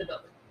the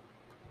building.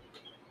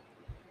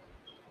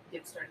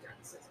 Gibbs turns around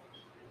and says,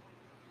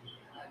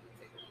 I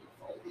figured he'd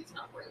fold. He's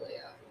not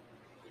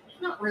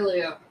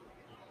really a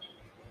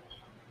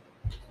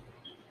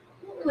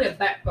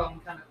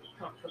backbone kind of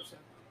person.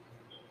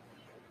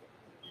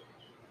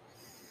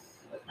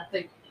 But I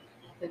think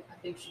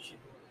she should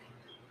be okay.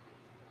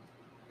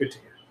 Good to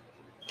hear.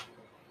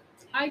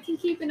 I can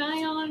keep an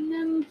eye on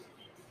them.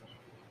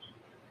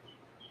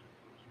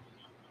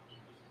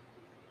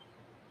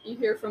 You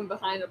hear from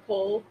behind a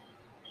pole.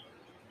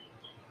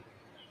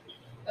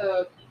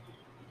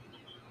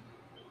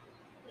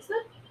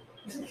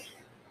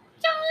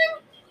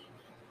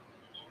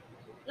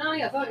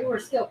 Johnny? I thought you were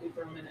stealthy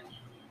for a minute.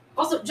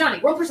 Also, Johnny,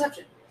 roll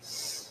perception.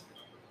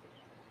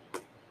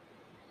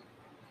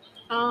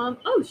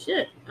 Oh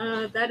shit.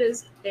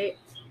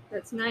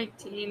 That's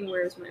 19.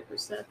 Where's my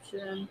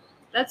perception?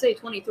 That's a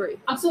 23.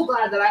 I'm so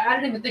glad that I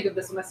didn't even think of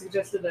this when I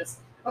suggested this.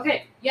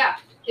 Okay, yeah.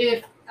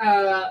 If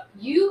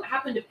you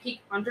happen to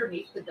peek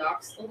underneath the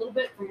docks a little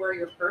bit from where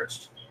you're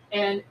perched,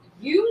 and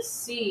you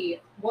see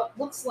what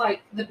looks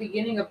like the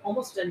beginning of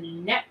almost a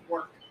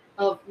network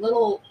of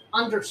little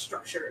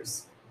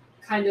understructures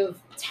kind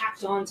of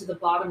tacked onto the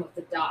bottom of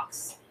the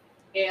docks.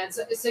 And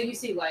so you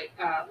see like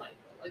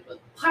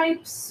little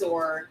pipes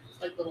or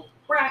like little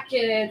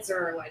brackets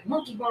or like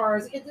monkey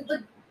bars. It's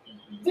like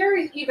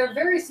either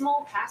very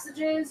small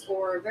passages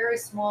or very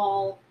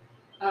small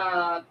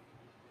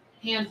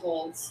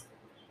handholds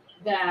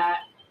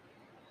that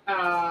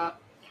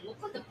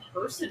look like a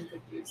person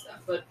could use them,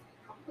 but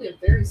probably a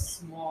very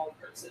small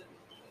person.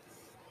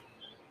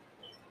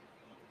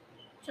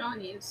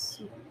 Johnny is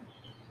small.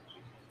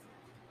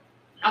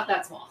 Not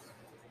that small.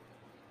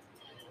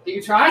 Do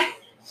you try?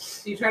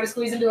 Do you try to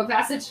squeeze into a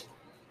passage?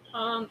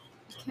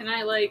 Can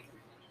I like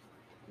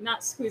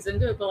not squeeze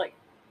into it, but like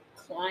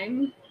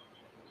climb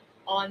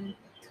on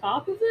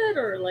top of it,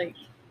 or like?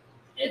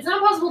 It's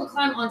not possible to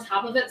climb on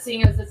top of it,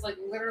 seeing as it's like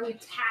literally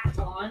tacked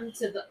on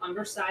to the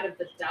underside of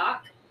the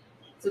dock.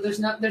 So there's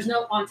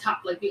no on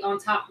top. Like the on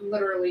top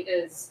literally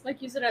is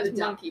Like use it as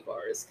monkey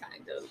bars,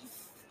 kind of.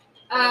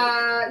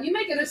 You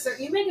make it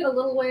a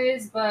little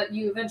ways, but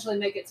you eventually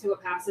make it to a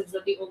passage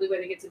that the only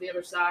way to get to the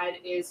other side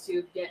is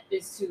to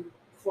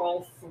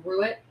crawl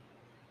through it.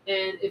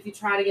 And if you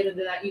try to get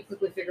into that, you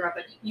quickly figure out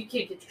that you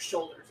can't get your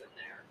shoulders in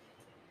there.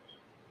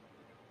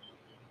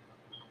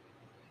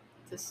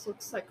 This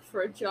looks like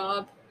for a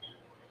job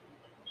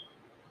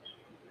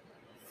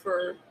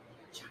for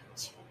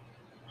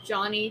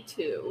Johnny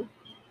 2.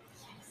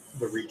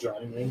 The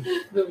re-Johnny.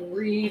 The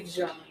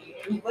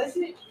re-Johnny.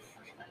 Wasn't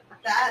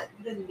that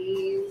the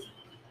name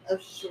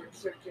of Short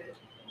Circuit?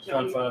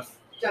 John 5.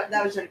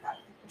 That was Johnny 5.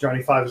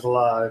 Johnny 5 is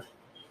alive.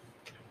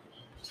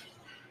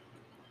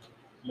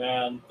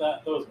 Man,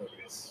 those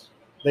movies.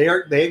 They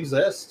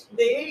exist.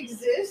 They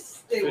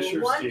exist. They Fisher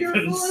were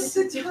wonderful Stevens.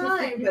 at the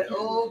time, but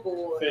oh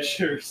boy.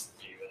 Fisher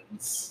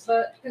Stevens.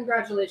 But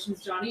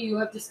congratulations, Johnny, you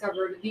have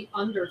discovered the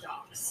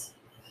underdocks,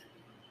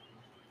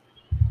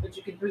 which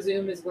you can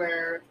presume is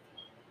where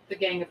the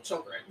gang of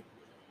children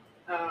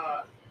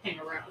hang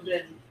around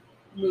and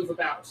move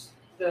about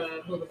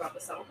the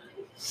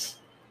settlement.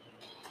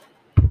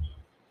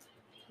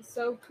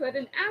 So could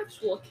an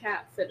actual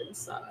cat fit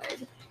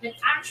inside? An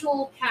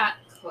actual cat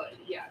could,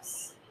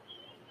 yes.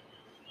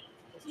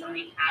 Does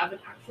Johnny have an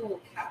actual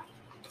cat?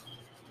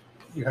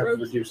 You have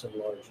Rogue. reduce and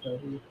large,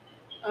 don't you?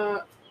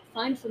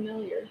 Find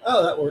familiar.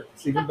 Oh, that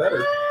works even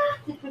better.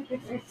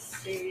 Let's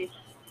see.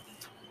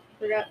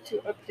 Forgot to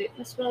update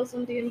my spells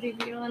on D&D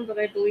Beyond, but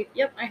I believe,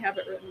 yep, I have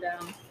it written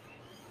down.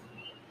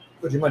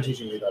 Would you mind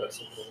teaching me that at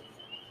some point?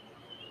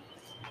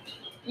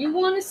 You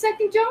want a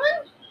second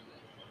John?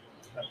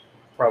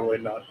 Probably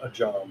not a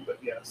John, but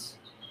yes.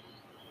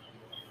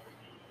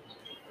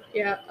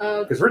 Yeah,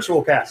 Because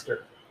ritual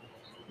caster.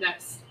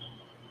 Nice.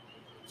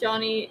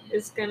 Johnny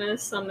is gonna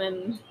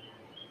summon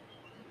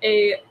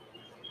a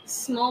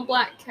small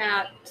black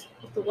cat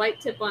with a white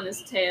tip on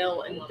his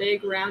tail and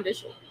big round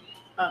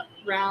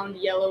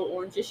yellow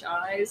orangish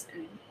eyes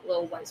and a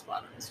little white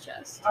spot on his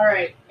chest. All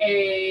right,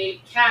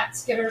 a cat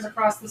skitters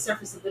across the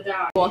surface of the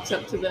dock. Walks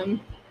up to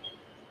them.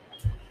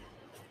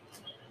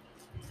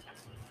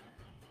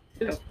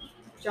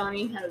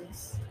 Johnny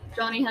has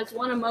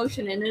one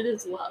emotion, and it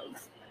is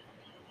love.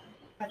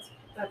 That's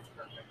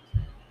perfect.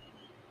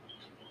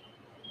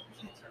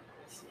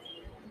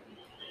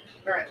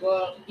 All right.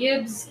 Well,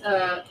 Gibbs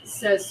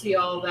says to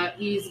y'all that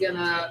he's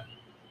gonna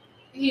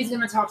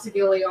talk to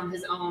Gilly on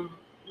his own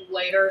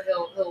later.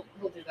 He'll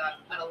do that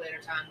at a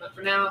later time. But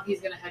for now, he's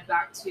gonna head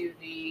back to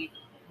the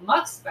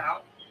Muck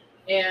Spout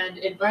and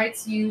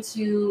invites you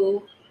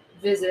to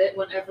visit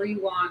whenever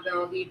you want.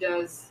 Though he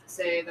does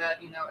say that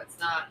it's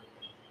not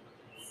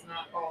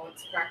all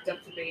it's cracked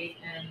up to be,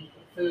 and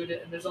the food,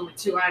 and there's only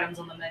 2 items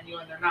on the menu,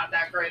 and they're not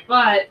that great.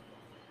 But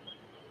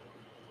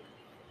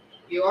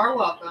you are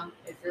welcome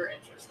if you're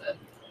interested.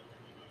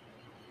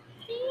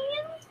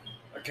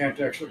 I can't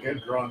actually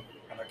get drunk,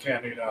 and I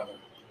can't eat either.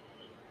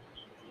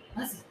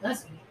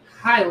 That's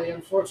highly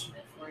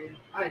unfortunate for you.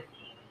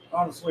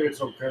 Honestly, it's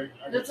okay.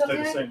 I can That's stay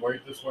okay? the same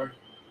weight this way.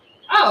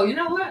 Oh, you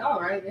know what? All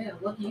right, yeah.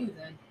 Lucky you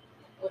then.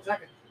 Wish I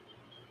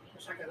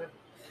could have.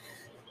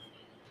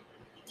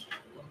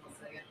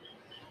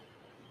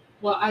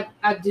 Well,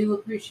 I do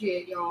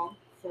appreciate y'all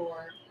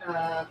for.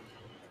 I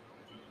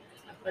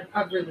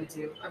really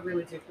do. I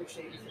really do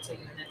appreciate you for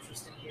taking an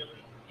interest in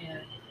Gilly,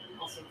 and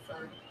also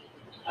for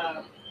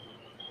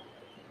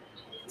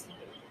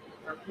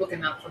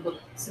looking out for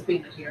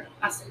Sabina here.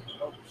 I say,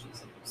 oh,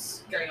 she's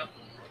scary up.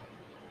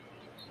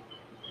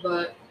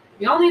 But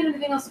if y'all need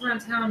anything else around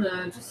town,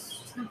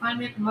 just come find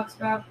me at the Muck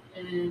Spout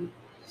and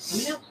let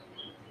me know.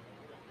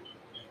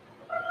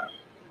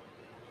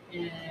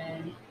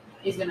 And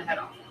he's gonna head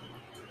off.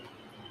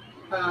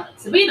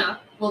 Sabina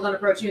will then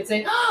approach you and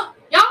say, "Oh,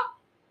 y'all,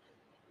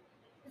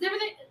 is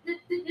everything? Did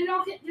it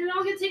all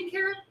get taken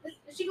care of?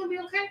 Is she gonna be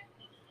okay?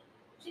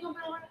 Is she gonna be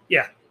alright?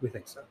 Yeah, we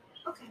think so.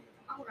 Okay,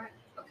 all right,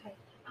 okay.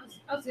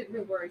 I was getting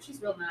real worried.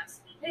 She's real nice.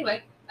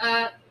 Anyway,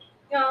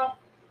 y'all,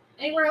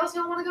 anywhere else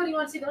y'all want to go? Do you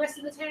want to see the rest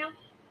of the town?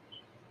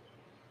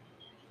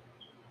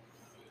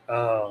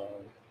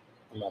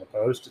 I'm not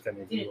opposed if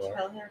any of Did you you are.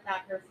 tell her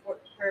about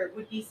her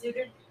would-be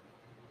suitor?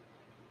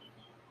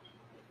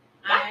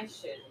 What? I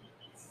should.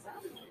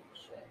 Someone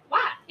should.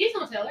 Why? He's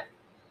gonna tell her.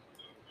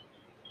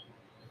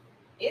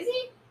 Is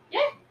he?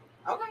 Yeah.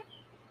 Okay.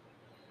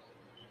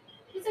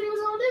 He said he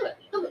was gonna do it.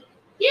 Look,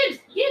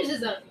 Gibbs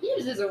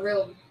is a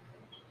real.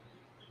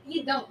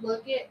 He don't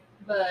look it,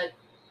 but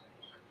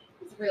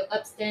he's a real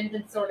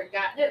upstanding sort of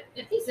guy.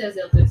 If he says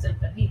he'll do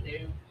something, he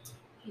do.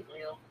 He's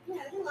real.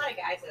 Yeah, there's a lot of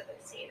guys that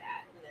say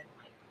that and then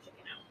like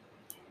chicken out.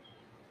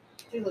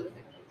 Dude, look at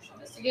that.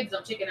 Mr. Gibbs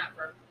don't chicken out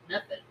for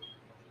nothing.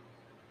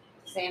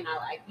 Saying I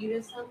like you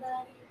to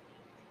somebody.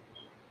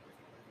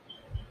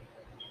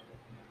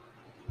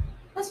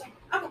 That's right.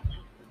 Okay.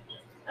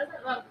 I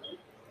don't know.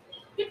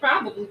 He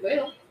probably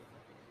will.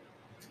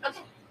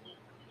 Okay.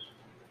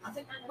 I'll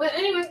take mine. But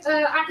anyway,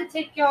 I could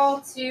take y'all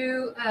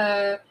to.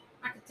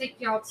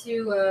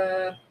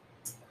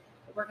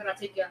 Where could I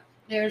take you?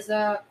 There's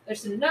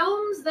some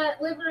gnomes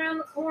that live around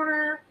the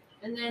corner,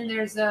 and then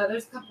there's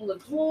a couple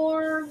of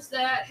dwarves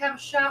that have a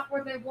shop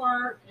where they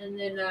work, and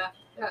then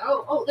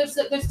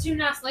there's two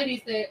nice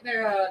ladies. They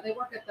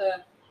work at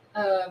the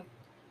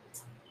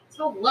it's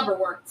called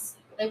Lubberworks.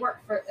 They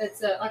work for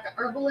like an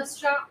herbalist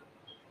shop.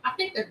 I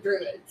think they're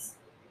druids.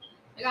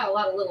 They got a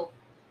lot of little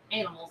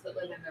animals that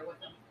live in there with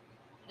them.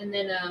 And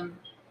then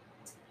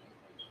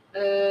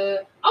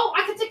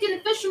I could take you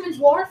to Fisherman's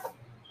Wharf.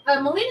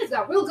 Melina's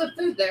got real good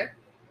food there.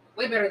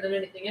 Way better than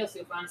anything else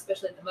you'll find,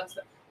 especially at the Muck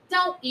Spout.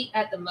 Don't eat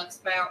at the Muck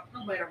Spout,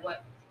 no matter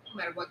what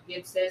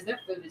Gibbs says. Their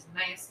food is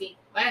nasty.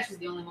 Lash is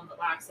the only one that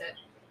likes it.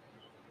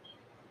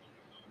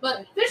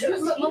 But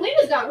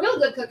Melina's got real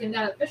good cooking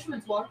down at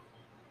Fisherman's Wharf.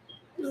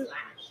 Who's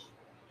Lash?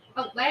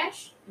 Oh,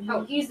 Lash? Mm-hmm.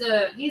 Oh, he's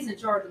in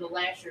charge of the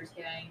Lashers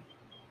gang.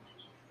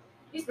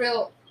 He's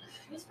from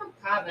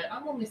private.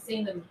 I've only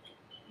seen him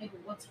maybe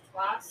once or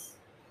twice.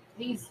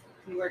 He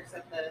works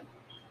at the.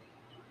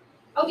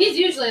 Oh, he's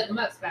usually at the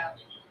Muck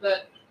Spout,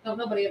 but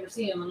nobody ever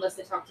see him unless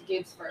they talk to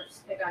Gibbs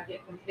first. They gotta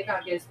get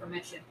his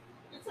permission.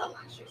 That's a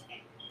Lasher's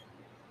game.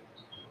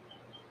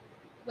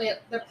 Well,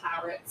 they're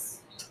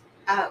pirates.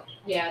 Oh.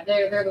 Yeah,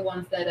 they're the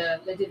ones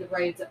that they do the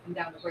raids up and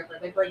down the river.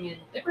 They bring in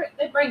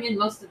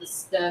most of the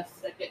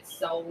stuff that gets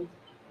sold.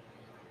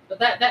 But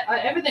that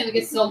everything that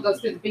gets sold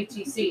goes through the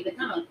BTC. They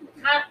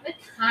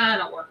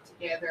kind of work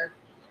together,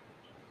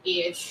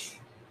 ish.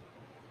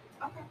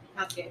 Okay.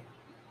 Sounds good.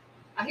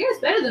 I hear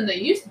it's better than they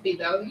used to be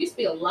though. There used to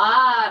be a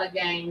lot of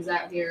gangs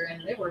out here,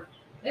 and they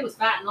was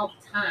fighting all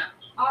the time.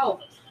 All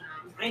the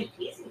time. I mean,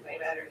 peace is way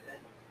better than.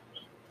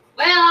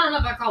 Well, I don't know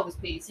if I call this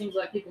peace. Seems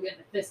like people get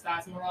into fist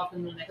fights more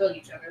often than they hug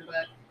each other,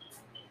 but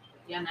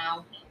you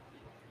know.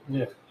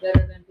 Yeah.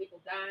 Better than people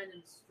dying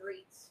in the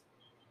streets.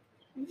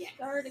 Yes.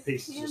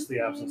 Peace is just the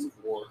absence of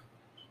war.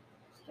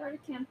 Start a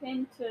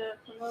campaign to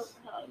promote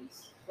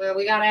hugs. Well,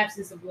 we got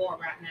absence of war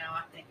right now.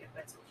 I think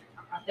that's what you're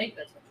talking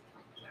about.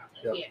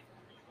 Yep. Yeah.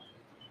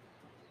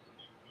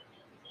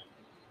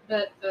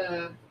 But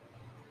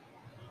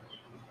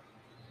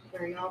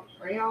where y'all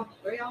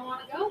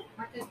want to go?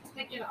 I could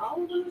take you to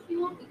all of them if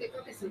you want. We could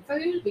go get some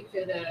food. We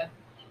could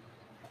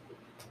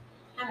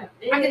I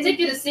could take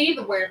you to see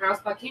the warehouse,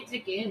 but I can't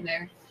take you in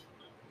there.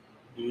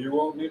 Do you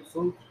all need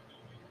food?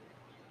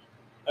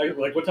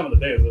 Like, what time of the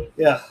day is it?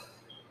 Yeah.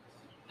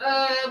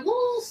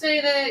 We'll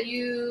say that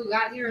you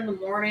got here in the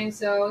morning,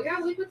 so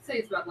yeah, we would say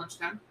it's about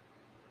lunchtime.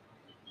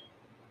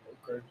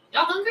 Okay.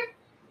 Y'all hungry?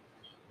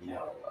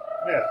 No.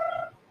 Yeah.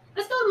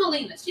 Let's go to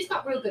Melina's. She's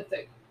got real good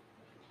food.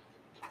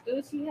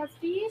 Does he have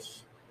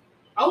fish?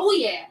 Oh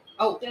yeah.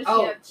 Does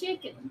he have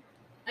chicken?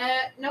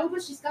 No,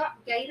 but she's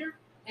got gator,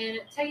 and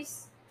it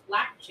tastes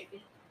like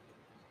chicken.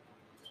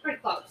 It's pretty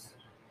close.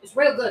 It's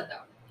real good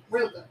though.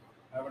 Real good.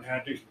 I haven't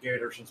had decent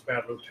gator since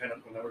Bad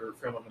Lieutenant when we were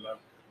filming in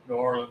New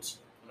Orleans.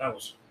 That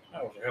was a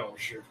hell of a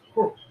shoot.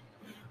 Whew.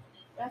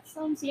 That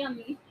sounds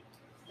yummy.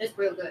 It's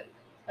real good.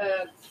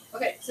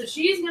 Okay, so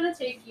she's gonna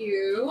take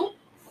you.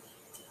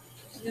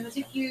 She's gonna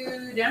take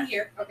you down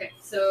here. Okay,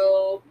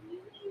 so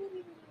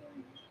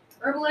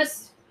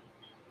herbalist,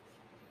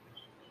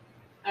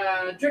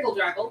 Driggle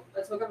Draggle.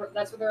 That's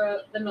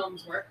where the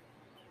gnomes work.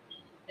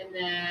 And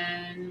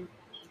then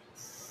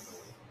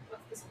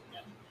what's this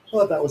one?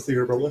 Well, that was the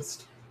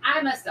herbalist. I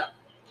messed up.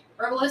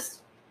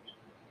 Herbalist,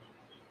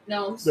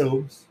 gnomes,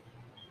 Gnomes.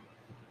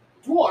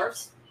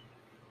 dwarves,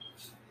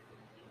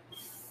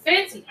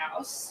 fancy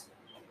house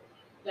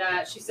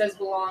that she says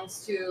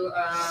belongs to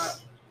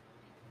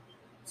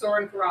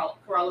Soren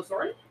Corralo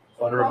Soren,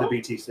 Owner of the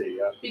BTC,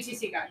 yeah.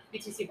 BTC guy,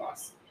 BTC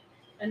boss.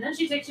 And then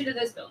she takes you to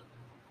this building,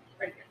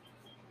 right here.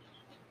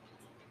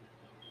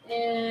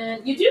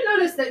 And you do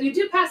notice that you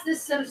do pass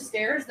this set of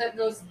stairs that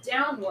goes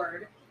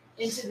downward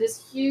into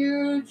this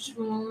huge,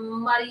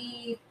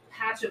 muddy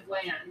patch of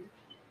land.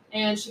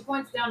 And she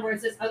points down where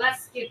it says, "Oh,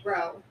 that's Skid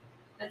Row.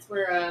 That's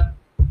where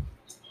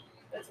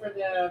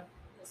the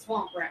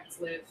swamp rats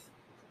live.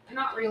 They're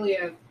not really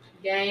a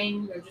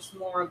gang. They're just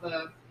more of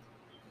a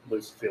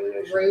Loose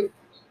affiliation. group.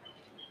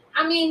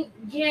 I mean,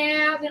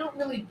 yeah, they don't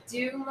really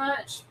do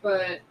much,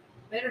 but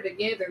better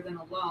together than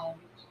alone.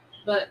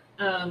 But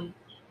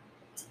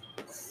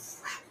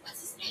what's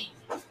his name?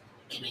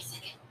 Give me a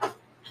second. I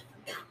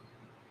forgot.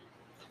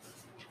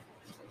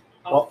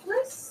 Well-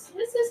 Office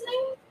is his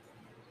name?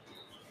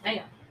 Hang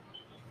on.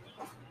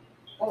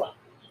 Hold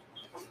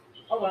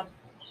on.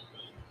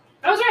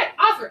 I was right.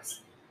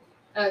 Office.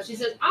 She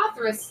says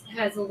Arthurus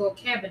has a little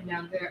cabin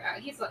down there.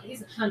 He's a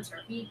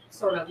hunter. He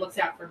sort of looks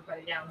out for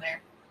everybody down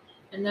there.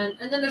 And then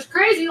there's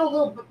crazy old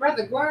little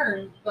brother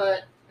Gwern,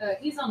 but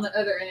he's on the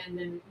other end,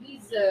 and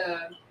he's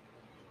a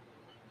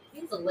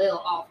little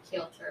off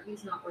kilter.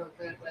 He's not real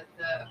good with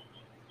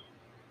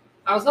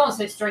I was gonna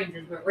say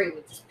strangers, but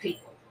really just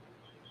people.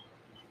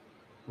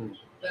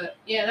 But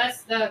yeah,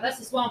 that's the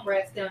swamp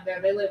rats down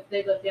there. They live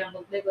down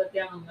on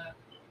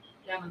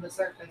the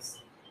surface.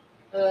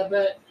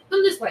 But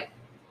come this way.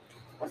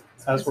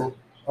 As we're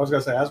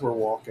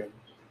walking,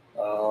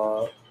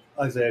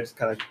 Isaiah just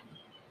kind of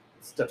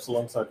steps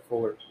alongside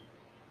Fuller.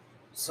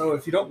 So,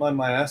 if you don't mind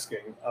my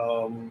asking,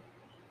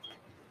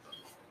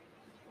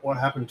 what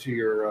happened to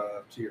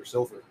your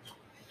silver?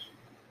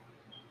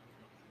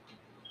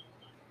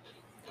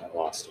 I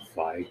lost a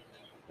fight,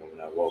 and when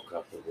I woke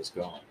up, it was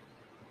gone.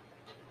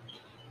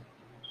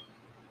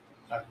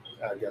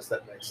 I guess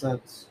that makes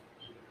sense.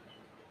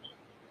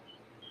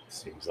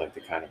 Seems like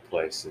the kind of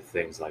place that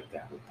things like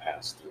that would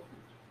pass through.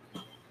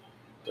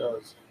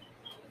 Does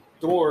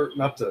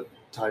not to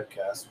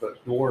typecast,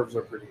 but dwarves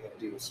are pretty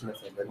handy with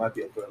smithing. They might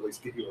be able to at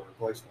least get you a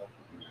replacement.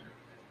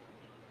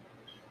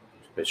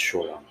 A bit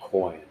short on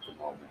coin at the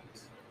moment.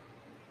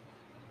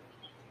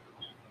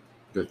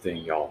 Good thing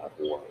y'all have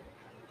war.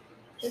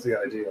 That's the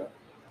idea.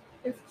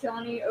 If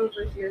Johnny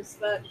overhears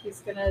that, he's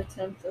gonna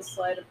attempt a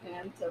sleight of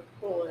hand to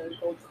pull a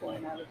gold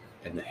coin out of.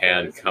 And the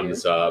hand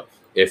comes up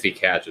if he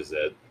catches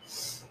it,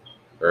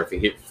 or if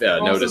he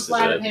notices some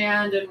sleight it. of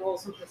hand and roll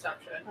some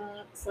perception.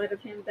 Sleight of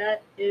hand.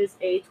 That is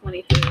a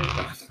 23.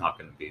 I'm not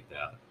going to beat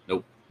that.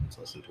 Nope, it's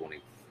less than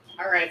 20.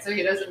 All right, so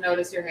he doesn't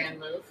notice your hand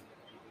move.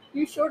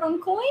 You short on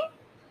coin?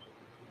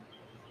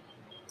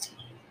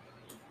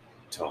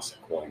 Toss a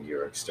coin to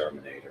your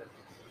exterminator.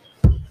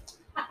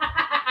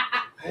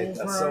 I hate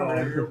that song.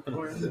 I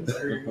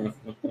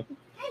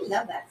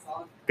love that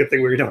song. Good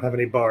thing we don't have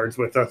any bards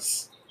with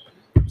us.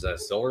 Is that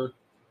silver?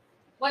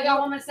 What y'all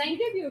want me to sing?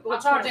 Give you a gold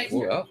I'll charge coin.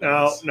 extra.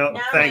 Well, No,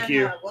 thank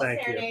you. We'll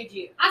Thank you. serenade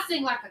you. I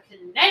sing like a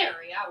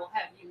canary, I will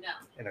have you know.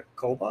 In a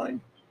coal mine?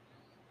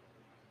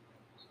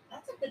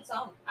 That's a good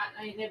song. I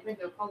ain't never been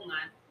to a coal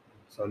mine.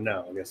 So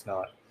no, I guess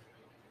not.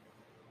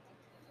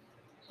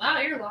 Oh,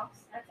 you're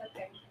lost. That's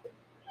okay.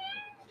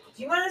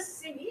 Do you want us to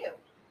sing you?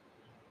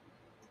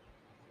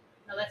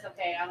 No, that's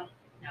okay. No,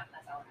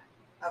 that's all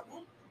right.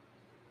 Okay.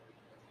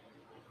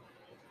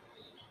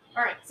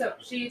 All right, so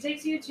she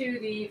takes you to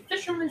the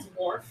fisherman's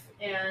wharf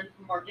and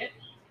market.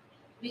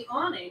 The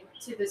awning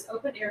to this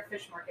open-air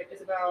fish market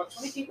is about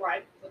 20 feet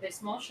wide, with a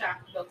small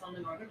shack built on the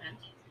northern end.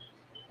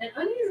 An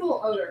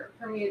unusual odor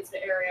permeates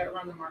the area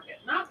around the market.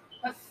 Not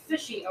a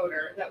fishy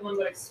odor that one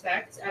would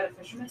expect at a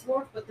fisherman's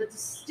wharf, but the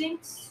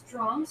distinct,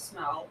 strong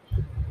smell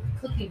of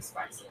cooking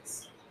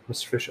spices.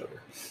 Mr. Fish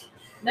Odor.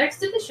 Next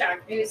to the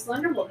shack, a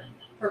slender woman,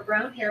 her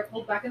brown hair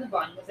pulled back in the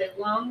bun, with a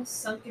long,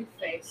 sunken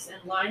face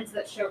and lines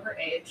that show her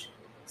age,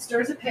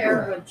 stirs a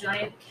pair of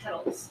giant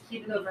kettles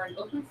heated over an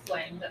open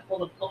flame that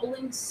hold a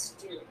bubbling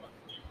stew.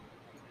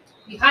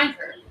 Behind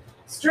her,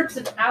 strips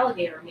of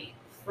alligator meat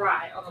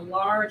fry on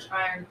large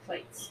iron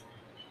plates.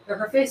 Though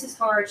her face is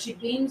hard, she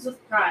beams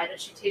with pride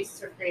as she tastes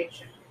her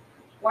creation.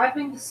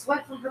 Wiping the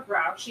sweat from her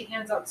brow, she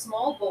hands out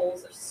small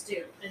bowls of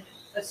stew and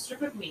a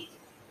strip of meat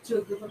to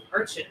a group of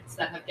urchins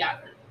that have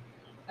gathered.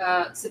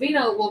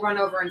 Sabina will run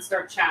over and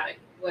start chatting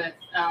with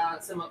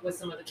some of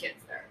the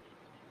kids there.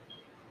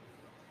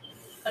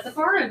 At the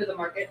far end of the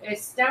market, a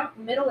stout,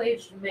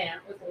 middle-aged man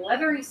with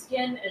leathery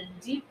skin and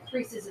deep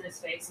creases in his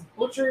face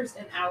butchers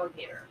an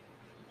alligator.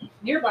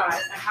 Nearby,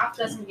 a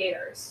half-dozen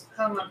gators,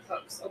 hung on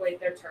hooks, await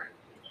their turn.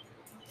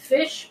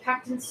 Fish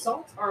packed in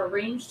salt are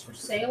arranged for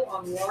sale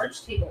on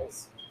large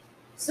tables.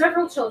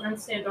 Several children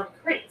stand on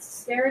crates,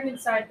 staring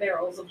inside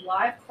barrels of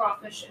live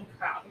crawfish and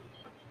crab.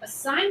 A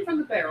sign from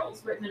the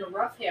barrels, written in a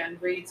rough hand,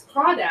 reads,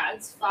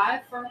 "Crawdads,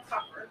 5 for a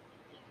copper."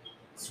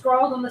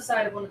 Scrawled on the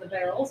side of one of the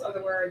barrels are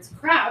the words,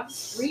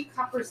 "Crabs, 3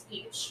 coppers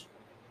each.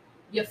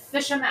 You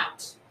fish 'em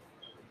out."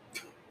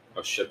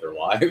 Oh shit, they're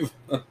live?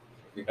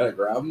 You gotta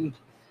grab them?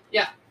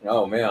 Yeah.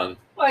 Oh man.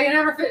 Well, you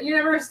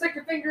never stick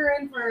your finger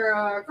in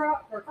for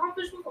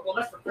crawfish before? Well,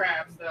 that's for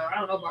crabs, though. I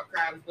don't know about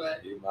crabs,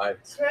 but You might.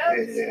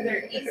 Crabs,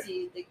 they're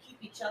easy. They keep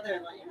each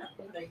other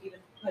like, they even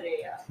put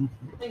a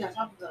thing on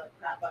top of the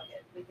crab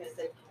bucket because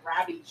they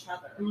grab each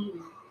other.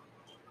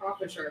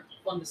 Crawfish are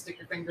fun to stick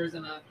your fingers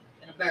in a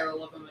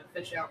barrel of them and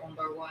fish out one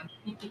by one.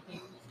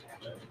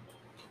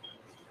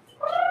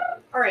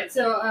 All right,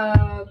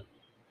 so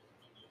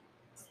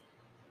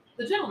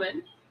the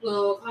gentleman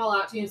will call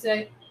out to you and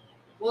say,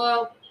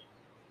 "Well,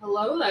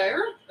 hello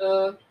there.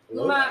 Who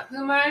might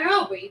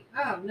I be?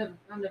 I've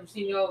never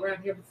seen you all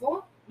around here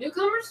before.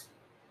 Newcomers?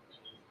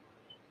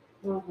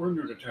 We're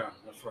new to town.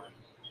 That's right.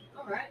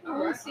 All right, all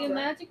Want right. to see a all right.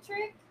 magic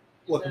trick?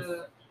 Looking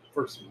Uh,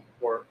 for some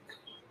work.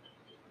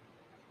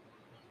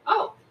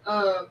 well,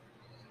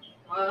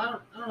 I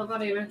don't know if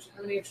I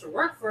have any extra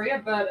work for you,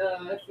 but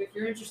if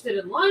you're interested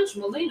in lunch,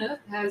 Melina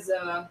has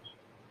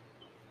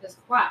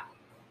quite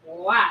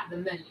the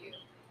menu.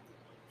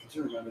 Could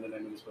you remember the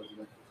name of this place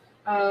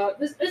again?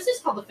 This is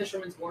called the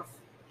Fisherman's Wharf.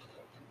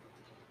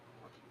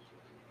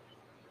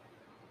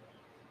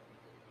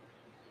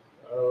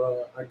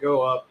 I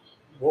go up.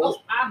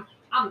 Well,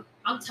 Oh,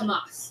 I'm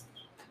Tomas.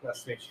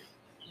 nice to meet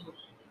you.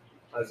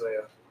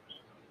 Isaiah.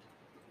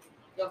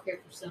 Y'all care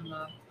for some?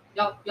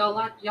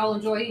 Y'all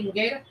enjoy eating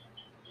gator?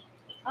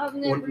 I've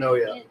Wouldn't never know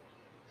eaten yet. it.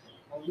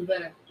 Oh, you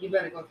better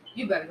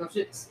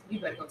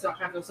go talk,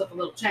 have yourself a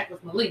little chat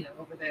with Melina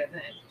over there.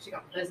 Then she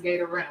got the best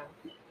gator around.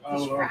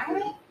 Oh, Fry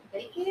it?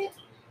 Bake it?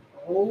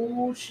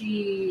 Oh,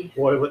 she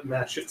Boil it,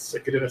 mash it,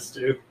 stick it in a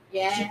stew. She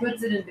Yeah.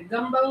 puts it into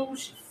gumbo.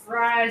 She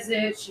fries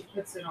it. She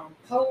puts it on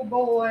po'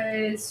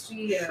 boys.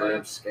 She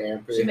Shrimp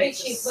scampi. she makes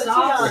She a puts it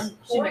sauce. on She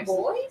poor makes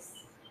boys?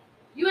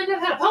 You ain't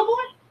never had a po'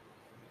 boy?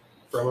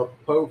 From a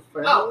Poe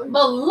family. Oh,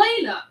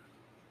 Melina.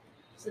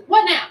 I said,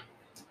 what now?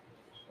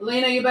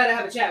 Melina, you better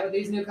have a chat with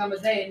these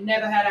newcomers. They ain't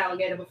never had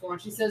alligator before.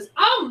 And she says,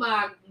 "Oh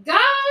my God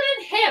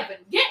in heaven,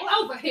 get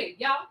over here,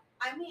 y'all."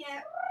 I mean,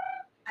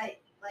 I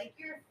like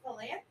your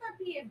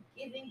philanthropy of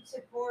giving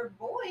to poor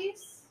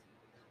boys.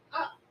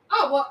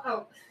 Oh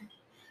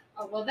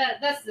well,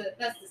 that's the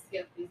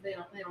skeptics. They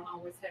don't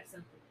always have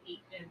something to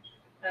eat. And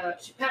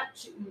she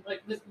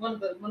like this one of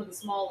the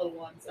small little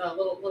ones,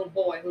 little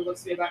boy who looks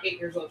to be about 8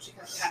 years old. She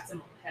kind of pats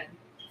him on the head.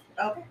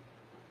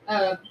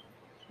 Okay.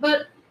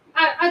 But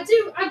I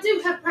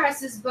do have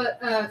prices. But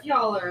if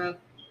y'all are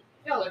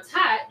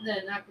tight,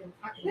 then I can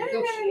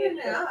negotiate.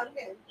 No. I'm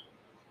good.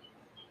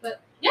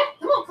 But yeah,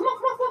 come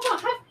on.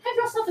 Have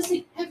yourself a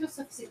seat.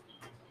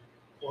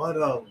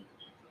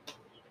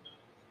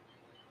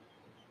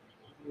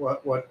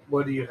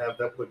 What do you have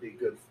that would be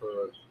good for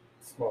a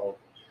small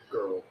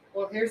girl?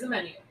 Well, here's the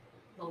menu.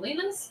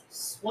 Melina's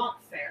Swamp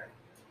Fare.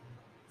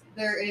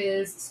 There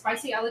is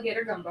spicy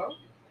alligator gumbo.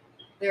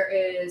 There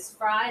is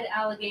fried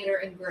alligator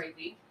and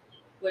gravy,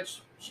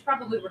 which she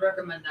probably would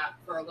recommend that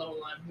for a little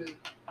one who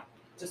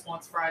just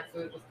wants fried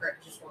food with gravy,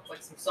 just wants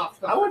like some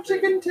soft I want food.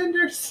 chicken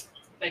tenders.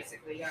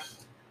 Basically, yeah.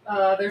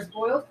 There's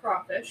boiled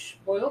crawfish,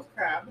 boiled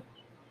crab,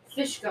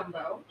 fish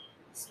gumbo,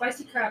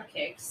 spicy crab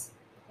cakes,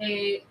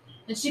 and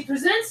she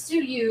presents to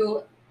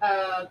you,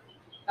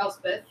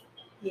 Elspeth,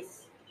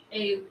 Yes.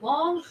 a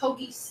long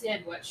hoagie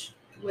sandwich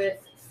with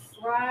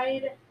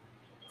fried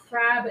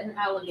crab and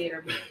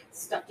alligator meat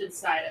stuffed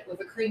inside it with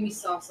a creamy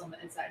sauce on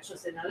the inside. She'll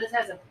say, "Now this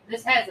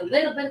has a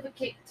little bit of a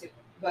kick to it,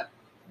 but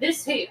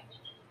this here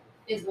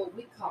is what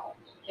we call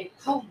a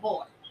po'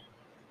 boy.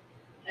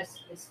 It's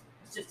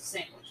just a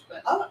sandwich,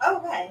 but Oh,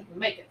 okay. we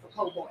make it for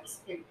po' boys.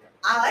 Here you go.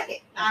 I like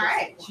it. All Okay.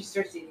 right. She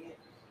starts eating it.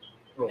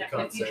 Roll Now, if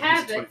concept. you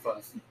have He's it-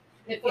 25.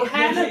 If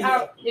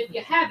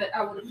you have it,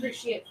 I would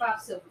appreciate 5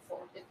 silver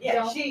for it. If you Yeah,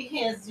 don't, she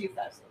hands you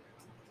 5 silver.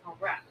 all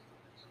right.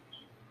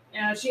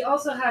 She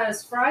also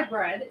has fried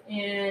bread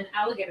in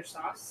alligator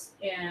sauce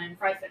and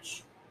fried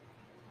fish.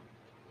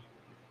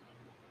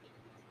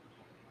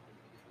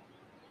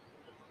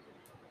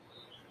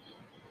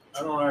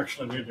 I don't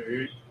actually need to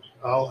eat.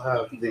 I'll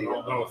have I the.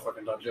 don't know if I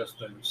can digest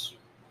things.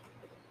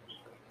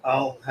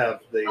 I'll have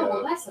the. Oh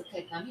well, that's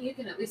okay, honey. You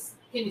can at least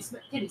can you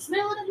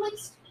smell it at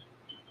least?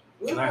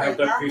 Can I have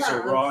that piece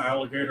of raw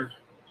alligator?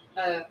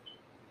 Okay,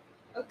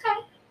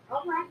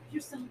 all right.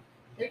 Here's some.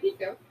 There you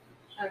go.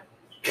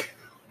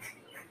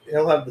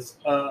 He'll have this.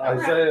 right.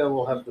 Isaiah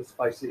will have the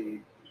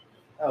spicy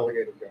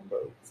alligator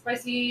gumbo.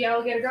 Spicy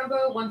alligator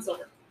gumbo, 1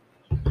 silver.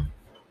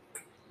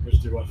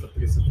 Just do want the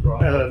piece of raw.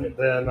 And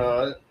then I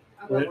won't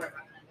worry about that.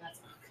 That's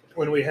fine.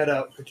 when we head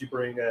out, could you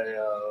bring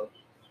a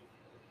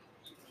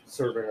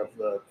serving of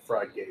the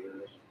fried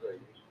gator gravy?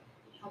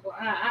 Oh, boy,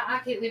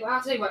 I can't leave.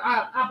 I'll tell you what.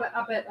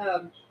 I bet.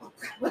 Oh,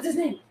 crap, what's his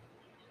name?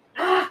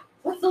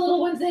 What's the little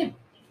one's name?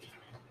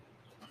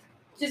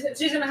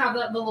 She's gonna have the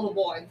little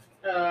boy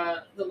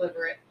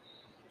deliver it.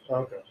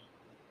 Okay.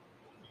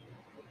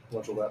 How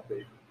much will that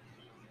be?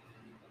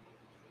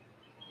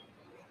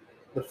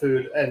 The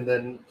food, and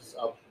then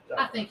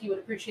I think you would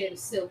appreciate a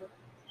silver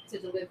to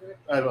deliver it.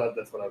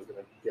 that's what I was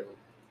going to give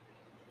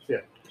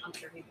him. I'm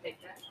sure he'd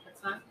take that. That's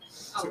fine.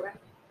 All right.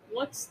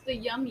 What's the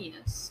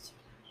yummiest?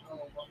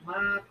 Oh, well,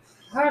 my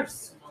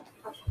personal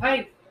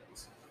favorite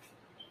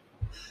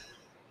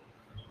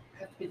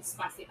have to be the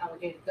spicy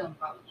alligator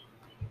gumbo.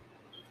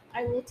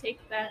 I will take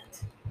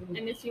that.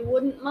 And if you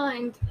wouldn't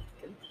mind,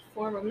 I can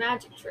perform a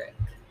magic trick.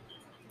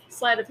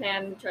 Sleight of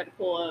hand, try to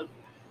pull a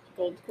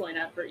gold coin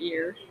out of her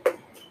ear.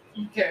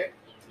 Okay.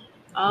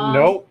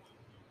 Nope.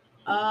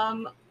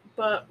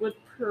 But with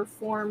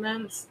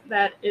performance,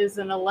 that is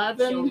an She'll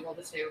 11. roll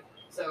the 2.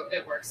 so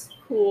it works.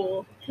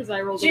 Cool, because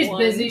I rolled She's a 1.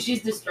 busy.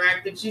 She's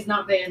distracted. She's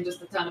not paying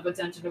just a ton of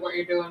attention to what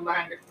you're doing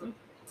behind her.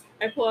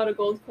 I pull out a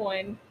gold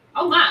coin.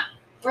 Oh my!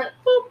 Where,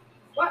 boop,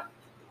 what?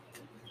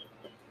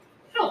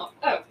 Oh,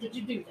 did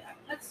you do that?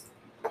 That's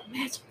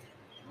Magic.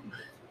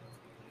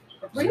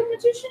 a real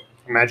magician?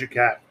 Magic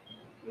cat.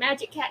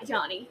 Magic Cat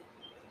Johnny.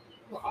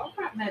 Well, all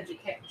right,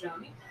 Magic Cat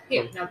Johnny.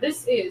 Here, now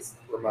this is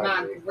Remind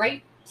my me.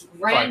 great familiar.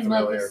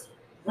 grandmother's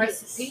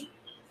recipe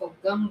for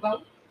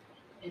gumbo,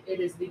 and it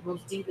is the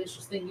most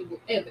delicious thing you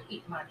will ever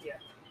eat, my dear.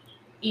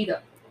 Eat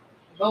up.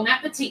 Bon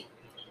appetit.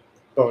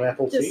 Bone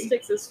apple Just tea,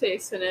 sticks his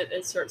face in it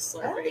and starts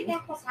I don't think slurping.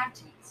 apples have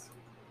teeth.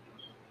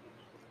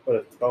 but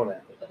it's bone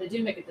apple. But they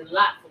do make a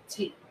delightful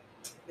tea.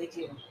 They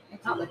do.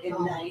 It's Oh, like a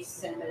oh. nice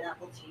cinnamon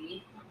apple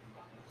tea.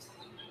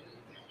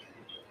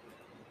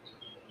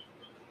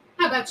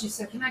 How about you,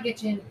 sir? Can I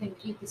get you anything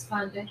to eat this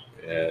fine day?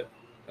 Yeah.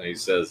 And he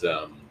says,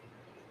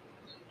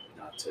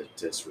 not to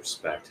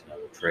disrespect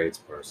another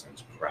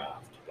tradesperson's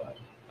craft, but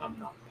I'm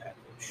not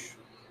peckish.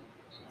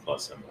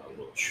 Plus, I'm a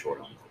little short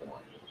on coin.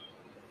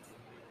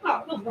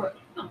 Oh, don't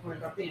worry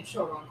about being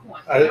short on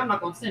coin. I'm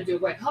not going to send you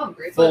away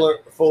hungry.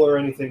 Fuller,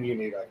 anything you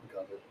need, I can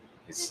cover.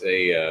 It's a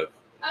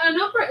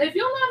If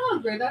you're not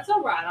hungry, that's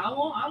all right. I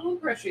won't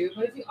pressure you.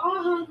 But if you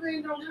are hungry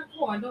and don't have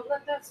coin, don't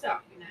let that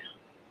stop you now.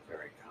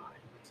 very kind.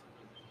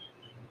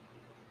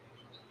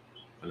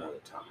 Another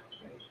time,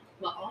 maybe.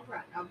 Well, all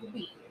right, I will be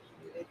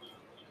here.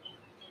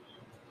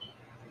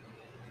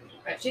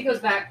 Right, she goes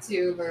back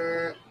to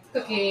her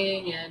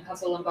cooking and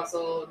hustle and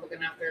bustle and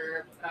looking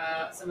after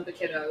some of the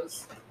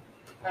kiddos.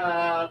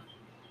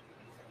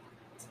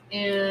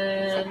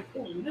 And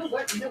you know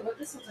what?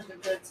 This looks like a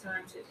good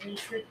time to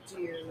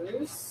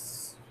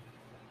introduce.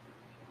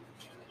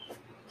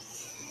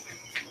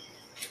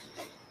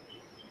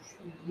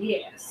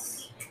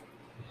 Yes.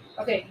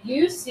 Okay,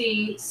 you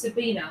see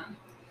Sabina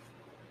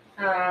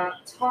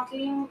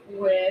talking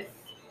with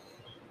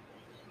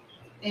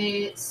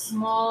a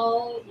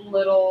small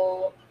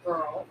little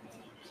girl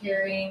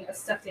carrying a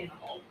stuffed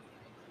animal,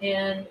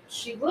 and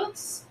she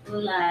looks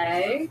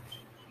like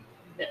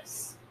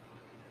this.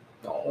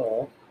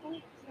 Oh,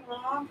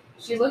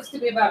 She looks to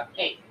be about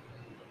 8.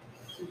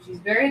 So she's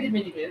very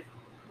diminutive,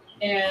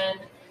 and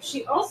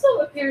she also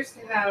appears to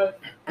have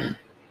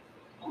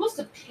almost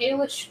a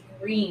palish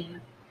green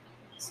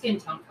skin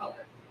tone color.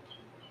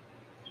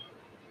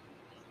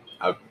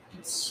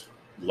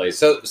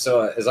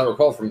 So as I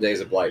recall from Days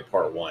of Blight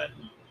Part 1,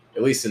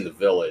 at least in the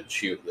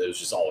village, it was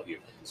just all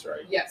humans,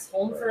 right? Yes,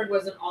 Holmford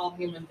was an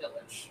all-human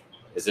village.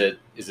 Is it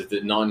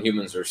that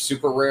non-humans are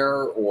super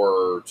rare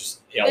or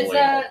just It's alien?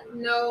 that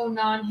no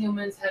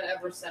non-humans had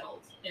ever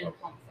settled in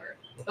Holmford,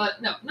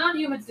 but no,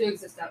 non-humans do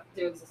exist outside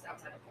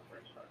of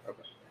Holmford.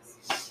 Okay.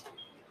 Yes.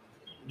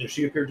 does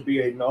she appear to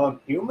be a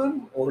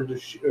non-human, or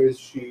is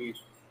she?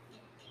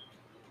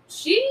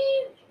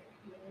 She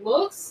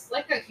looks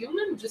like a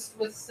human, just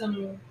with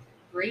some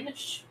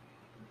greenish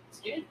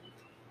skin.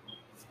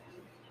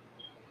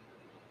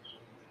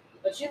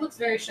 But she looks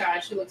very shy.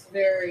 She looks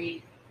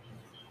very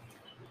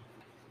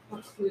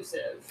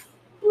reclusive.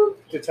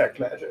 Detect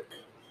magic.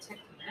 Tech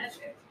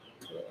magic.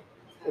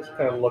 Just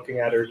kind of looking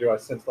at her, do I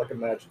sense like a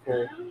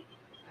magical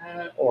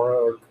Uh, aura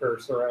or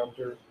curse around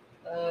her?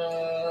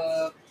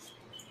 I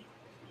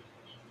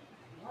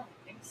don't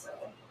think so.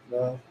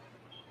 No.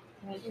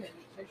 Can I do a nature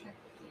check to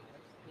see if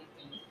there's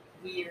anything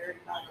weird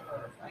about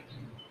her? If I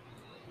can.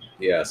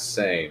 Yeah,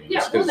 same. Yeah,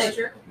 Just full 'cause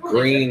nature. Full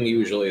green nature.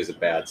 usually is a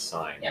bad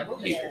sign. Yeah,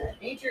 we'll Yeah,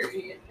 nature.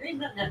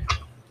 Green's not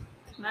natural.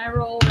 Can I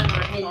roll an It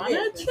Arcana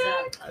is, but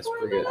check? That's for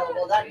pretty good. that? Oh,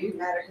 well, that doesn't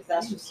matter because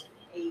that's just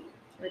 8.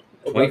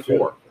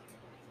 24.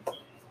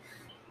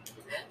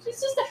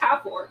 She's just a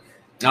half orc.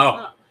 No.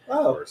 Of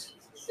Oh, course.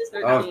 She's just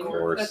Of a half orc.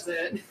 course. That's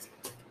it.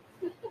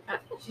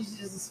 She's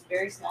just a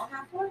very small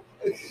half orc.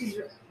 She's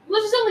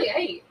only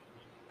 8.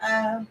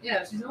 Um,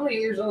 Yeah, she's only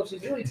 8 years old.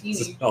 She's really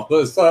teeny. well,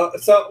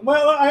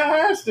 I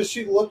asked, does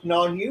she look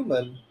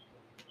non-human?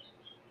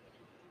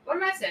 What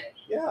did I say?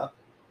 Yeah.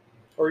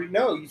 Or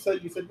no, you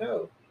said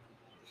no.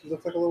 She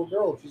looks like a little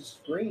girl. She's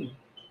green.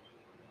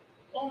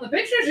 Well, in the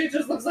picture, she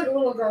just looks like a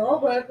little girl,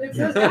 but it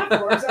says half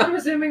orc, so I'm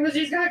assuming that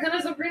she's got kind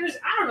of some greenish.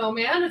 I don't know,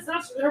 man. It's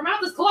not. Her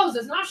mouth is closed.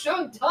 It's not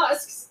showing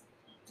tusks.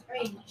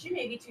 I mean, she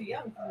may be too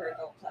young for her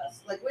adult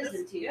tusk, like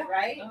wisdom teeth, Yeah.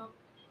 right?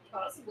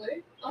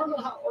 Possibly. I don't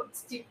know how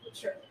orcs teeth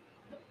mature.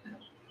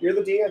 You're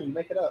the DM. You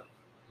make it up.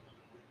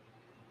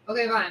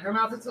 Okay, fine. Her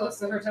mouth is closed,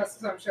 so her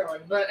tusks aren't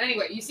showing. But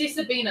anyway, you see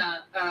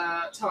Sabina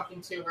talking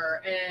to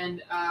her,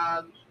 and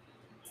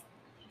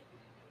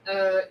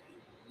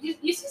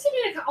you see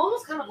Sabina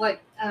almost kind of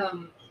like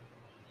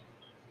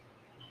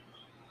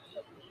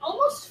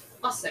almost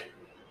fussing.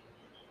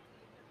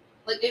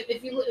 Like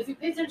if you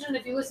pay attention,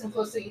 if you listen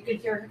closely, you can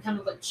hear her kind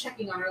of like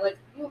checking on her, like,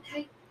 "You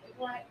okay? You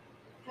all right?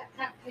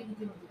 How you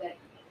doing today?"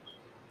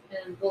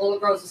 And the little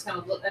girl's just kind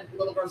of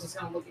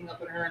looking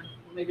up at her and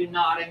maybe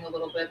nodding a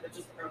little bit, but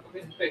just with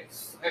these big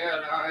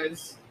sad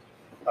eyes.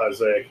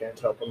 Isaiah can't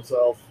help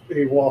himself.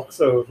 He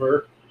walks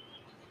over.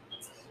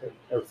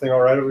 Everything all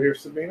right over here,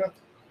 Sabina?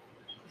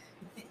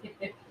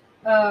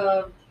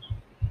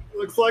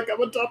 Looks like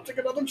I'm adopting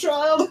another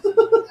child.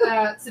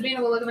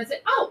 Sabina will look at him and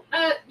say, "Oh,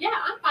 yeah,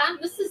 I'm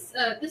fine. This is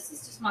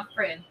just my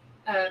friend.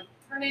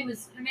 Her name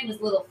is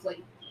Little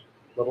Flea.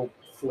 Little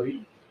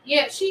flea.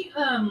 Yeah, she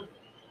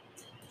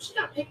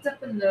got picked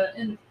up in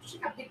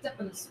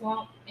the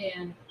swamp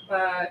and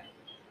by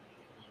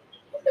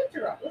who picked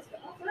her up? Let's go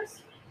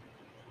first.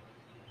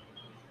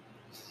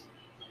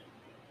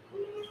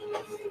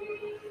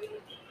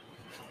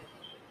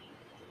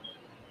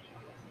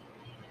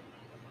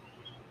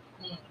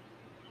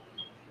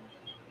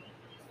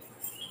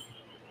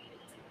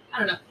 I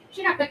don't know.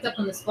 She got picked up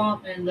in the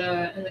swamp, and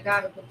the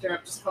guy who picked her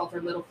up just called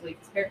her Little Flea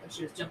because apparently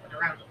she was jumping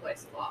around the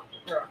place a lot.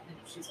 And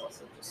she's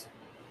also just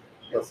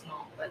real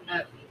small. But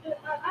I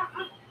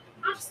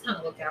just kind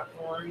of look out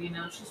for her, you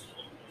know. She's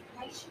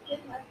Why did she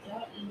get left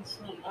out in the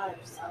swamp by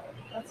herself?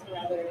 That's a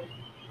rather.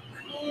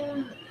 I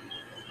mean,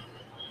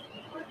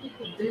 what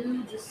people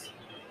do just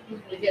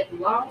either they get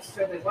lost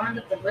or they wind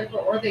up the river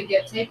or they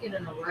get taken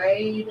in a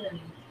raid and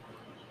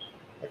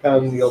I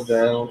kind of kneel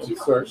down and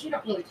start. she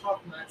don't really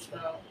talk much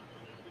though.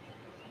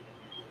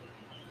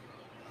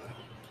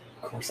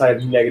 Of course, I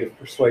have negative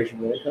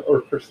persuasion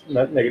or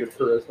not negative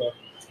charisma,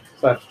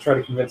 so I have to try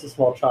to convince a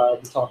small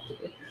child to talk to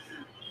me.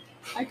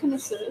 I can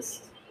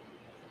assist.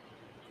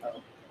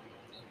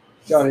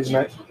 Johnny's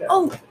magic.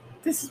 Oh,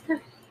 this is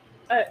perfect.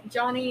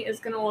 Johnny is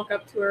gonna walk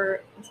up to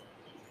her.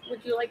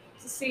 Would you like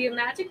to see a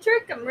magic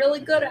trick? I'm really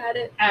good at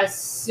it. As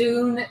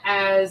soon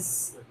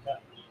as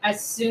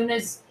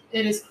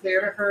it is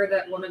clear to her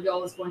that one of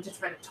y'all is going to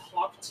try to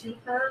talk to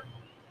her,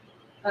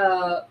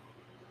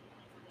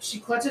 she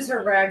clutches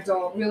her rag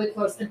doll really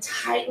close and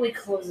tightly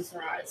closes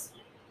her eyes.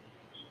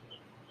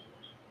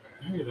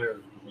 Hey there,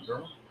 little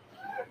girl.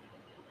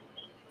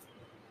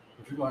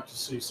 Would you like to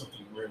see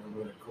something really,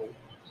 really cool?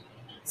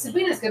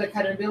 Sabina's gonna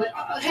cut her and be like,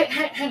 "Oh, hey,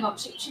 hang on.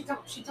 She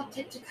don't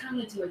take too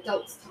kindly to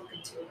adults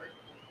talking to her.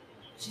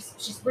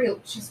 She's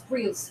real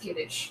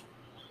skittish."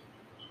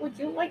 Would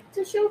you like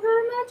to show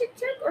her a magic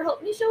trick, or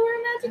help me show her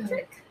a magic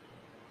trick?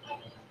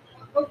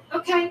 Oh,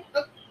 okay.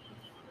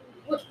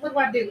 What do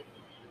I do?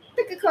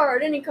 Pick a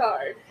card, any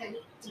card. Okay,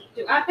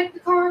 do I pick the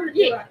card? Or do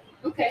Yeah.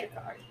 I? Okay. Pick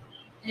a card.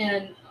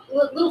 And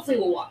Little Flea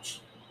will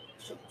watch.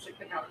 She'll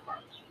pick out a card.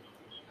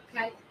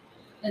 Okay?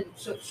 And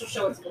she'll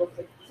show it to Little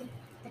Flea.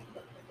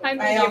 I'm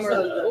I medium or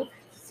also low. look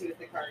to see what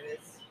the card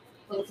is.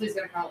 Little Flea's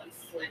gonna call and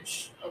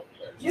flinch. Oh,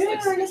 No, I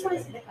just want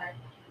to see the card.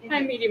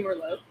 I'm medium or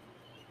low.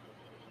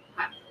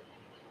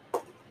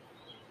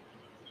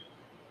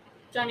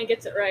 Johnny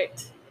gets it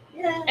right.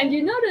 Yeah. And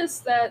you notice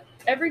that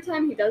every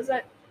time he does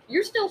that,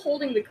 you're still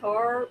holding the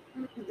card.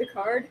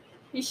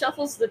 He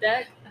shuffles the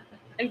deck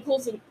and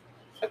pulls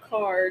a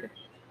card.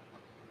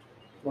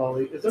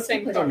 Molly, is there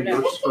Same something on card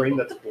your now. screen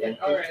that's blinking?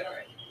 All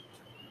right.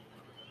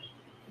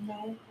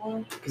 No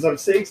one. Because I'm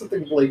seeing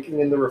something blinking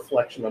in the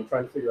reflection. I'm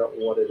trying to figure out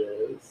what it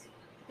is.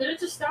 Did it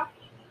just stop?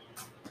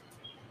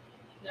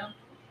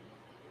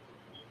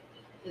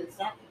 Did it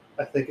stop?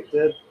 I think it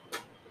did.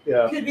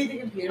 Yeah. Could be the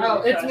computer.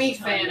 Oh, it's me refresh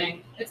timing.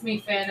 fanning. It's me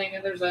fanning,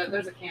 and there's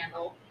a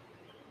candle.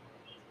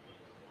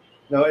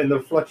 No, in the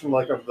reflection,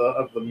 like of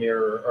the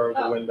mirror or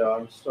the Oh. window.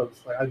 I'm just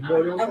like, I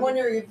I'm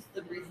wondering if it's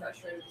the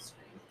refresh rate of the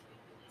screen.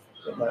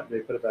 It might be.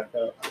 Put it back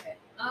up. Okay.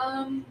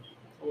 Hello,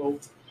 little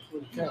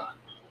Hang cat. on.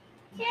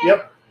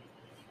 Yep.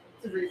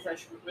 The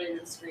refresh rate of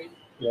the screen.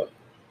 Yep.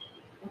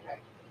 Okay.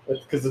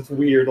 Because it's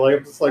weird. Like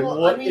I'm just like, well,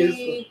 what I is?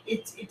 mean,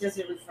 it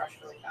doesn't refresh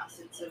really fast.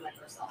 It's a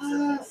Microsoft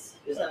Surface.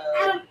 Yeah. So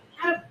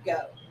Adam,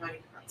 go.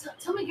 Mining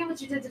tell me again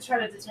what you did to try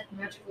to detect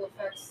magical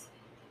effects.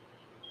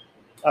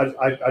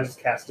 I just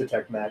cast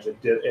detect magic.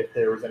 If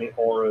there was any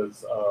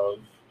auras of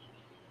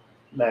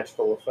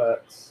magical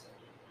effects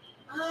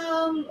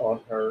on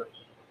her.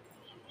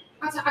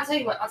 I'll tell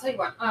you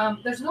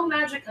what. There's no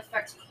magic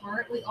effects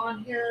currently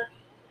on here,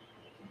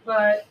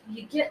 but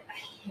you get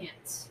a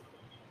hint,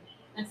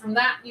 and from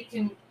that you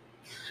can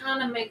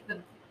kind of make the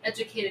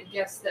educated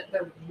guess that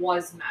there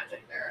was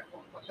magic there at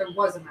one point. There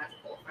was a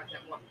magical effect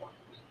at one point.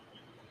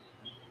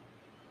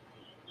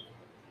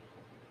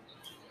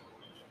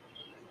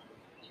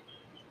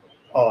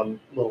 On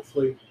Little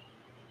Flea.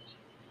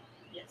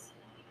 Yes.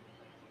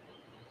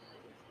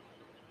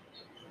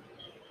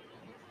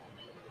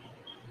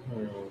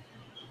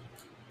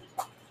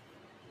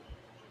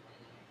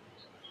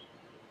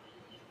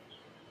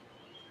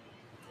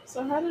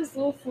 So how does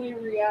Little Flea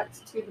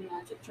react to the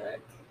magic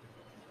trick?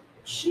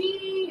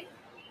 She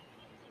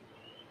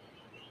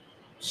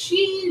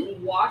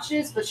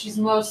watches, but she's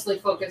mostly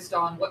focused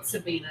on what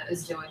Sabina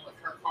is doing with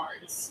her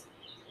cards.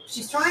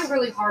 She's trying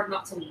really hard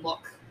not to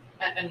look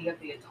at any of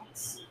the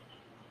adults.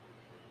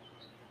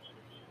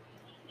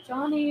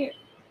 Johnny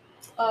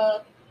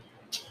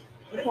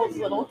holds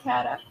little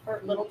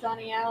little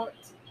Johnny out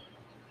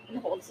and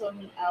holds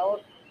him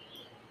out,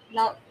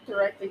 not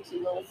directly to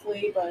Little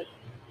Flea, but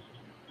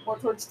more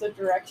towards the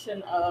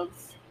direction of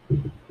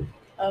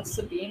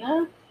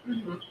Sabina.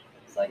 Mm-hmm.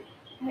 It's like,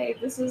 hey,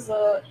 this is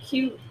a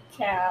cute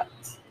cat.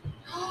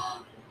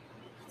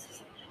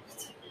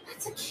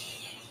 That's a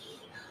kitty.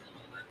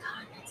 Oh my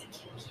god, that's a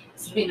cute kitty.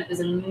 Sabina is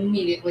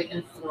immediately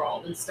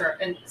enthralled and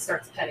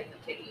starts petting the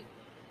kitty.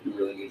 You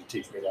really need to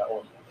teach me that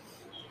one.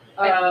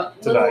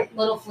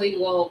 Little Flea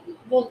will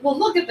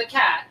look at the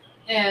cat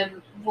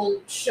and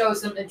will show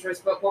some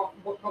interest, but won't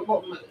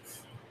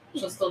move.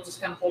 She'll still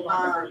just kind of hold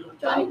on to her.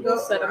 Johnny I'll go will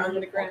set him around on the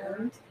the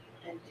ground.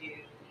 and do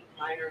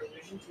minor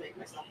illusion to make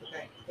myself look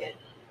like a kid.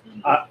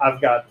 I've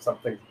got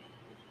something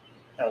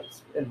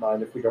else in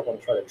mind if we don't want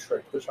to try to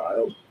trick the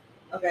child.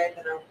 Okay,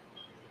 then I'll.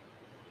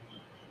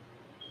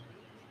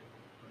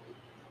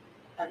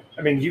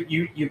 I mean,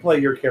 you play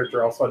your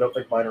character also. I don't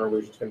think minor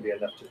illusion is going to be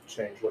enough to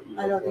change what you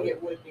I don't look think like.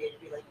 it would be.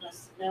 It'd be like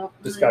no.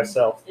 Disguise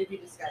self. It'd be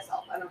disguise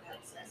self. I don't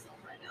have disguise self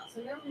right now,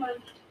 so never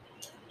mind.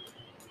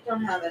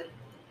 Don't have it.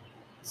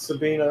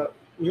 Sabina,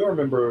 you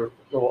remember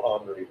little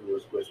Henri who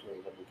was with me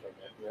when we came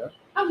in, yeah?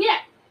 Oh yeah.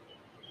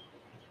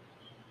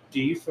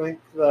 Do you think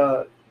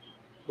that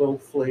little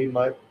Flea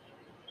might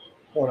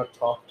want to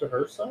talk to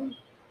her son?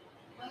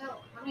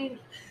 Well, I mean,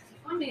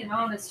 if I'm being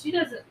honest,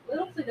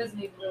 Little Flea doesn't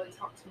even really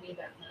talk to me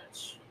that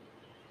much.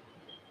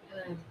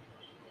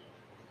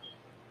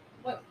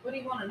 What do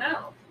you want to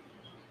know?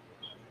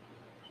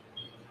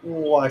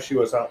 Why she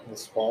was out in the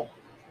swamp?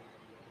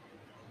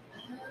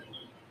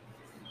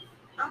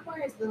 How far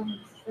is little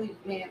Flea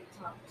man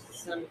talk to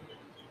some?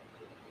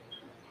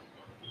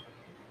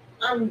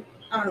 I'm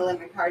gonna let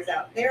my cards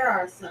out. There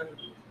are some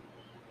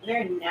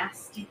very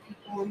nasty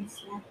people in the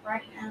swamp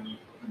right now.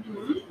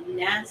 Mm-hmm.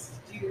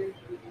 Nastier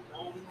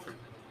people.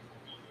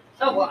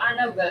 Oh well, I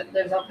know that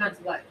there's all kinds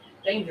of like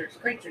dangerous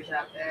creatures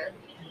out there.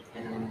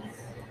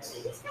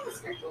 It's kind of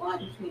scratched a lot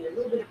between a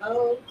little bit of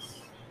both.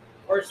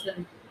 Worse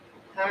than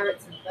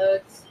pirates and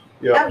thugs.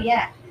 Oh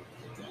yeah.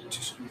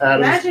 Adam's,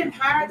 Imagine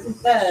pirates and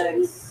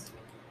thugs,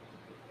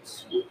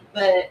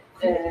 but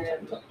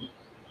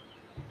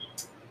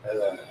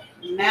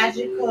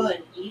magical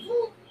and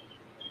evil.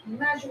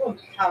 Magical and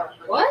power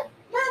hungry. What?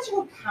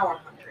 Magical power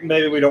hungry.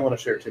 maybe we don't want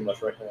to share too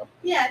much right now.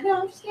 Yeah,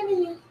 no, I'm just giving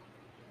you.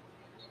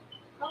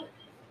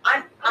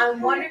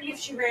 I'm wondering if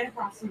she ran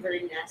across some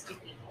very nasty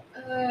people.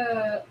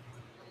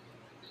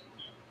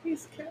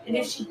 He's careful. And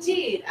if she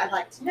did, I'd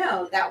like to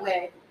know. That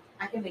way,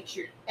 I can make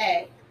sure,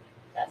 A,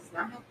 that's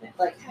not happening.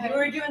 Like, you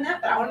were doing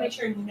that, but I want to make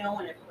sure no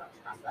one ever runs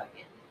across that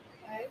again.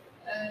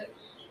 Okay.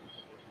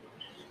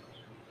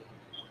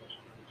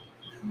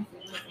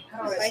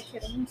 How do I- Like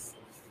kittens.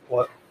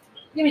 What?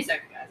 Give me a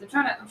second, guys.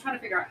 I'm trying to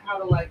figure out how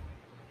to like.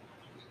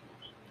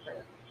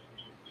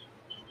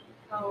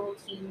 How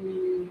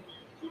to.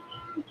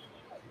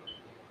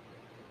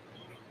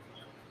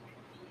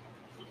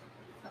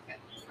 Okay.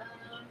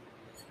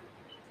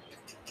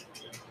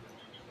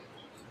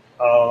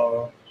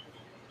 Uh,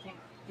 Hang on.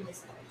 Give me a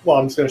second. well,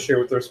 I'm just going to share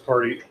with this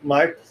party.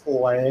 My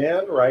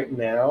plan right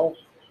now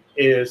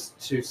is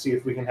to see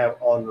if we can have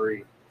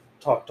Henri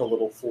talk to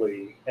Little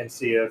Flea and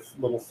see if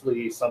Little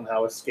Flea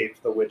somehow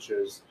escaped the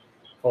witches,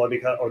 or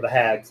the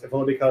hags. If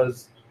only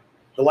because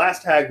the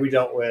last hag we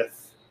dealt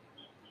with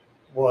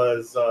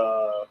was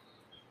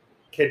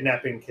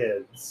kidnapping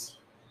kids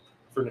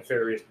for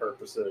nefarious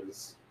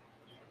purposes,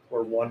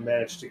 where one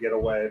managed to get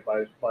away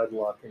by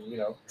luck and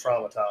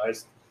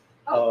traumatized.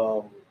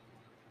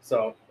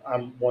 So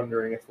I'm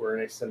wondering if we're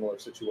in a similar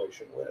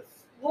situation with.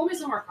 Roll me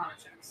some Arcana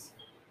checks.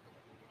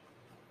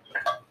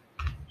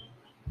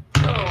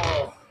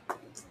 Oh.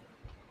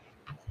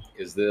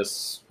 Is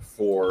this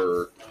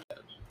for?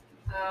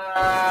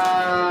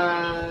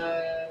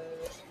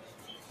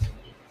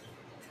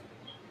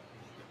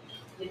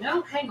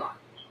 Hang on.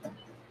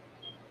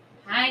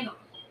 Hang on.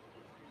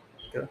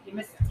 Okay. Give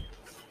me a second.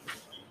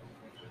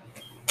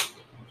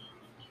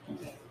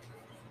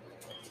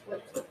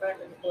 Let's go back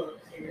in the book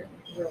here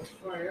real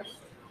fast.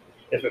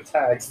 If it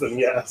tags, then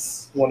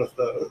yes, one of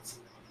those.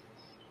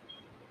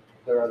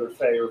 There are other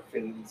Fae or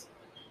fiends.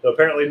 So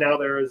apparently now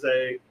there is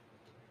a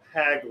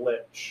hag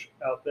lich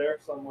out there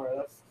somewhere.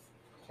 That's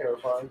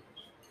terrifying.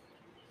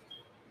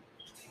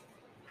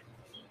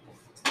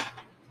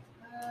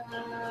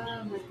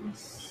 Let me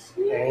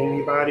see.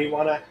 Anybody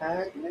want a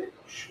hag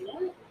lich?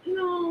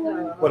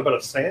 No. What about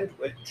a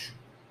sandwich?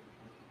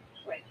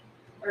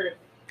 Or,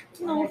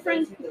 No,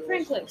 Frank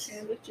likes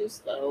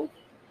sandwiches though.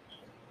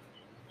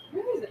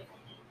 where is it?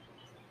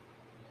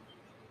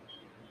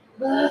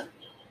 Ugh.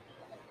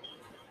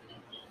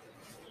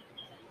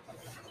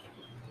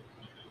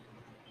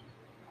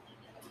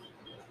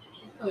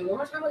 Tell me one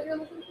more time what you're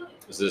looking for?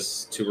 Is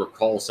this to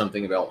recall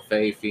something about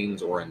Fae,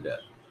 fiends, or undead?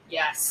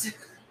 Yes.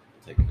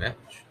 Take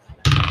advantage.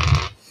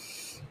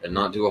 And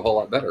not do a whole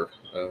lot better.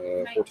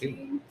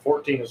 14.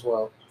 14 as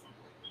well.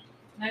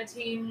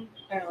 19.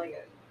 Apparently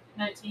good.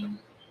 19.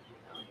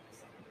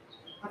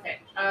 Okay.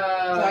 So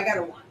I got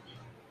a 1.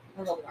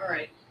 I rolled a 1. All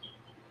right.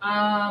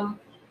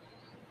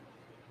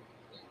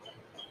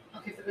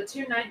 Okay, for the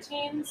two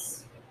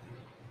 19s.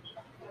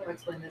 How do I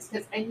explain this?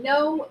 Because I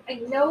know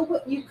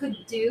what you could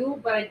do,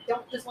 but I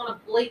don't just want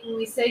to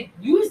blatantly say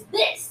use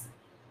this.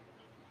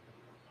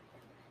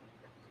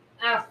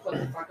 What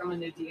the fuck? I'm a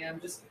new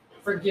DM. Just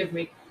forgive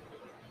me.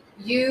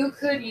 You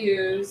could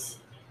use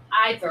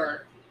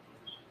either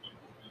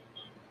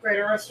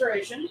Greater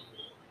Restoration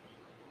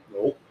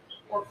Nope.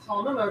 or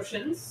calm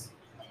emotions,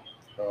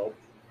 Nope.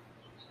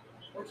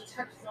 or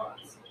detect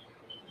thoughts.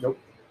 Not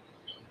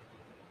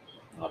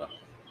a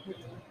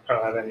I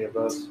don't have any of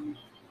those.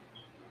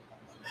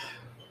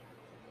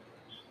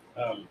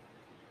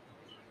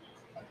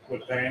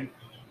 With pain.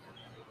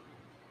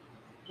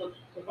 The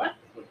what?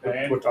 With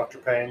pain. With Dr.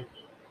 Payne,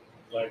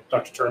 Like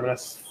Dr.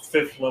 Terminus.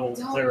 5th level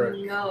Don't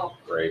cleric. know.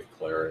 grave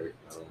cleric.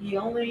 He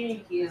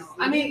only. He's.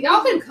 I mean,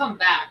 y'all can come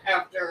back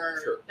after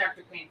Sure.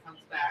 Dr. Payne comes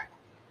back.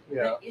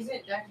 Yeah.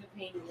 Isn't Dr.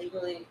 Payne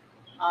legally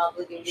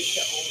obligated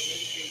to only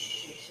treat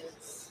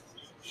patients?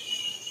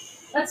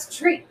 Let's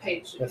treat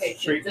patients.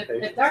 Let's treat If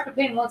patients. Dr.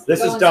 Payne wants to This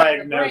go is inside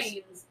diagnosed.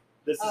 the brains,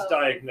 This is Oh.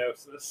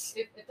 diagnosis.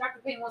 if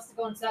Dr. Payne wants to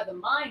go inside the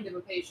mind of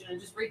a patient and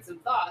just read some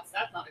thoughts,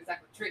 that's not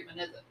exactly treatment,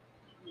 is it?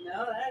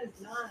 No, that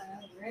is not.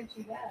 I'll grant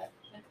you that.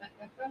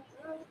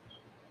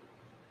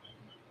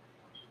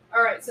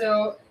 All right,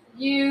 so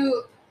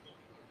you,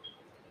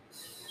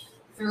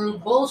 through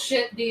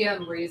bullshit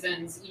DM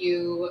reasons,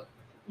 you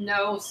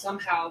know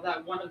somehow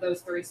that one of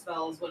those 3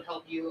 spells would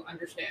help you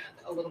understand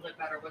a little bit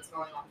better what's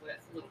going on with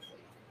Little Fleet.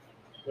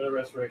 With a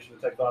restoration,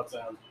 detect thought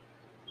sound.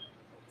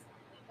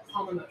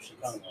 Calm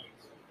emotions.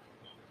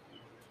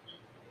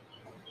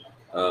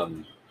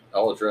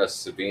 I'll address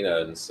Sabina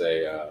and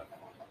say, you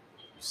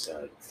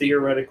said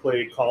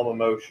Theoretically, calm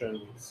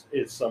emotions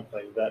is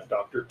something that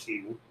Dr.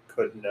 T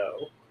could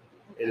know.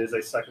 It is a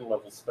 2nd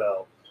level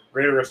spell.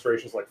 Greater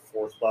Restoration is like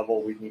 4th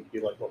level. We need to be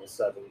like level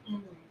 7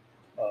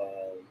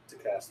 to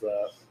cast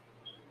that.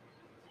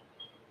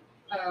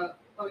 What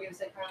were you gonna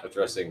say, Kyle?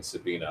 addressing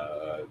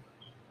Sabina.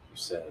 You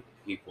said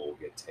people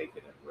get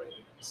taken at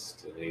raids.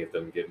 Did any of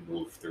them get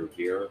moved through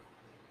here?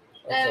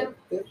 That's like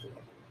 5th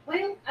level.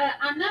 Well,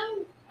 I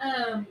know.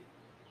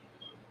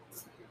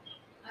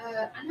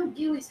 I know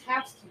Gilly's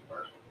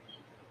housekeeper.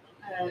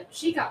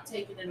 She got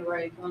taken in a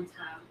raid one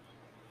time.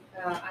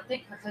 I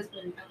think her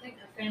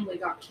family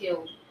got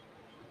killed.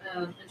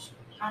 And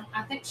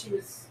I think she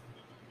was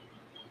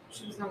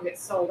gonna get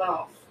sold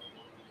off.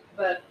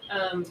 But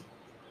I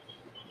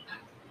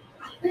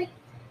think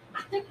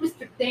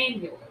Mr.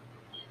 Daniel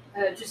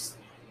just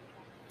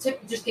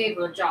gave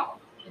her a job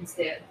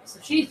instead. So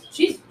she's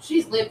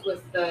lived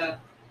with the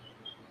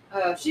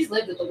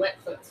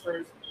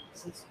Wetfoots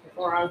since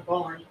before I was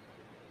born.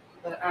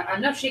 But I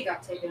know she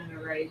got taken in a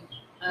raid.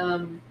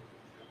 I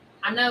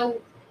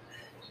know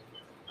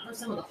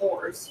some of the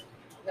whores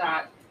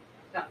got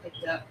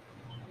picked up,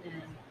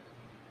 and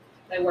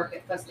they work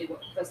at Fusty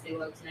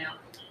Lugs now.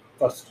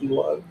 Fusty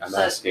Lug. I'm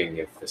asking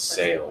if the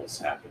sales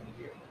happen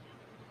here.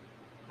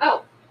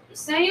 Oh,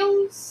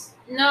 sales?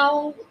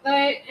 No,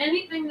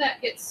 anything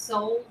that gets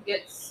sold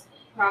gets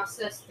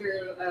processed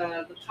through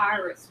the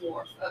Pirates'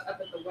 Wharf up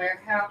at the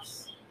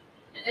warehouse.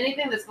 And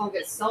anything that's gonna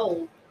get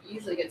sold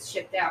usually gets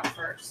shipped out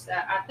first.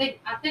 I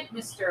think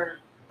Mr.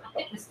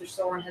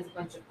 Soren has a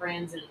bunch of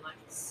friends in like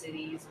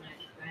cities and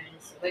everything,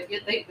 so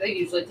they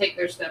usually take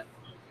their stuff.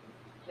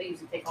 They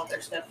usually take all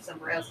their stuff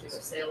somewhere else to go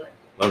sell it.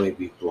 Let me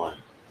be blunt.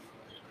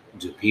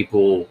 Do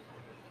people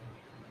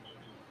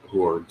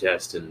who are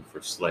destined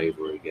for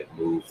slavery get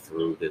moved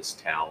through this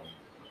town?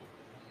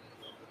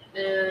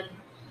 And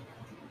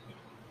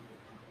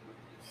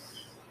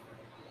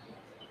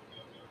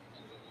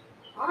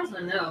as far as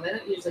I know, they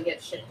don't usually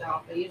get shipped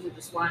off. They usually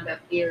just wind up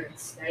here and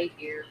stay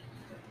here.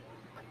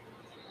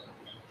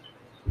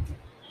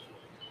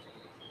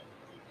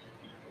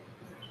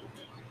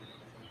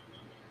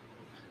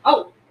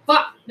 Oh,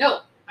 fuck!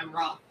 No, I'm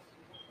wrong.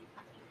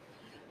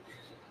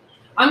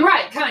 I'm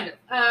right, kind of.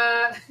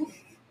 I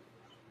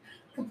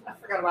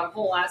forgot about a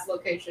whole ass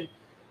location.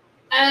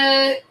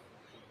 That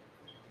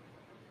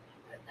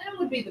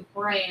would be the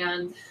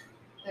brand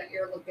that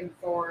you're looking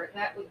for.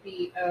 That would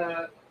be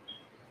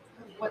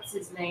what's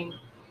his name?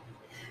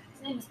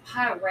 His name is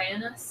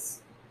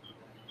Pyranus.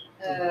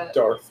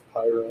 Darth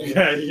Pyro.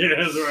 Yeah,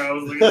 that's where I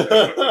was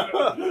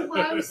looking.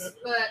 Close,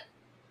 but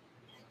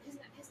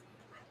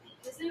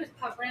his name is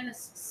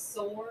Pyranus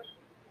Sword,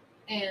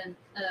 and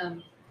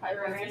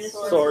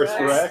Tyrannosaurus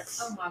Rex.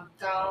 oh my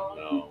god,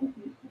 No.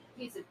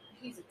 he's a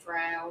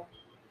drow.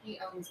 He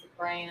owns the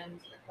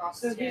brand across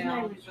So his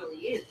town. name really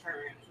is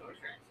Tyrannosaurus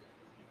Rex.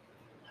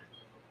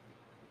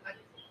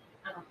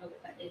 I don't know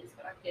what that is,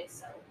 but I guess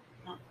so.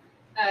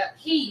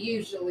 He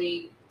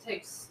usually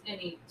takes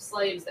any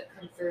slaves that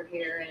come through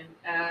here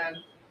and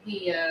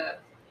he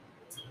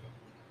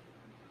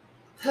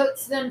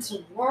puts them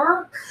to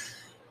work.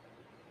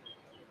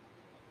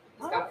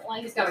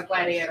 He's got a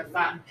gladiator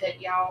fighting pit,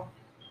 y'all.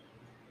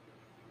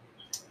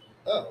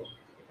 Oh.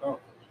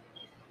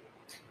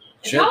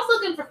 If y'all's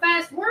looking for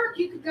fast work,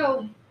 you could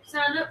go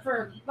sign up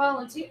for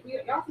volunteer.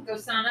 Y'all could go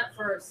sign up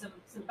for some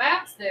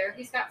bats there.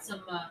 He's got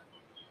some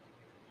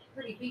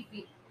pretty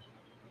beefy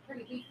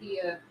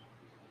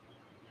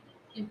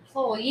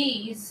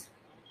employees.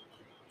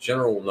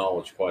 General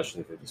knowledge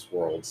question for this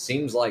world.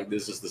 Seems like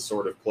this is the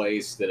sort of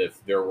place that if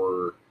we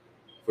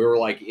were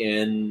like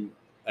in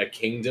a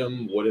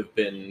kingdom, would have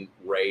been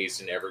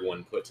raised and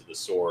everyone put to the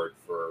sword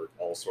for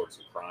all sorts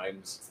of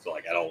crimes. So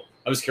like I'm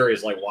just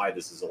curious like why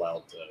this is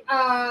allowed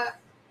to.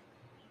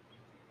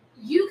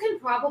 You can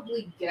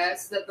probably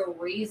guess that the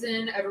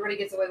reason everybody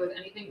gets away with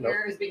anything Nope.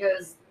 here is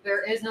because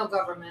there is no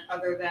government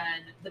other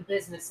than the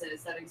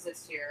businesses that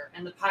exist here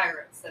and the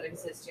pirates that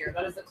exist here.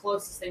 That is the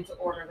closest thing to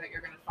order that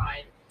you're going to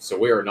find. So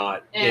we are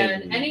not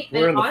And in.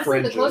 We're in the honestly,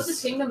 the fringes.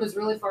 closest kingdom is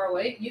really far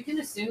away. You can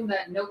assume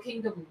that no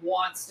kingdom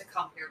wants to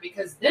come here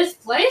because this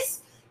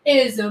place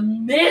is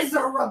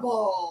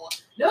miserable.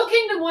 No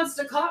kingdom wants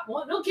to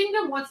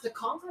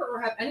conquer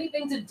or have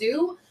anything to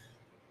do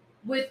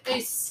with a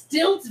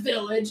stilt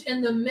village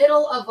in the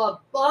middle of a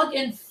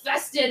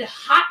bug-infested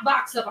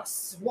hotbox of a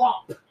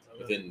swamp.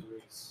 Within,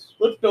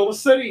 Let's build a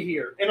city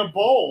here in a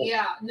bowl.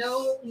 Yeah,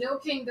 no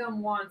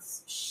kingdom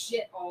wants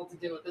shit all to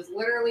do with this.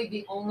 Literally,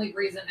 the only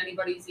reason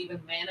anybody's even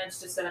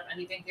managed to set up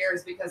anything here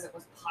is because it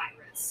was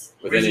pirates.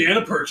 within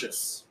Louisiana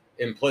Purchase.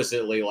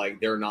 implicitly, like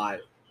they're not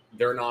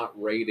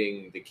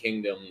raiding the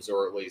kingdoms,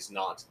 or at least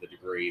not to the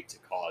degree to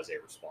cause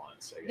a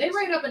response. I They guess.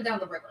 raid up and down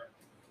the river.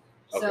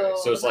 Okay,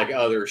 so it's like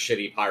other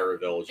shitty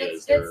pirate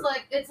villages.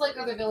 It's like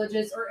other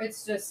villages, or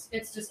it's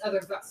just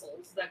other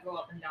vessels that go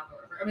up and down the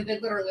river. I mean, they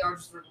literally are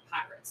just river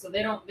pirates, so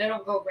they don't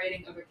go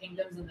raiding other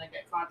kingdoms and then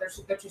get caught.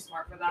 They're too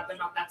smart for that. They're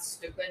not that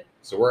stupid.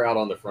 So we're out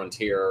on the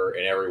frontier,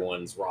 and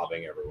everyone's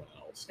robbing everyone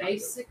else. kind of.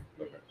 Basically,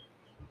 Okay.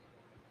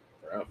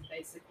 Fair enough.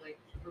 basically,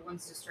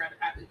 everyone's just trying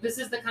to. This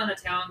is the kind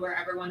of town where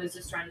everyone is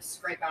just trying to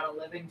scrape out a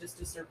living just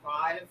to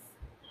survive.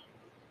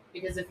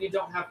 Because if you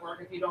don't have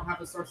work, if you don't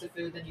have a source of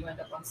food, then you end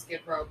up on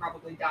Skid Row,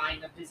 probably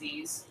dying of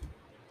disease.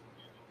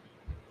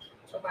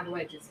 Oh, by the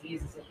way,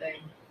 disease is a thing.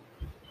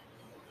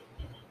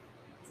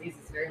 Disease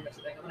is very much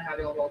a thing. I'm gonna have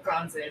you all roll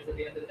con saves at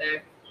the end of the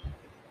day.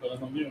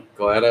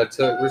 Glad I took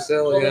Well, then you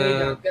Resilient.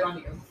 don't. Good on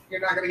you.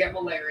 You're not gonna get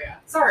malaria.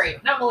 Sorry,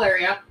 not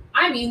malaria.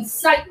 I mean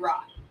sight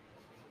rot.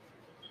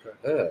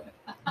 Ugh.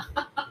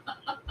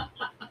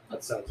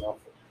 That sounds awful.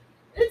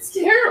 It's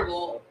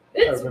terrible. I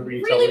It's remember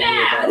you really telling me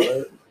bad. about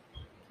it.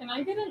 Can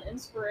I get an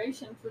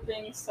inspiration for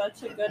being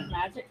such a good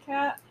magic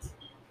cat?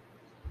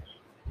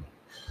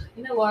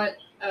 You know what?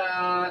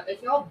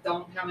 If y'all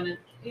don't have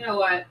you know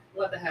what?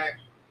 What the heck?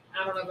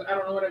 I don't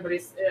know what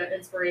everybody's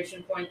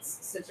inspiration points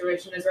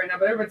situation is right now,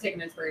 but everybody take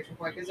an inspiration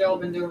point because y'all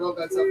have been doing real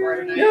good so far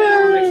tonight. And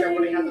I want to make sure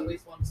everybody has at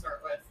least one to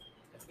start with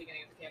at the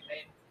beginning of the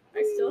campaign.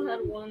 I still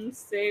had one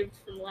saved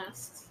from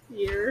last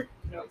year.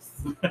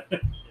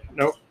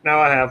 Nope. Now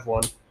I have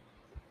one.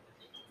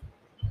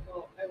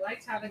 Well, I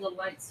liked having a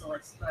light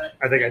source, but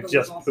I think I it was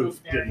just also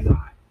poofed, very didn't I?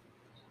 hot.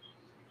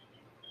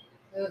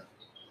 Ugh.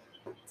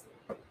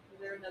 Is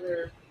there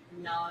another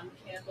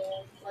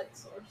non-candle light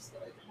source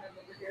that I can have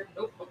over here?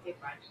 Nope. Okay,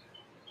 fine.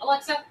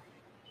 Alexa,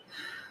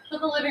 put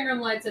the living room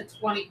lights at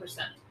 20%.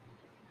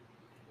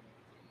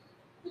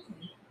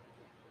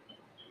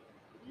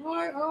 All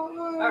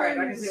right,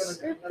 I can see what I'm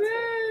doing. It That's cool.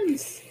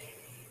 burns.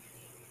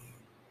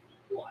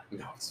 What?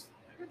 No, it's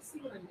I can see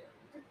what I'm doing.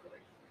 Good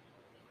grief.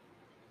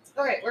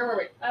 Okay, where were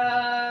we?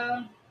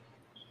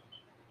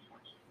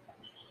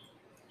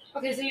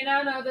 Okay, so you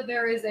now know that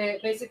there is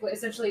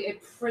essentially a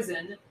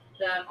prison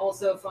that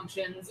also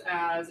functions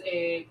as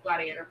a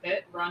gladiator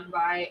pit run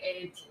by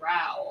a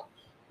drow.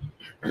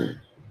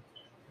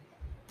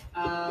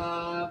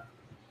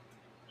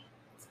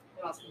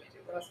 What else can we do?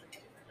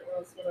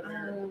 What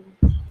other-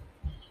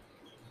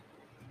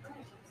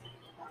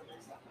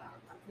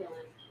 I'm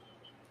feeling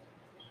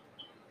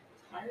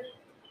tired.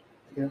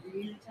 Yeah.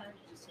 Reunion time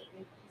just hit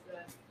me. Is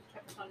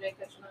the Sunday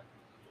catching up?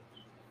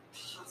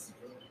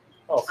 Possibly.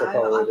 Also I've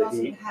probably the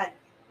also heat. had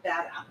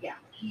bad,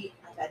 heat.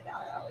 I've had bad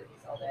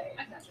allergies all day.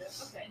 I gotcha.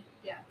 Okay,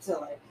 yeah.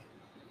 So like,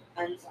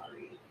 I'm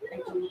sorry. I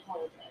do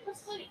apologize.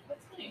 That's fine.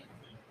 That's fine.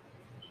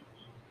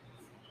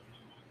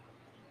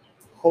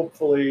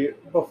 Hopefully,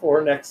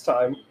 before next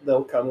time,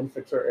 they'll come and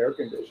fix our air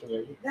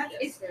conditioning. That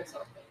Yes, is. very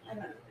soft. I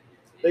don't know.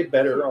 They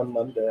better on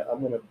Monday.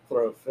 I'm gonna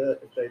throw a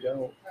fit if they don't.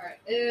 All right.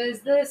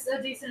 Is this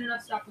a decent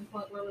enough stopping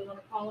point where we want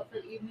to call it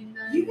for the evening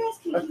then? You guys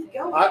can keep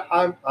going.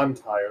 I'm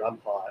tired. I'm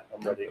hot.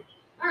 I'm ready.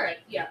 All right.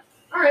 Yeah.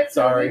 All right.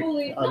 So Sorry. we will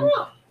leave. I'm-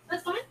 No,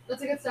 that's fine.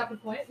 That's a good stopping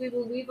point. We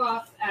will leave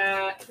off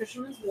at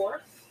Fisherman's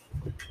Wharf,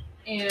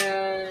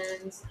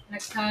 and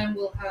next time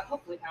we'll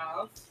hopefully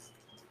have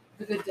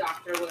the good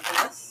doctor with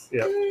us.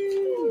 Yep.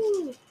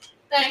 Woo!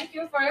 Thank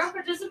you for your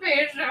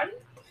participation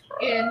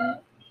in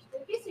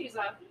spooky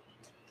season.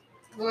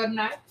 Good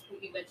night,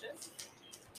 spooky bitches.